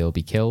 otherwise they'll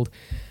be killed.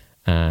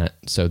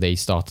 So they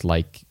start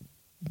to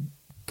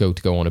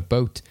go on a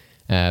boat.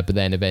 But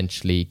then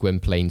eventually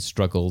Gwynplaine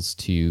struggles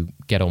to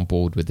get on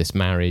board with this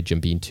marriage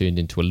and being turned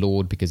into a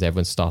lord, because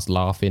everyone starts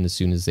laughing as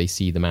soon as they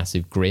see the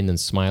massive grin and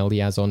smile he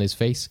has on his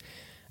face.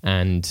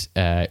 And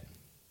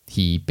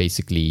he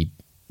basically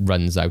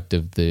runs out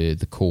of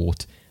the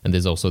court. And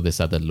there's also this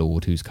other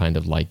lord who's kind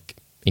of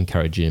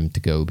encouraging him to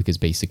go, because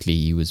basically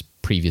he was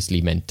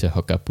previously meant to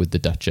hook up with the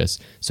Duchess,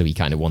 so he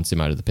kind of wants him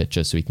out of the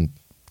picture so he can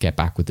get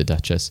back with the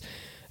Duchess.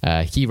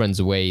 He runs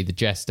away. The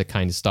jester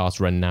kind of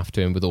starts running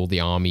after him with all the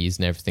armies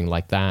and everything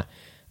like that.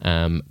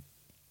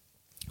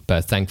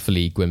 But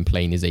thankfully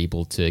Gwynplaine is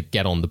able to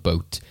get on the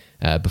boat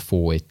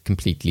before it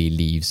completely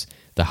leaves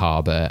the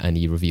harbour, and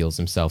he reveals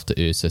himself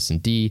to Ursus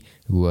and Dee,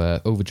 who are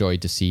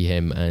overjoyed to see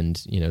him,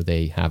 and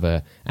they have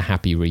a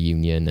happy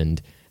reunion,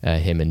 and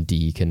him and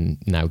Dee can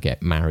now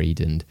get married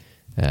and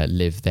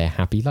live their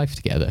happy life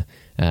together.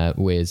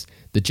 Whereas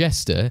the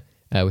jester,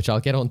 which I'll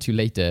get onto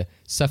later,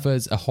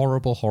 suffers a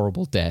horrible,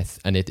 horrible death,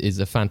 and it is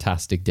a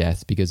fantastic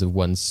death because of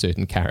one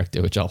certain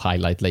character, which I'll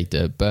highlight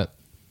later. But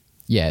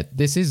yeah,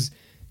 this is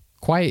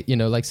quite,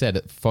 like I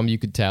said, from you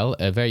could tell,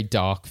 a very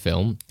dark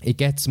film. It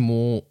gets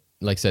more,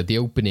 like I said, the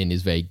opening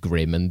is very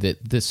grim, and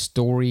the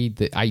story,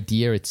 the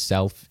idea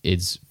itself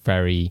is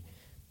very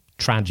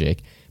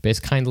tragic. But it's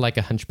kind of like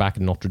a Hunchback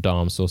of Notre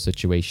Dame sort of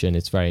situation.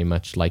 It's very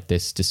much like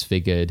this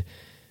disfigured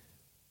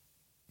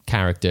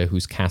character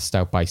who's cast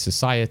out by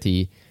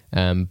society,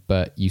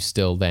 but you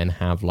still then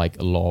have a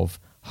lot of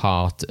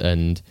heart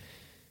and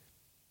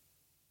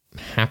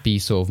happy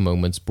sort of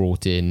moments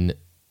brought in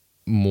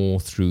more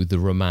through the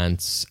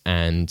romance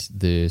and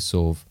the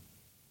sort of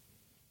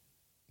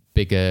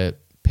bigger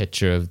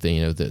picture of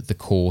the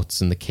courts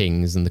and the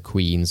kings and the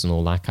queens and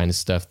all that kind of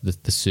stuff,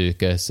 the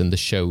circus and the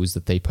shows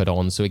that they put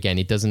on. So again,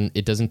 it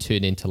doesn't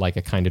turn into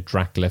a kind of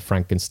Dracula,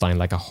 Frankenstein,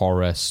 like a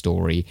horror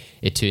story.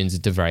 It turns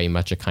into very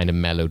much a kind of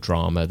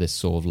melodrama, this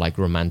sort of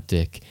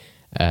romantic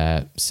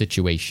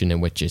situation in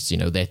which it's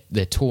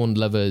they're torn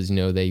lovers,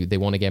 they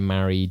want to get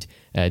married,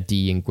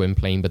 Dee and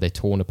Gwynplaine, but they're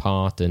torn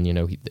apart, and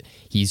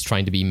he's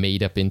trying to be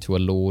made up into a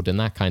lord and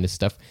that kind of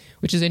stuff,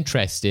 which is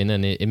interesting,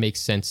 and it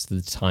makes sense to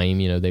the time.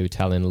 They were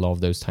telling a lot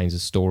of those kinds of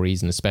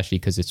stories, and especially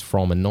because it's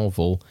from a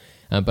novel.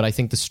 But I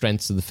think the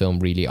strengths of the film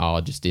really are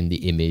just in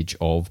the image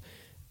of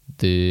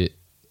the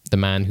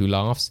man who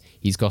laughs.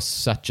 He's got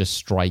such a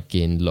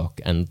striking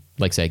look, and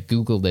like I said,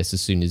 Google this as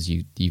soon as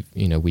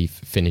we've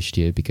finished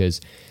here,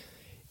 because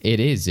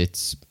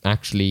it's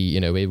actually,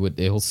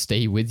 it'll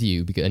stay with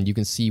you, and you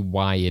can see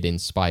why it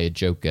inspired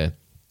Joker.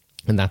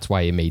 And that's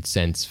why it made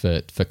sense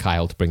for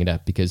Kyle to bring it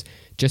up, because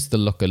just the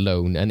look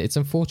alone, and it's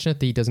unfortunate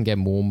that he doesn't get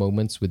more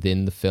moments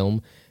within the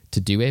film to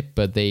do it,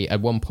 but they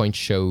at one point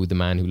show the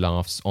man who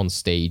laughs on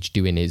stage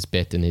doing his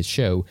bit in his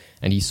show,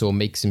 and he sort of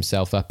makes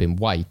himself up in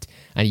white,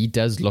 and he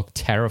does look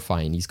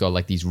terrifying. He's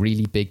got these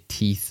really big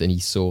teeth, and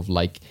he's sort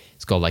of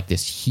he's got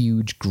this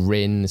huge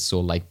grin,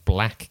 sort of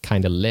black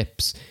kind of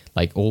lips,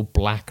 all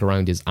black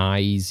around his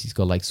eyes. He's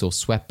got sort of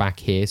swept back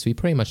hair, so he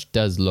pretty much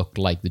does look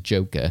like the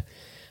Joker.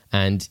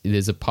 And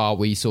there's a part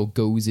where he sort of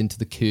goes into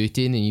the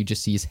curtain and you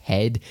just see his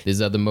head. There's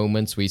other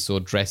moments where he's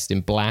sort of dressed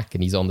in black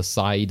and he's on the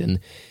side, and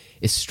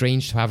it's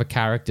strange to have a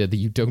character that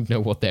you don't know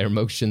what their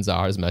emotions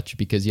are as much,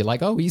 because you're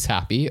like, oh, he's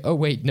happy. Oh,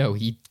 wait, no,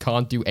 he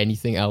can't do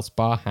anything else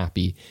bar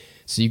happy.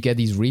 So you get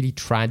these really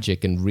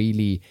tragic and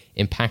really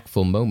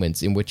impactful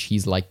moments in which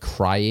he's like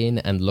crying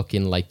and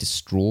looking like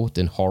distraught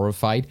and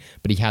horrified,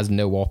 but he has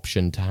no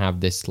option to have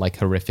this like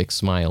horrific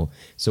smile.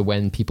 So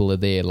when people are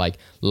there like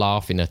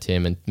laughing at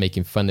him and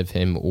making fun of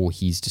him, or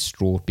he's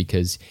distraught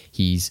because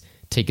he's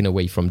taken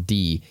away from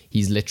Dee,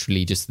 he's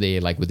literally just there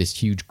like with this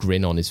huge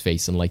grin on his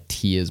face and like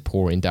tears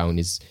pouring down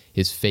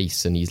his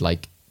face, and he's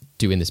like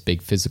doing this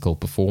big physical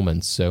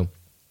performance. So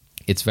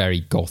it's very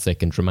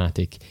gothic and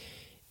dramatic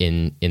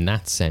in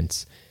that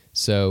sense.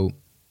 So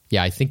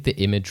yeah, I think the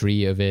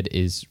imagery of it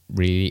is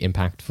really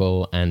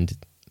impactful, and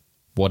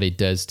what it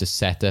does to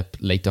set up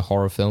later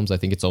horror films, I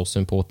think it's also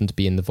important to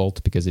be in The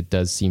Vault, because it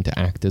does seem to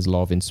act as a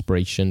lot of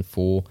inspiration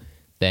for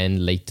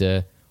then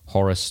later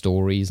horror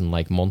stories and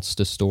like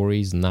monster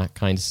stories and that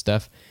kind of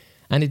stuff.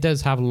 And it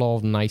does have a lot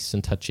of nice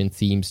and touching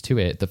themes to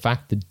it. The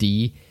fact that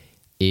Dee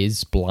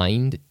is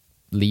blind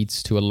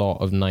leads to a lot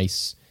of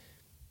nice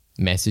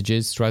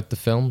messages throughout the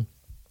film.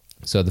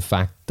 So the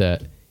fact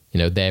that, you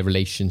know, their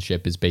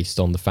relationship is based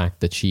on the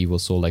fact that she will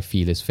sort of like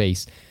feel his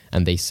face,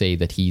 and they say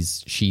that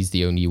she's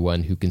the only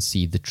one who can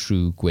see the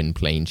true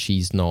Gwynplaine.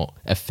 She's not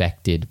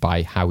affected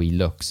by how he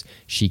looks.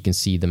 She can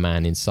see the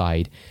man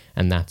inside,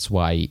 and that's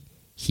why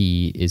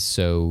he is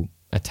so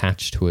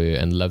attached to her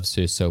and loves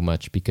her so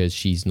much, because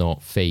she's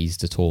not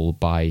fazed at all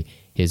by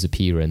his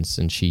appearance,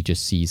 and she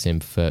just sees him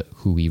for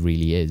who he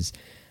really is.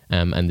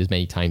 And there's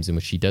many times in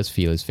which she does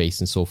feel his face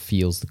and sort of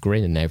feels the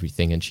grin and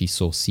everything, and she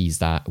sort of sees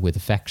that with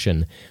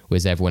affection,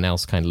 whereas everyone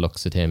else kind of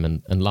looks at him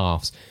and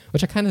laughs,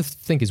 which I kind of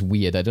think is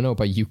weird. I don't know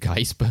about you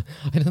guys, but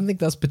I don't think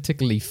that's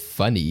particularly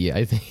funny.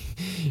 I think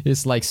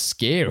it's like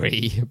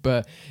scary,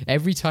 but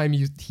every time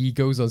he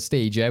goes on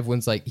stage,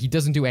 everyone's like, he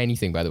doesn't do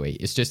anything, by the way.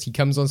 It's just he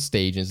comes on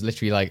stage and it's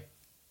literally like,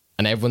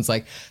 and everyone's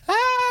like,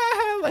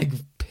 ah, like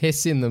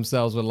pissing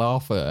themselves with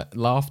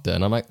laughter.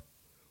 And I'm like,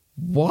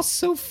 what's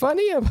so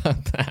funny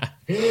about that?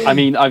 I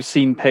mean, I've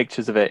seen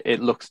pictures of it.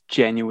 It looks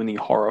genuinely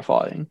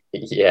horrifying.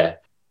 Yeah.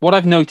 What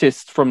I've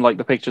noticed from like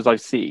the pictures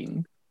I've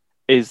seen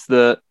is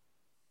that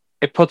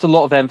it puts a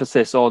lot of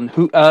emphasis on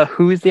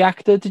who is the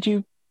actor, did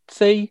you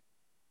say?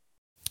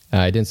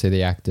 I didn't say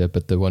the actor,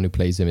 but the one who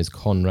plays him is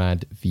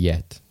Conrad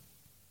Viet.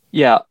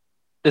 Yeah.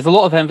 There's a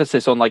lot of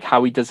emphasis on like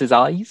how he does his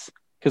eyes.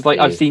 Because like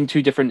I've seen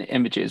two different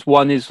images.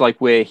 One is like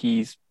where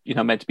he's, you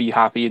know, meant to be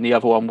happy, and the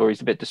other one where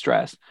he's a bit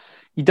distressed.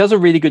 He does a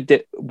really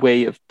good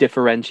way of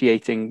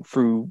differentiating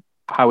through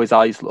how his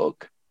eyes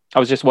look. I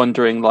was just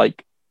wondering,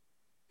 like,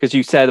 because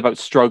you said about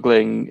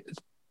struggling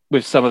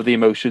with some of the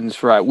emotions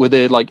throughout, were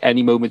there like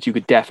any moments you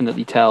could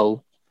definitely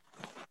tell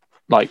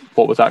like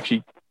what was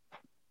actually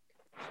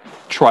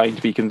trying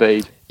to be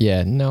conveyed?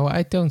 Yeah, no,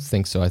 I don't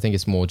think so. I think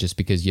it's more just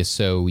because you're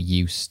so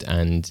used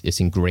and it's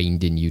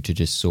ingrained in you to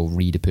just sort of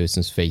read a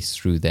person's face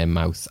through their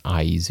mouth,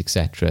 eyes,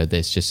 etc.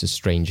 There's just a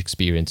strange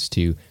experience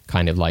to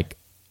kind of like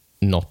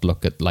not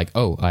look at like,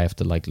 oh, I have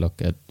to like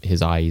look at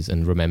his eyes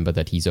and remember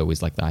that he's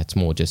always like that. It's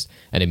more just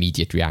an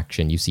immediate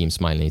reaction. You see him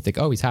smiling and you think,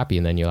 oh, he's happy,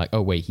 and then you're like,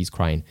 oh wait, he's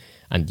crying,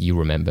 and you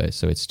remember.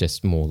 So it's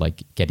just more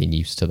like getting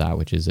used to that,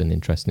 which is an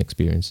interesting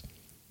experience.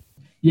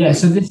 Yeah,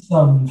 so this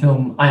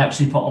film I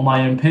actually put on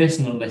my own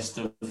personal list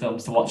of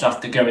films to watch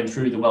after going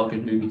through the Well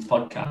Good Movies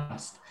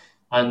podcast.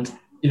 And,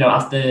 you know,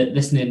 after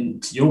listening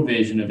to your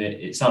version of it,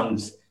 it's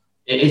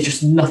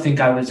just nothing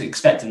I was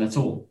expecting at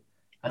all.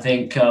 I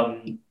think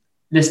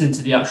listening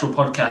to the actual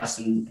podcast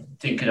and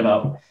thinking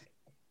about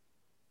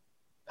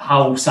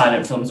how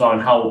silent films are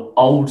and how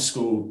old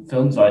school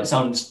films are, it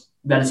sounds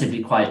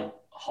relatively quite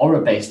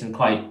horror-based and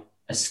quite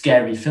a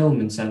scary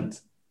film in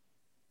sense.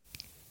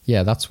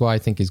 Yeah, that's what I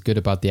think is good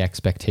about the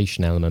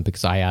expectation element,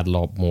 because I had a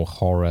lot more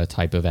horror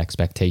type of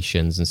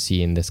expectations, and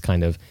seeing this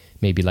kind of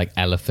maybe like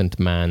Elephant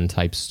Man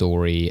type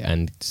story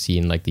and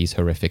seeing like these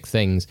horrific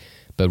things.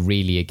 But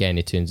really, again,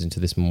 it turns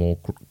into this more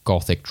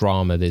gothic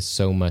drama. There's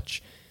so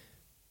much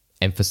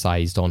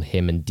emphasized on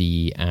him and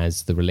Dee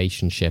as the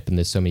relationship, and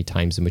there's so many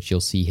times in which you'll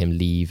see him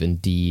leave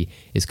and Dee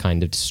is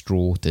kind of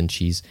distraught and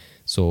she's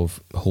sort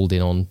of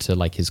holding on to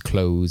like his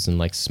clothes and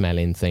like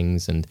smelling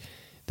things, and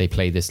they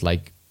play this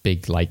like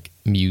big like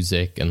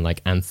music and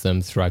like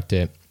anthem throughout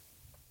it.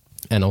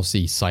 And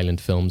obviously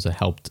silent films are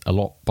helped a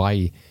lot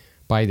by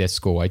their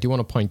score. I do want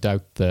to point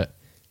out that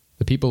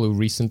the people who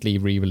recently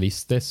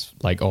re-released this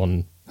like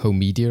on home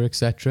media,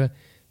 etc.,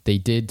 they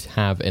did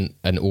have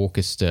an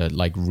orchestra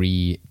like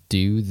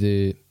redo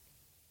the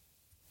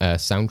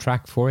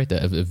soundtrack for it,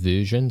 a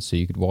version, so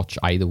you could watch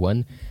either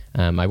one.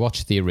 I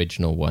watched the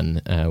original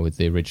one with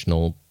the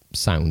original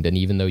sound, and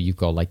even though you've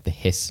got like the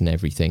hiss and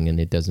everything and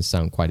it doesn't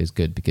sound quite as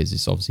good because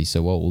it's obviously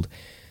so old,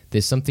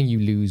 there's something you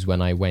lose when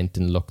I went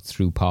and looked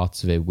through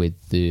parts of it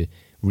with the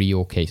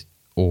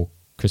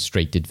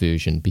orchestrated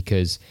version,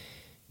 because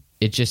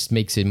it just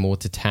makes it more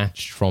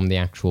detached from the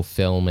actual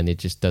film and it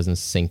just doesn't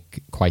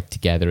sync quite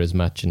together as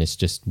much, and it's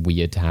just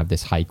weird to have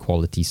this high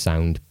quality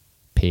sound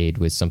paired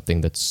with something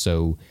that's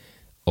so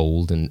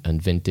old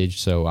and vintage.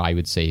 So I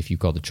would say if you've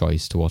got the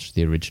choice to watch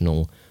the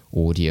original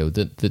audio.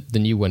 The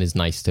new one is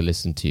nice to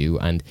listen to,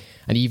 and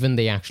even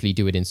they actually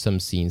do it in some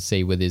scenes,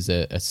 say where there's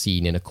a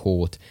scene in a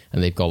court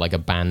and they've got like a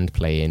band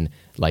playing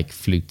like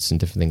flutes and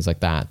different things like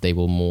that. They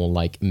will more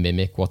like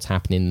mimic what's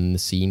happening in the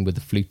scene with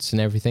the flutes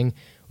and everything,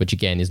 which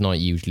again is not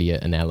usually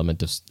an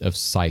element of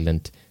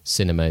silent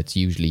cinema. It's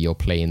usually you're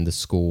playing the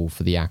score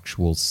for the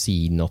actual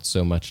scene, not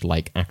so much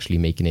like actually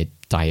making it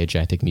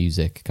diegetic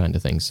music kind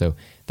of thing. So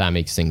that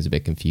makes things a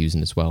bit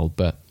confusing as well.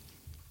 But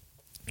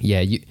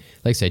yeah, like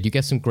I said, you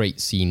get some great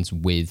scenes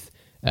with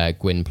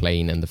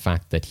Gwynplaine, and the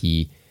fact that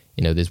he,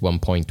 you know, there's one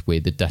point where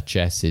the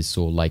Duchess is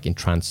sort of like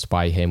entranced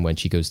by him when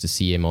she goes to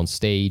see him on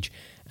stage,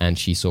 and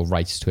she sort of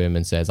writes to him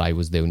and says, I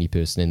was the only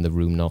person in the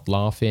room not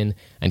laughing.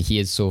 And he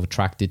is sort of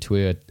attracted to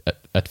her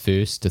at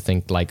first, to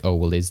think like, oh,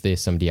 well, is there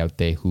somebody out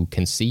there who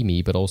can see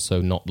me but also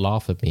not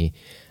laugh at me?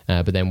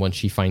 But then once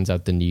she finds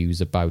out the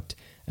news about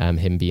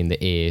him being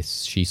the heir,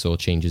 she sort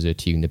of changes her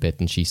tune a bit,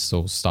 and she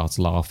sort of starts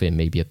laughing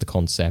maybe at the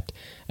concept.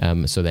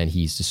 So then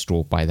he's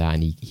distraught by that,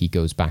 and he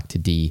goes back to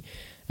Dee.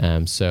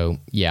 So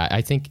yeah,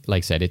 I think,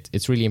 like I said,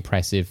 it's really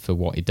impressive for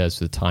what it does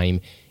for the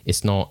time.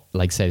 It's not,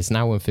 like I said, it's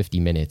now in 50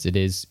 minutes.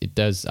 It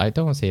does, I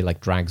don't want to say like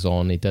drags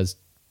on. It does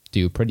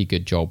do a pretty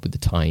good job with the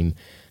time.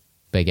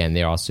 But again,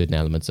 there are certain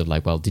elements of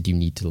like, well, did you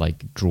need to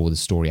like draw the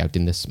story out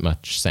in this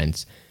much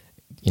sense?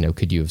 You know,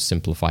 could you have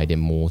simplified it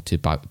more to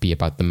be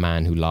about the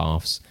man who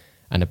laughs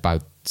and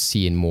about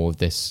seeing more of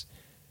this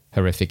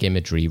horrific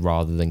imagery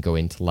rather than go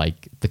into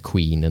like the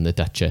Queen and the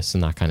Duchess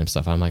and that kind of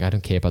stuff? I'm like, I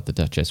don't care about the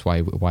Duchess.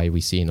 Why are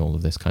we seeing all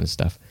of this kind of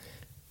stuff?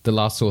 The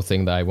last sort of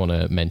thing that I want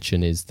to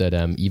mention is that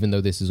even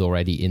though this is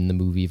already in the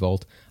movie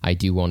vault, I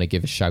do want to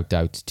give a shout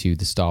out to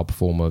the star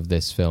performer of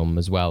this film,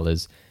 as well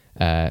as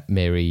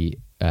Mary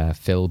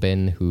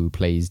Philbin, who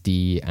plays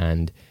Dee,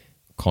 and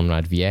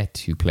Conrad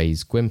Viet, who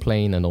plays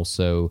Gwynplaine, and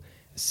also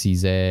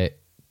Cesar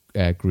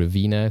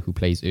Gravina, who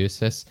plays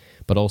Ursus.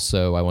 But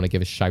also I want to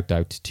give a shout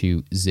out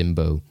to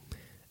Zimbo,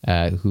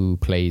 who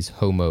plays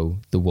Homo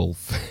the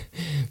wolf.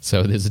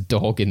 So there's a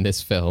dog in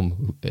this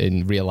film,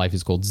 in real life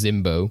is called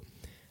Zimbo,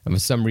 and for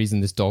some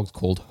reason this dog's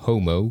called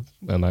Homo.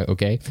 I'm like,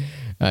 okay,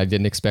 I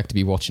didn't expect to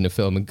be watching a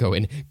film and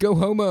going, go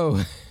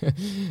Homo.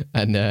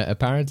 And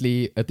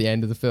apparently at the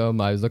end of the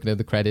film, I was looking at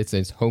the credits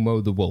and it's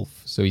Homo the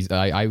wolf. So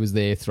I was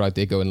there throughout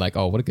there going like,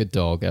 oh, what a good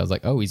dog. And I was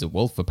like, oh, he's a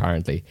wolf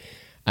apparently.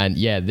 And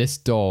yeah, this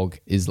dog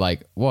is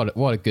like, what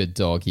a good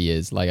dog he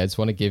is. Like, I just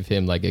want to give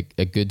him like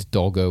a good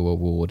doggo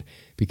award,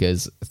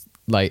 because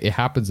like it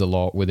happens a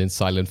lot within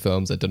silent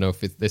films. I don't know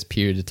if it's this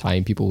period of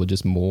time people were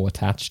just more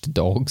attached to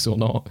dogs or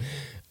not.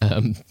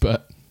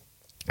 But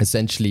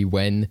essentially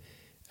when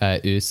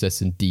Ursus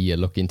and Dee are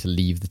looking to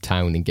leave the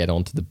town and get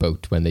onto the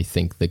boat when they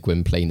think that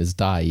Gwynplaine has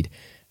died,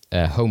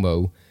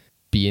 Homo,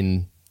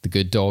 being the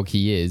good dog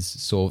he is,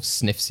 sort of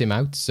sniffs him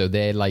out. So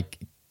they're like,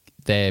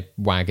 their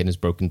wagon is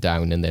broken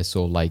down and they're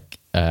sort of like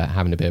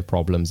having a bit of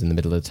problems in the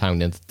middle of the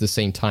town. And at the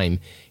same time,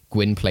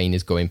 Gwynplaine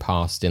is going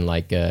past in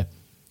like a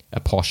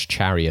posh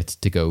chariot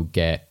to go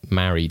get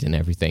married and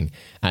everything.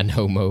 And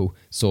Homo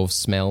sort of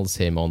smells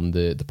him on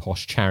the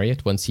posh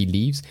chariot once he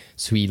leaves.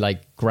 So he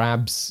like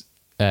grabs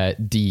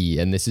Dee,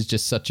 and this is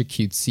just such a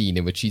cute scene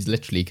in which she's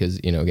literally, because,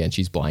 you know, again,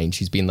 she's blind,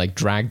 she's been like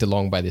dragged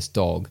along by this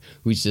dog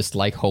who's just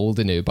like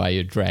holding her by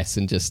her dress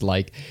and just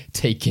like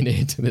taking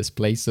her to this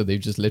place. So they've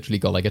just literally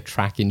got like a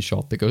tracking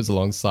shot that goes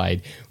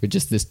alongside with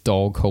just this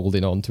dog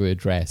holding onto her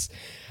dress.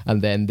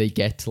 And then they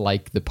get to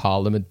like the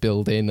Parliament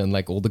building, and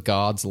like all the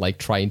guards like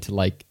trying to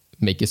like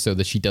make it so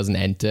that she doesn't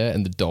enter,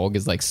 and the dog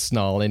is like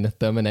snarling at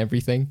them and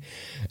everything.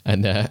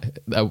 And at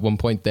one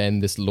point then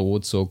this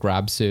lord sort of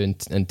grabs her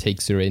and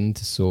takes her in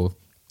to sort of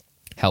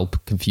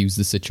help confuse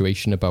the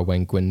situation about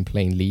when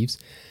Gwynplaine leaves.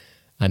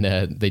 And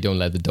they don't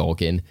let the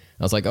dog in.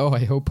 I was like, oh,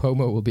 I hope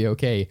Homo will be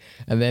okay.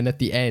 And then at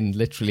the end,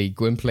 literally,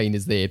 Gwynplaine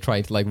is there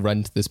trying to like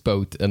run to this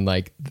boat, and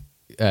like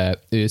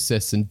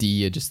Ursus and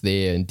Dee are just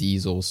there, and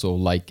Dee's also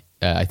like,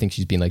 I think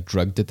she's been like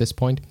drugged at this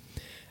point.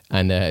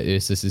 And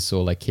Ursus is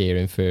sort of like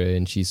caring for her,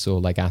 and she's sort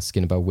of like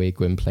asking about where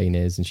Gwynplaine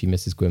is, and she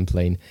misses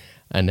Gwynplaine.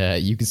 And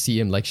you can see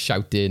him like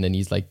shouting, and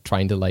he's like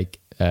trying to like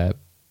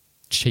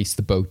chase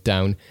the boat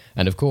down.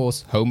 And of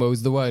course,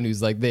 Homo's the one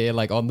who's like there,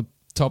 like on the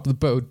top of the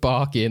boat,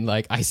 barking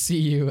like, I see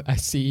you, I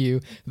see you.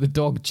 The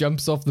dog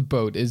jumps off the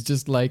boat, is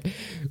just like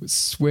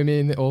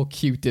swimming all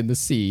cute in the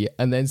sea,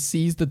 and then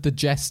sees that the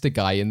jester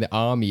guy in the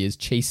army is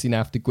chasing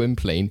after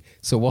Gwynplaine.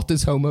 So what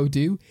does Homo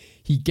do?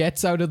 He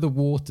gets out of the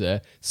water,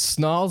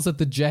 snarls at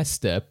the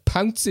jester,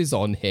 pounces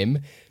on him,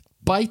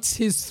 bites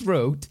his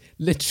throat.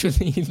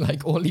 Literally,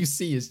 like, all you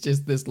see is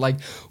just this like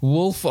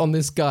wolf on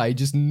this guy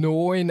just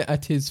gnawing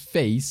at his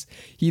face.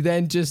 He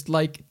then just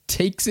like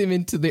takes him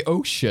into the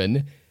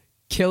ocean,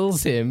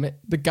 kills him.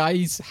 The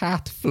guy's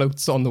hat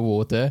floats on the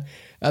water,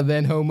 and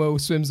then Homo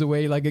swims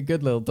away like a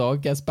good little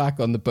dog, gets back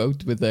on the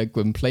boat with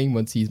Gwynplaine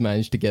once he's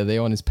managed to get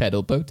there on his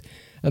pedal boat,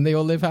 and they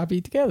all live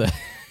happy together.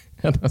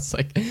 And I was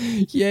like,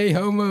 yay,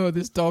 Homo,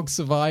 this dog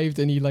survived,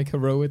 and he like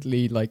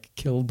heroically like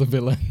killed the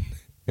villain.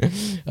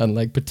 and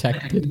like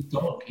protect it.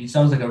 Dog. He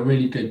sounds like a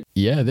really good.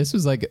 Yeah, this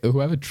was like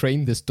whoever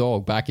trained this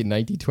dog back in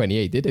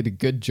 1928. They did a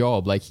good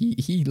job. Like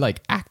he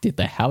like acted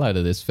the hell out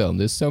of this film.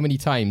 There's so many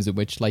times in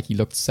which like he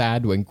looked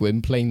sad when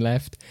Gwynplaine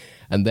left,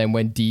 and then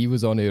when Dee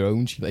was on her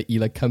own, he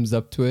like comes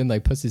up to her and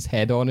like puts his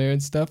head on her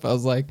and stuff. I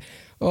was like,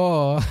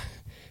 oh.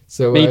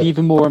 So made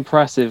even more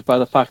impressive by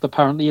the fact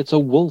apparently it's a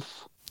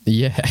wolf.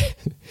 Yeah.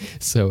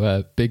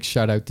 So big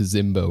shout out to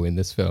Zimbo in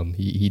this film.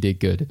 He did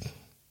good.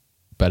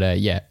 But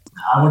yeah.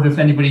 I wonder if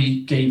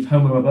anybody gave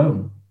Homer a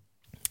bone.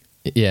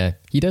 Yeah,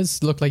 he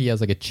does look like he has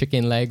like a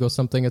chicken leg or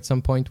something at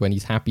some point when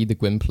he's happy that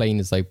Gwynplaine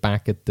is like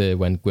back at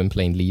when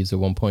Gwynplaine leaves at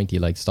one point, he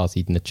like starts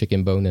eating a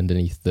chicken bone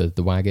underneath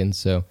the wagon.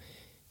 So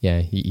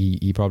yeah,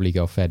 he probably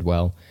got fed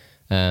well.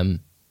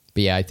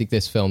 But yeah, I think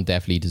this film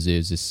definitely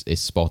deserves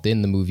his spot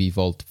in the movie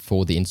vault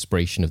for the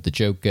inspiration of the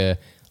Joker,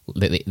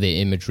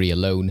 the imagery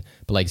alone.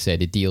 But like I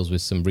said, it deals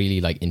with some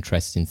really like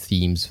interesting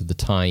themes for the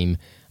time.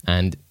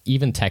 And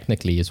even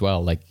technically as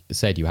well, like I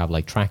said, you have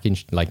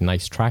like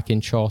nice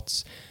tracking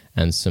shots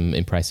and some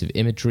impressive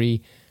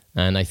imagery.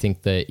 And I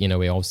think that, you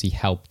know, it obviously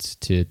helped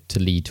to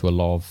lead to a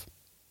lot of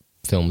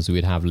films we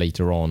would have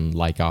later on,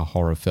 like our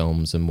horror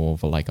films and more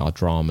of like our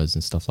dramas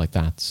and stuff like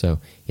that.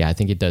 So yeah, I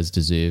think it does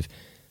deserve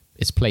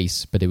its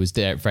place, but it was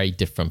very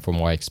different from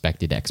what I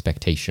expected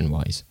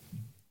expectation-wise.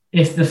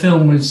 If the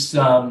film was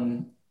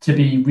to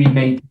be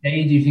remade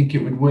today, do you think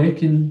it would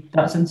work in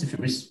that sense? If it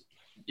was,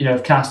 you know,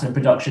 if cast and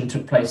production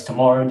took place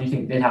tomorrow, do you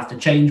think they'd have to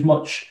change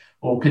much,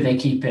 or could they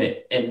keep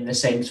it in the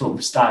same sort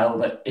of style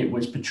that it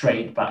was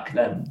portrayed back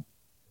then?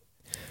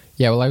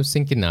 Yeah, well, I was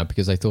thinking that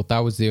because I thought that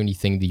was the only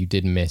thing that you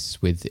did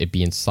miss with it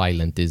being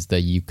silent, is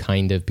that you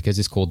kind of, because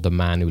it's called The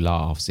Man Who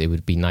Laughs, it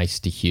would be nice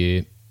to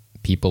hear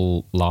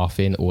people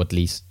laughing, or at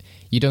least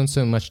you don't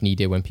so much need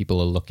it when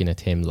people are looking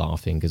at him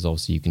laughing, because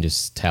obviously you can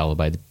just tell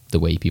by the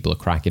way people are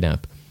cracking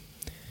up.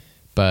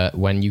 But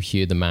when you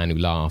hear The Man Who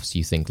Laughs,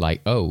 you think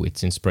like, oh,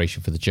 it's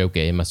inspiration for the Joker.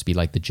 It must be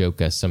like the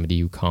Joker, somebody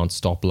who can't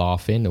stop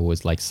laughing or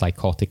is like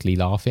psychotically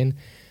laughing.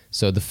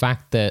 So the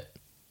fact that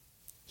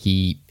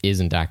he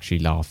isn't actually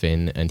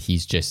laughing and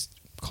he's just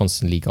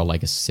constantly got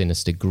like a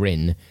sinister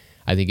grin,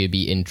 I think it'd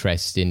be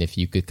interesting if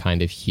you could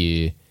kind of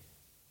hear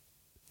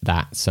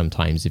that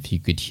sometimes, if you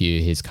could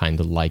hear his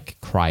kind of like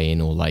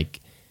crying or like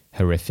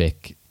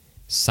horrific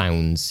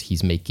sounds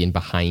he's making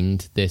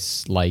behind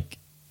this like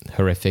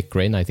horrific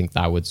grin. I think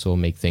that would sort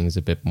of make things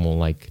a bit more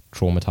like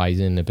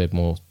traumatizing, a bit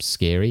more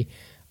scary.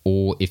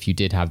 Or if you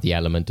did have the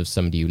element of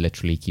somebody who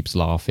literally keeps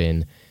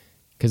laughing,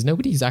 because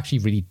nobody's actually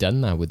really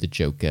done that with the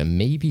Joker.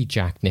 Maybe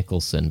Jack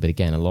Nicholson, but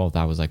again, a lot of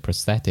that was like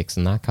prosthetics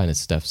and that kind of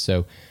stuff.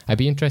 So I'd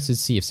be interested to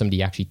see if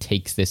somebody actually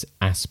takes this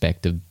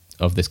aspect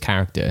of this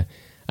character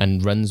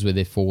and runs with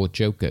it for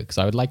Joker, because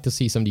I would like to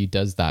see somebody who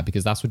does that,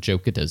 because that's what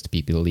Joker does to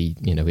people. He,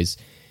 you know,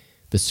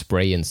 the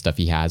spray and stuff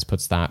he has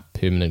puts that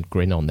permanent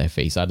grin on their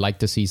face. I'd like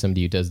to see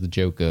somebody who does the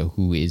Joker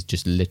who is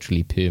just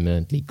literally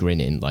permanently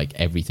grinning like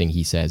everything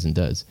he says and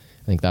does.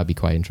 I think that'd be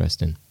quite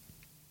interesting.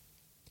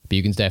 But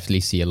you can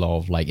definitely see a lot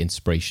of like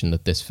inspiration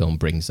that this film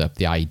brings up,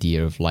 the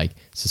idea of like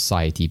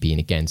society being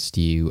against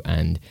you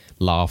and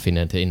laughing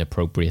at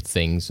inappropriate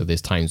things. So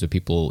there's times where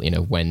people, you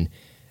know, when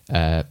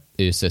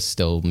Ursa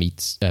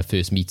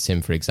first meets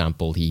him, for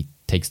example, he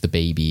takes the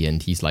baby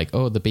and he's like,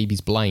 oh, the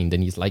baby's blind,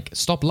 and he's like,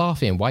 stop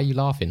laughing, why are you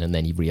laughing? And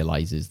then he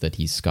realizes that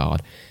he's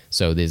scarred.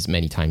 So there's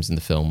many times in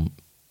the film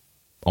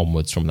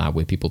onwards from that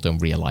where people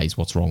don't realize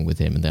what's wrong with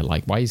him, and they're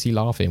like, why is he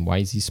laughing, why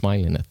is he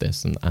smiling at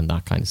this, and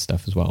that kind of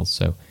stuff as well.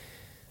 So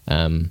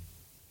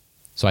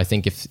so I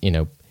think if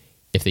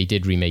they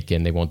did remake it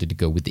and they wanted to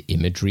go with the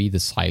imagery, the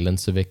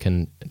silence of it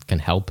can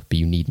help, but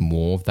you need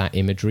more of that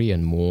imagery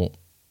and more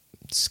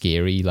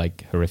scary,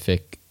 like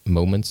horrific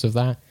moments of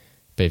that.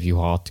 But if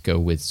you had to go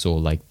with sort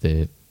of like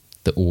the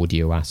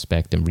audio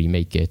aspect and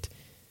remake it,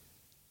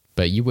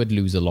 but you would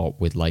lose a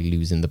lot with like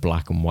losing the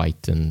black and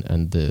white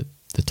and the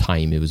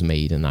time it was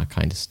made and that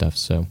kind of stuff.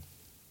 So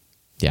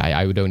yeah,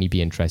 I would only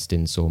be interested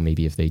in so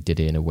maybe if they did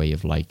it in a way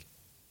of like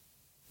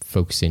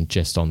focusing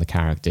just on the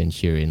character and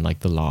hearing like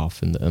the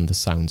laugh and the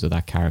sounds of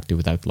that character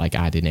without like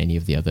adding any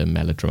of the other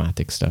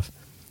melodramatic stuff.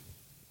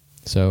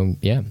 So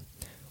yeah,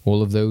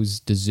 all of those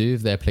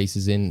deserve their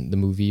places in the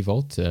movie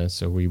vault.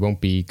 So we won't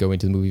be going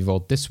to the movie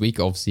vault this week,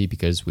 obviously,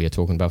 because we are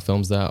talking about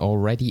films that are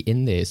already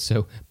in there.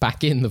 So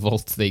back in the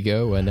vault they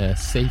go, and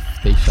safe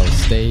they shall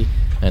stay.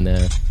 And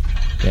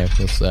yeah,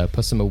 we'll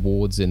put some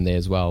awards in there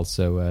as well.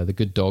 So the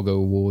Good Doggo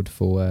Award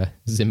for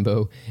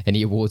Zimbo.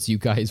 Any awards you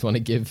guys want to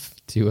give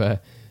to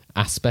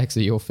aspects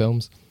of your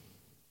films?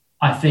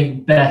 I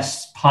think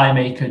best pie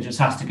maker just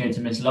has to go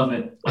to Miss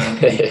Lovett.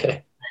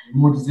 A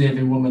more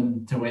deserving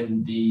woman to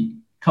win the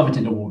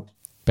coveted award.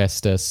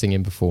 Best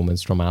singing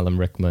performance from Alan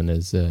Rickman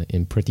as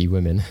in Pretty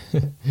Women.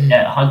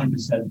 Yeah,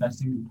 100% best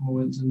singing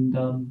performance.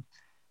 And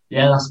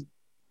yeah, that's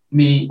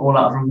me all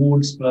out of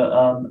awards,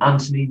 but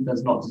Anthony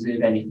does not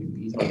deserve anything.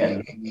 He's not getting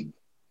anything.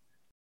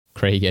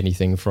 Craig,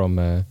 anything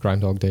from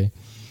Groundhog Day?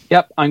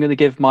 Yep, I'm going to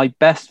give my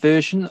best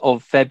version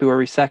of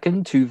February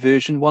 2nd to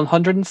version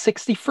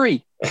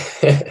 163.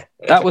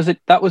 That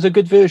was a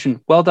good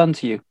version. Well done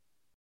to you.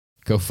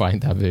 Go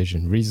find that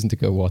version. Reason to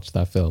go watch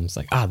that film. It's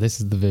like, this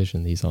is the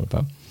version he's on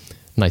about.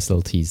 Nice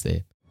little tease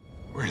there.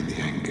 We're in the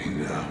end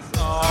game now.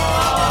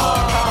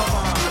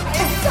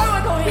 It's so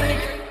annoying.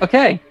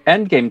 Okay,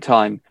 endgame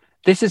time.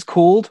 This is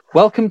called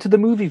Welcome to the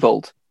Movie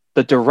Vault,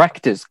 the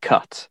director's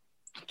cut.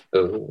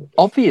 Ooh.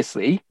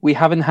 Obviously, we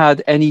haven't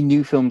had any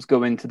new films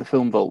go into the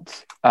film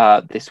vault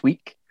this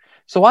week.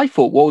 So I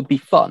thought what would be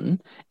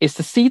fun is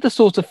to see the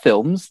sort of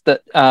films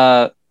that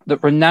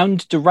that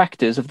renowned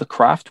directors of the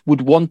craft would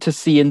want to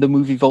see in the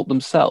movie vault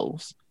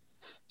themselves.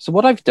 So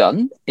what I've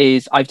done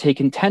is I've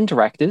taken 10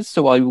 directors,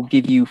 so I will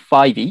give you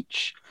 5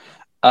 each.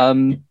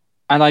 And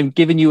I'm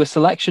giving you a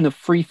selection of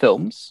 3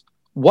 films.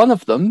 One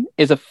of them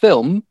is a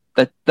film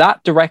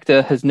that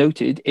director has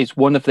noted is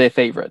one of their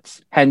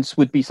favorites, hence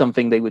would be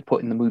something they would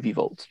put in the movie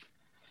vault.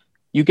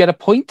 You get a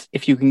point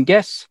if you can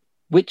guess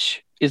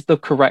which is the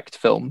correct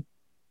film.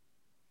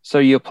 So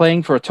you're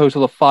playing for a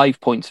total of 5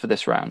 points for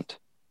this round.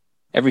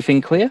 Everything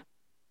clear?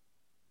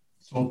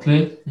 All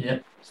clear, yeah.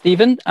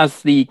 Stephen,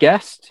 as the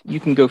guest,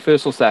 you can go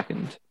first or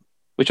second,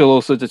 which will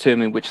also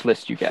determine which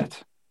list you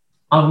get.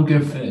 I will go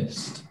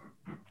first.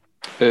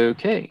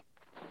 Okay.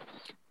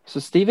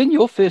 So Stephen,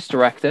 your first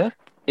director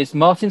is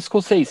Martin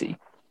Scorsese.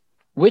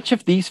 Which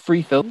of these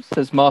 3 films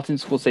has Martin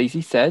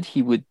Scorsese said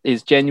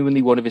is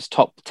genuinely one of his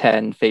top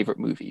 10 favorite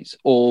movies,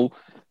 or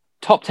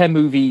top 10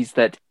 movies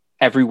that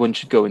everyone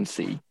should go and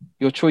see?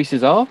 Your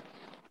choices are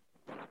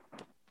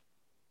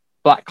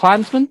Black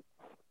Klansman,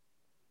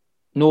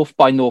 North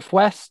by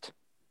Northwest,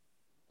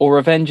 or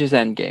Avengers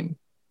Endgame.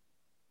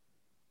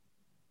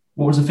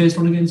 What was the first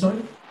one again,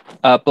 sorry?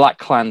 Black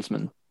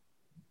Klansman.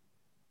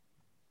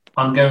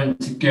 I'm going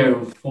to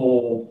go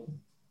for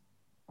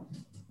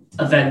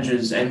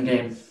Avengers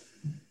Endgame.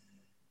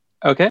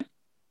 Okay.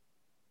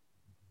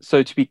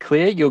 So to be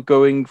clear, you're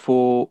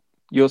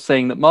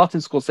saying that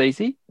Martin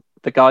Scorsese,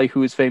 the guy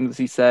who has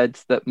famously said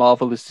that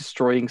Marvel is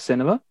destroying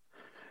cinema,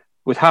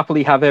 would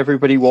happily have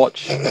everybody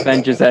watch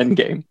Avengers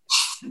Endgame.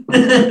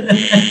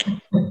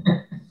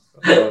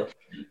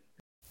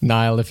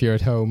 Niall, if you're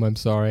at home, I'm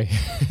sorry.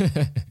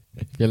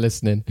 If you're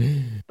listening.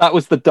 That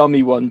was the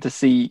dummy one to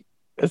see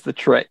as the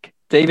trick.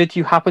 David, do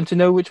you happen to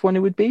know which one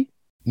it would be?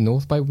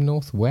 North by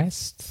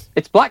Northwest?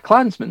 It's Black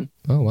Klansman.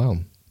 Oh, wow. I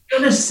was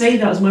going to say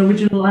that was my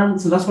original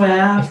answer. That's why I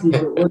asked you.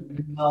 But it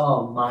wasn't.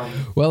 Oh, man.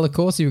 Well, of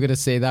course you were going to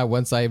say that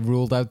once I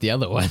ruled out the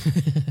other one.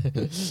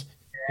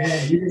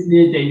 Yeah, you just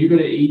need it. You got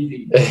it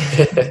easy.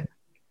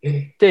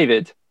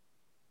 David,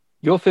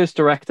 your first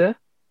director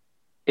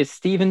is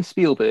Steven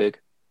Spielberg.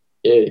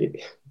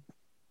 Yay.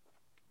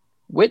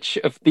 Which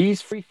of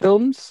these 3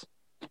 films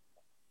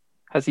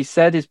has he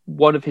said is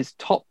one of his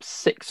top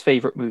 6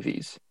 favorite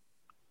movies?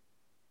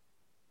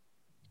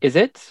 Is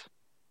it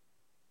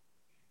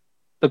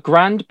The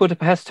Grand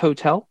Budapest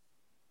Hotel,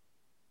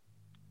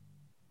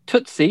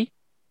 Tootsie,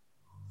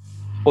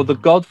 or The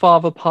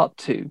Godfather Part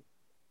 2?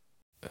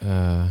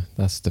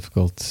 That's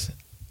difficult.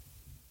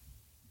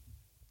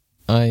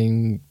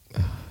 Depends.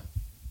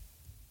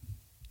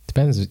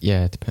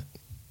 Yeah,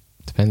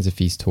 depends if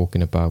he's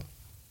talking about.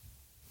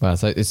 Well,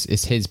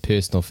 it's his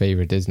personal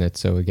favorite, isn't it?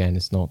 So again,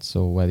 it's not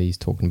so whether he's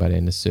talking about it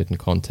in a certain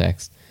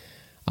context.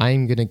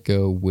 I'm gonna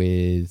go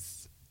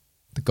with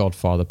The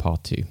Godfather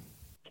Part 2.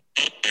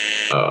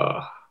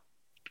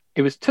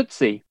 It was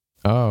Tootsie.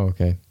 Oh,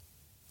 okay.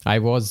 I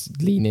was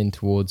leaning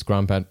towards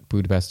Grand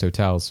Budapest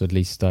Hotel, so at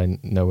least I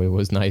know it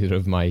was neither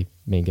of my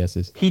main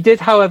guesses. He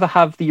did, however,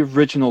 have the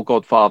original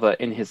Godfather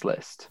in his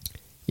list.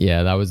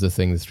 Yeah, that was the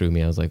thing that threw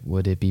me. I was like,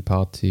 would it be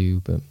Part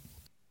 2? But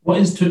what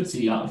is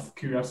Tootsie, out of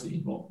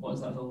curiosity? What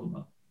is that all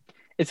about?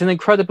 It's an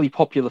incredibly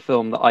popular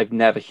film that I've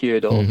never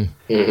heard of.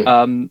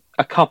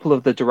 A couple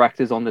of the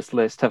directors on this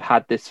list have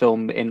had this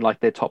film in like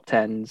their top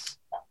 10s.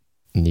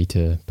 Need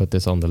to put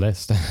this on the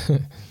list.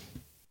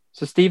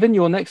 So, Stephen,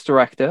 your next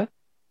director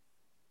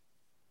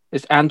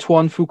is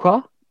Antoine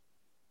Fuqua,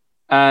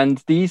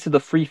 and these are the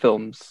 3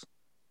 films: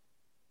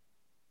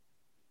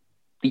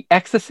 The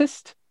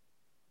Exorcist,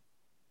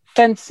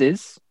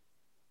 Fences,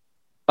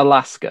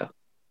 Alaska.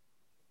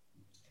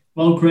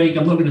 Well, Craig,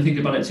 I'm not going to think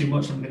about it too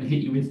much. I'm going to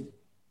hit you with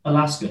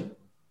Alaska.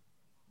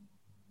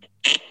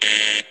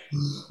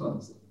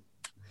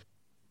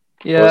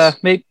 Yeah,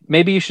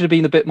 maybe you should have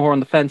been a bit more on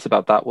the fence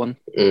about that one.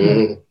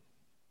 It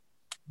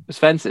was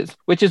Fences,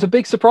 which is a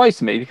big surprise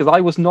to me because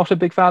I was not a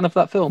big fan of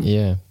that film.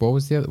 Yeah. What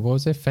was the other? What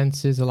was it?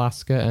 Fences,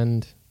 Alaska,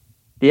 and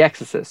The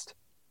Exorcist.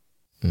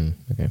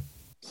 Okay.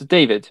 So,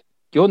 David,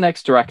 your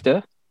next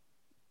director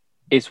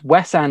is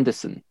Wes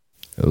Anderson.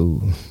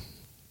 Oh.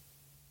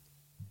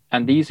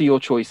 And these are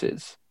your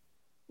choices.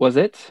 Was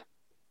it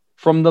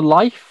From the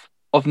Life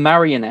of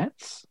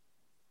Marionettes,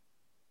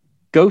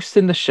 Ghost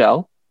in the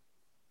Shell,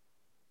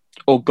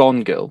 or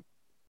Gone Girl?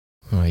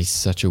 Oh, he's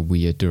such a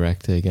weird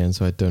director again,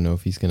 so I don't know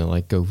if he's going to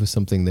like go for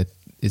something that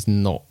is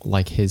not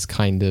like his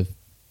kind of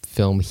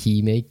film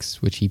he makes,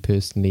 which he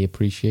personally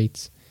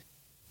appreciates.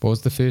 What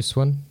was the first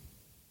one?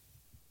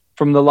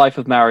 From The Life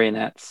of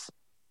Marionettes.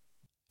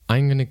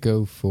 I'm going to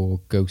go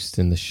for Ghost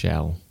in the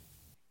Shell.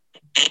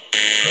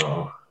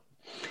 Oh.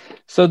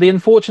 So the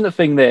unfortunate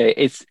thing there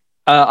is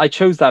I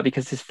chose that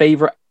because his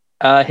favorite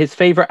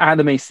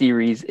anime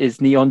series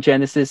is Neon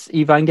Genesis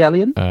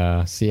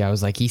Evangelion. See, I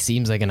was like, he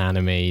seems like an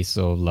anime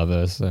sort of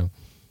lover, so...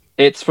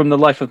 It's From the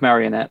Life of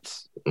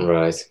Marionettes.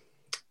 Right.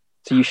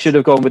 So you should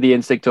have gone with the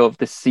instinct of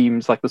this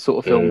seems like the sort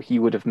of film he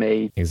would have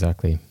made.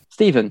 Exactly.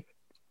 Stephen,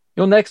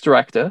 your next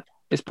director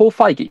is Paul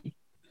Feige.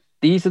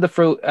 These are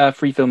the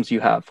three films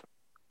you have.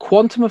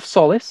 Quantum of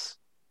Solace,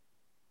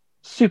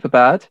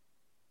 Superbad,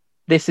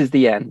 This Is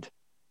the End.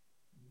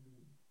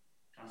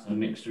 That's a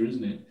mixture,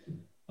 isn't it?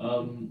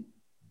 Oh,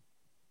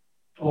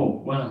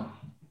 well.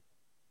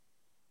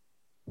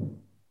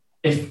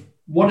 If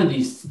one of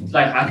these,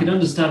 like, I can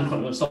understand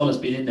Quantum of Solace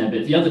being in there,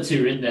 but if the other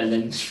two are in there,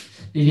 then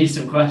you need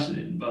some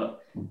questioning.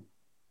 But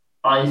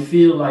I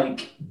feel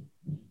like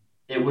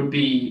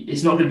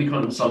it's not going to be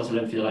Quantum of Solace, I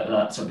don't feel like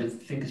that. So I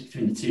think it's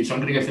between the two. So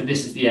I'm going to go for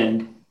This Is the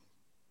End.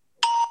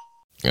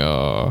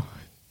 Oh,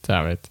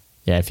 damn it.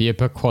 Yeah, if you had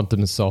put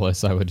Quantum of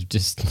Solace, I would have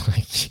just,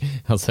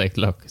 I was like,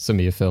 look, some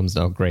of your films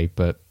are not great,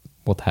 but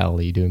what the hell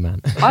are you doing,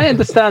 man? I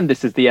understand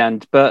This Is the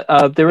End, but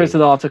there is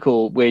an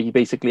article where he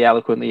basically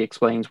eloquently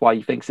explains why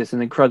he thinks it's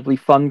an incredibly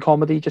fun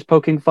comedy, just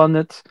poking fun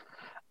at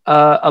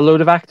a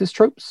load of actors'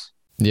 tropes.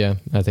 Yeah,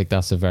 I think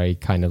that's a very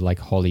kind of like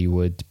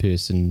Hollywood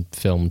person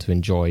film to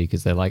enjoy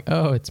because they're like,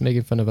 oh, it's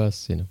making fun of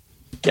us, you know.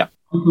 Yeah.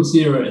 Uncle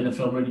Zero in the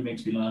film really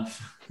makes me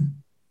laugh.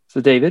 So,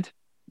 David,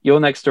 your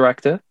next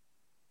director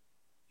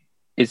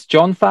is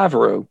Jon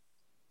Favreau.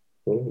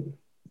 Ooh.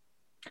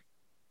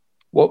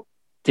 What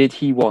did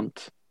he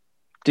want?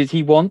 Did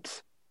he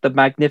want The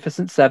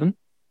Magnificent Seven,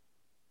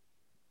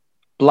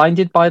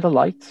 Blinded by the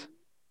Light,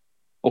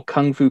 or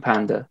Kung Fu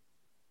Panda?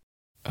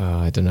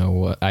 I don't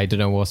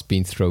know what's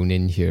been thrown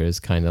in here as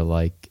kind of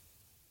like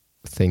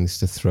things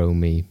to throw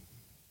me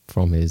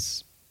from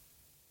his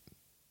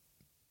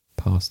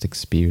past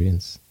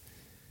experience.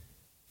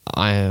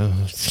 I'm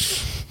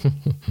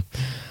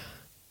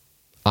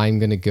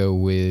gonna go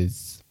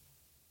with.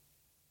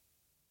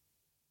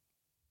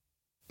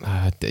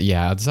 I'll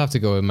just have to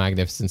go with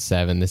Magnificent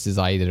Seven. This is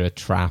either a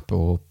trap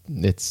or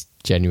it's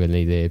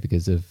genuinely there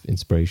because of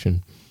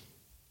inspiration.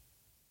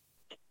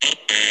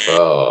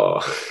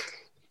 Oh.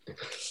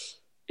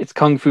 It's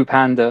Kung Fu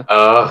Panda.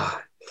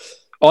 Oh.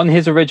 On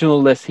his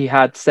original list, he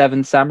had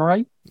Seven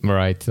Samurai.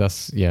 Right,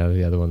 that's the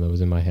other one that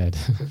was in my head.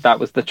 That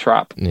was the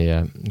trap.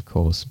 Yeah, of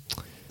course.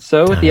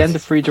 So at the end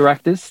of three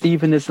directors,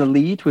 Stephen is the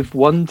lead with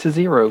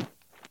 1-0.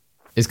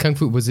 Is Kung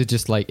Fu, was it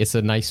just like it's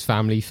a nice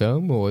family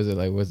film, or was it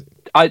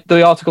like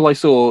the article I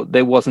saw,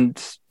 there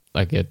wasn't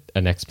like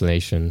an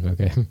explanation?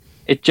 Okay.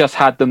 It just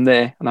had them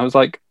there, and I was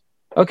like,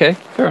 okay,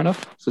 fair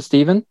enough. So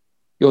Stephen,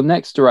 your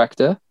next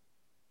director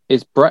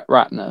is Brett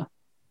Ratner.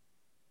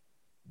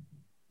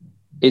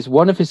 Is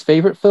one of his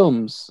favorite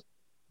films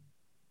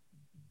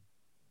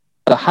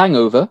The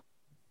Hangover,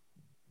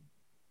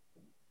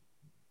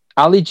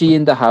 Ali G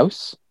in the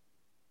House,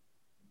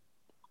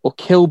 or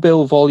Kill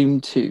Bill Volume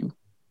 2?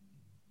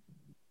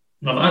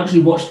 I've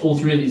actually watched all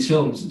three of these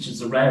films, which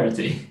is a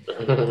rarity.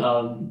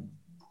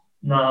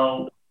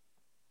 Now,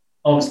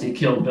 obviously,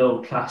 Kill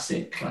Bill,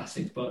 classic,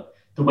 but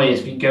the way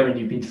it's been going,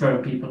 you've been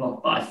throwing people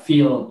off, but I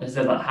feel as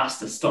though that has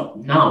to stop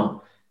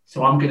now.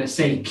 So I'm going to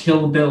say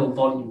Kill Bill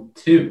Volume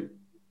 2.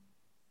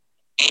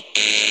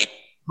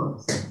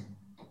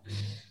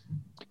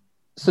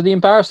 So the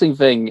embarrassing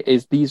thing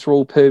is these are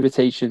all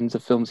permutations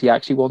of films he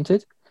actually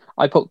wanted.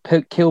 I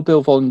put Kill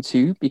Bill Volume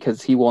 2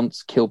 because he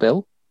wants Kill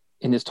Bill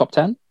in his top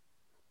 10.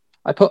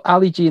 I put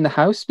Ali G in the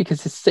House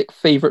because his sixth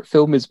favourite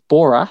film is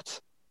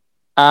Borat.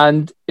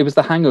 And it was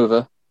The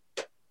Hangover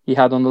he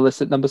had on the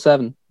list at number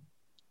 7.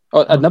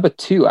 Oh, at number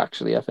 2,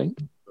 actually, I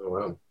think. Oh,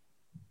 wow.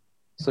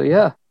 So,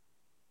 yeah.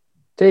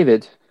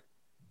 David,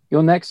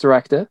 your next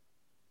director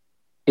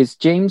is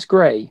James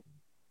Gray.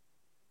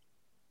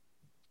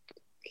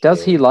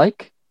 Does he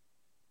like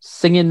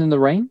Singing in the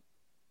Rain,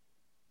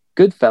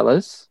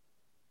 Goodfellas,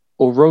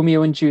 or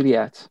Romeo and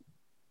Juliet?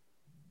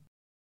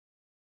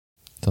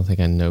 Don't think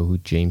I know who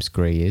James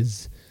Gray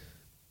is.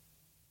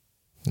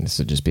 This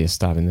would just be a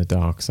stab in the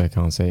dark, so I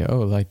can't say,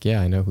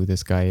 I know who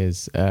this guy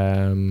is.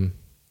 I'm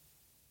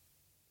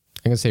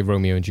going to say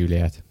Romeo and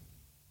Juliet.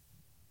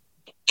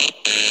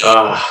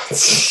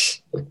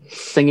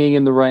 Singing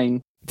in the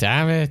Rain.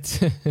 Damn it.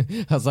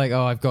 I was like,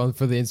 I've gone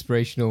for the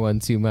inspirational one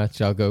too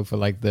much. I'll go for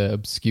like the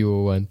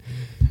obscure one.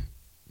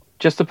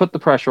 Just to put the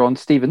pressure on,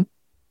 Stephen,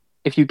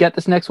 if you get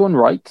this next one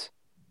right,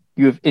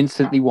 you have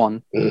instantly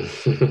won.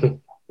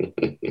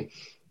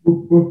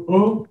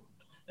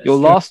 Your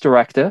last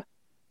director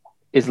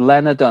is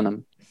Lena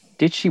Dunham.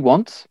 Did she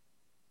want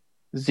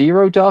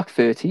Zero Dark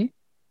 30,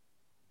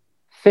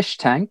 Fish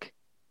Tank,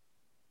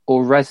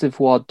 or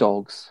Reservoir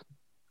Dogs?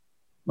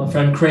 My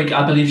friend Craig,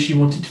 I believe she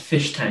wanted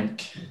Fish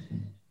Tank.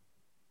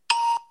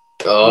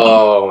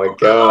 Oh my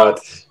god.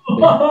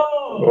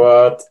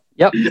 What?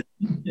 Yep.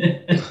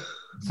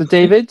 So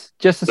David,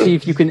 just to see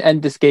if you can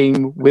end this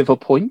game with a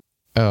point,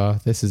 Oh,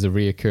 this is a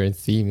reoccurring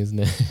theme, isn't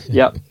it?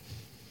 Yep.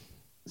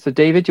 So,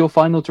 David, your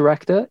final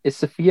director is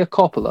Sofia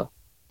Coppola.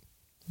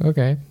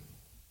 Okay.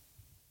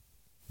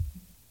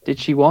 Did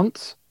she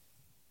want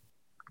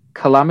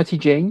Calamity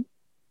Jane,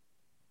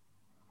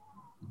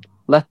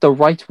 Let the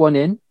Right One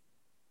In,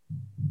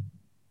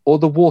 or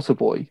The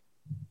Waterboy?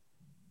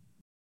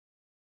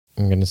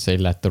 I'm going to say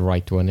Let the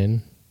Right One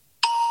In.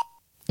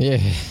 Yeah,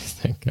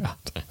 thank God.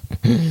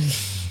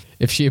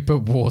 If she had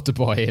put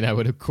Waterboy in, I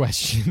would have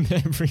questioned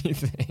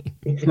everything.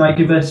 Can I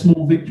give a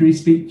small victory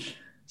speech?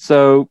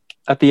 So,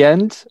 at the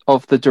end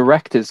of the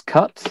director's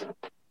cut,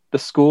 the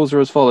scores are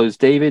as follows.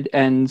 David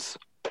ends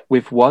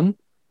with 1,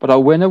 but our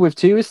winner with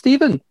 2 is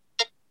Stephen.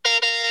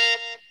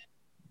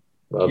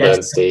 Well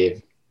done,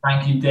 Steve.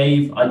 Thank you,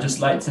 Dave. I'd just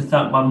like to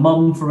thank my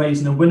mum for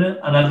raising a winner,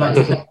 and I'd like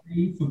to thank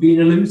Dave for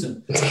being a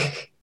loser.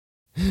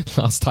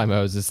 Last time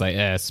I was just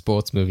like,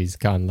 sports movies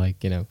can't,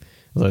 like, you know,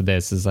 like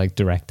this is like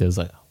directors,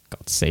 like, oh,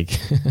 God's sake.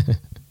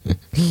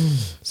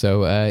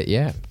 So,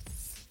 yeah.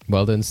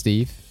 Well done,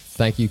 Steve.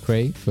 Thank you,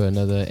 Craig, for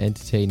another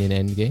entertaining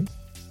endgame.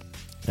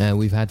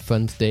 We've had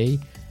fun today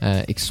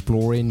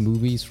exploring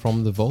movies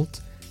from the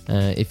vault.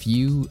 If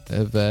you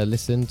have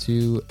listened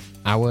to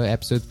our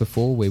episodes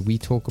before where we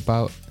talk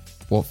about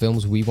what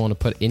films we want to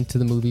put into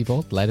the movie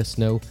vault, let us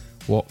know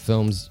what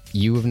films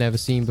you have never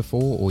seen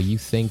before or you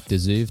think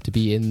deserve to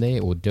be in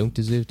there or don't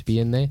deserve to be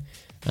in there,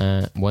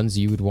 ones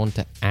you would want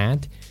to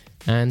add.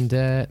 And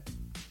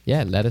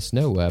yeah, let us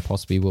know.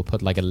 Possibly we'll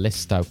put like a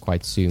list out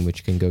quite soon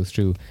which can go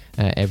through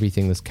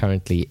everything that's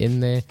currently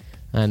in there.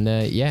 And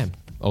yeah,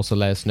 also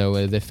let us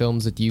know the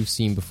films that you've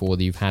seen before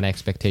that you've had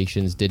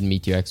expectations, didn't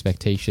meet your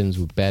expectations,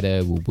 were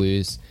better, were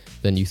worse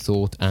than you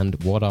thought,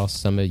 and what are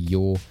some of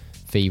your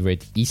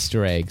favorite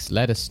Easter eggs?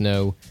 Let us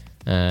know.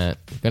 We're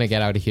going to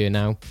get out of here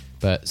now.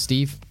 But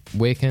Steve,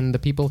 where can the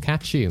people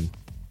catch you?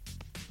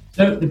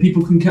 So the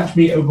people can catch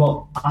me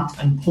over at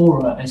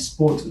Empora, a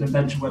sports and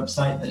adventure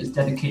website that is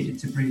dedicated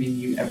to bringing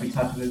you every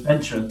type of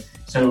adventure.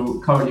 So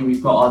currently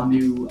we've got our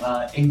new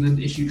England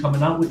issue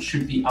coming out, which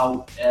should be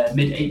out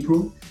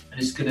mid-April,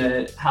 and it's going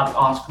to have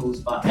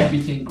articles about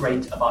everything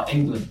great about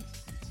England.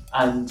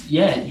 And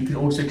yeah, you can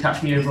also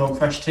catch me over on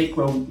Fresh Take,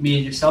 where me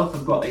and yourself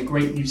have got a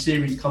great new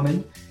series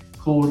coming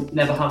called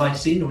Never Have I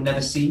Seen, or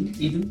Never Seen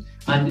even,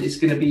 and it's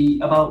going to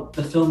be about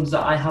the films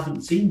that I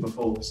haven't seen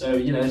before. So,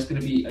 you know, it's going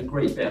to be a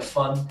great bit of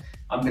fun.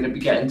 I'm going to be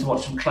getting to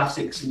watch some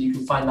classics, and you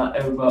can find that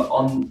over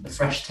on the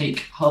Fresh Take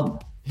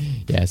Hub.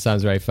 Yeah,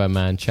 sounds very fun,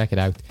 man. Check it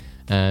out.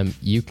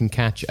 You can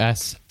catch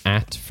us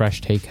at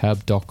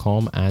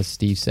freshtakehub.com. As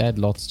Steve said,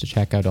 lots to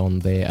check out on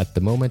there at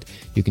the moment.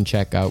 You can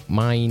check out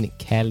mine,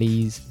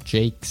 Kelly's,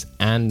 Jake's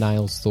and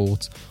Niall's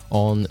thoughts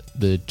on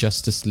the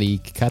Justice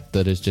League cut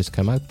that has just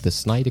come out, the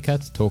Snyder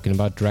cut, talking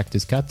about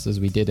director's cuts as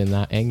we did in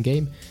that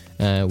Endgame.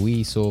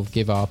 We sort of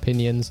give our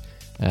opinions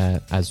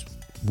as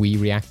we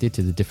reacted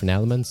to the different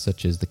elements,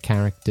 such as the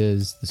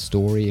characters, the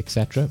story,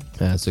 etc.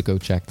 So go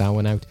check that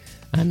one out.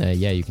 And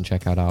yeah, you can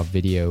check out our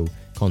video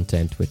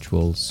content, which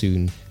will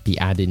soon be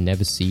added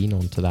Never Seen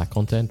onto that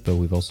content. But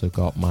we've also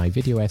got my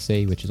video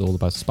essay, which is all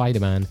about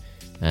Spider-Man,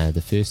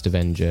 the first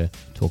Avenger,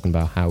 talking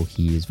about how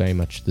he is very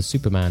much the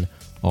Superman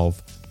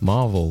of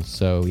Marvel.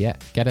 So yeah,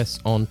 get us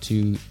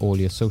onto all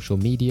your social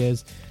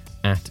medias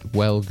at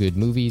Well Good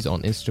Movies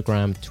on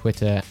Instagram,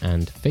 Twitter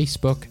and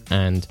Facebook.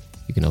 And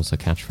you can also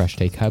catch Fresh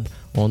Take Hub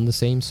on the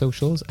same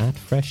socials at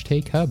Fresh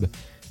Take Hub.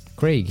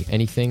 Craig,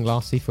 anything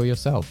lastly for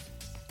yourself?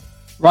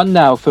 Run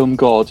now, film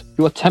god.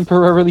 You are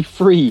temporarily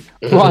free.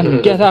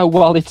 Run, get out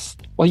while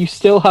you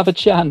still have a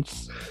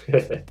chance.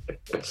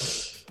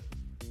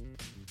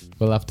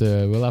 We'll have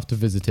to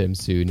visit him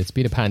soon. It's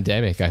been a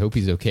pandemic. I hope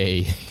he's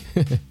okay.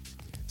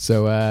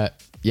 So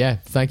yeah,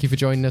 thank you for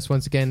joining us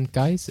once again,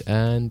 guys.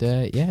 And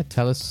yeah,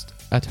 tell us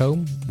at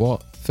home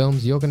what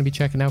films you're going to be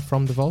checking out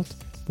from the vault,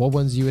 what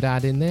ones you would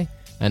add in there,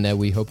 and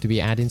we hope to be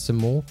adding some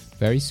more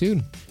very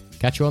soon.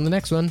 Catch you on the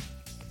next one.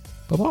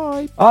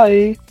 Bye-bye.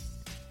 Bye.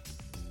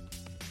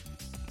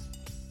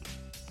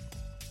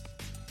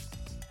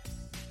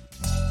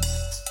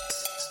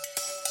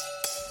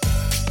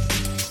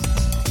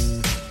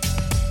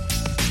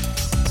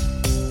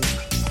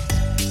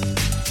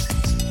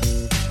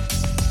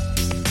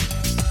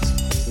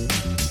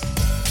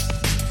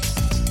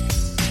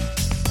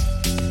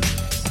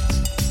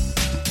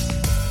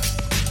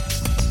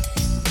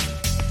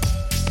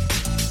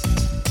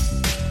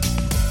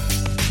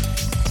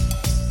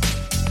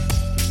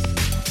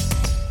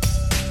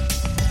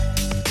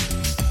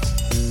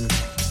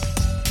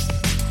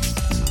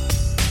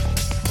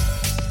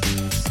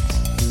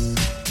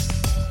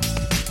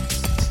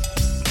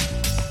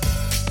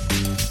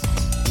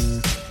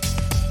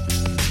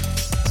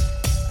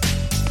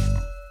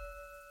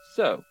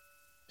 So,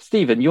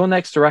 Stephen, your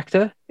next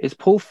director is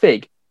Paul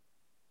Feig.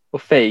 Or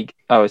Feig.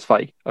 Oh, it's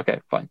Feig.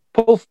 Okay, fine.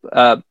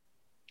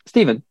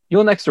 Stephen,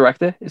 your next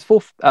director is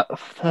Paul...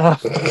 Dak!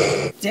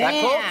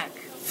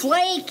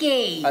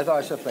 Flaky! I thought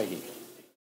I said flaky.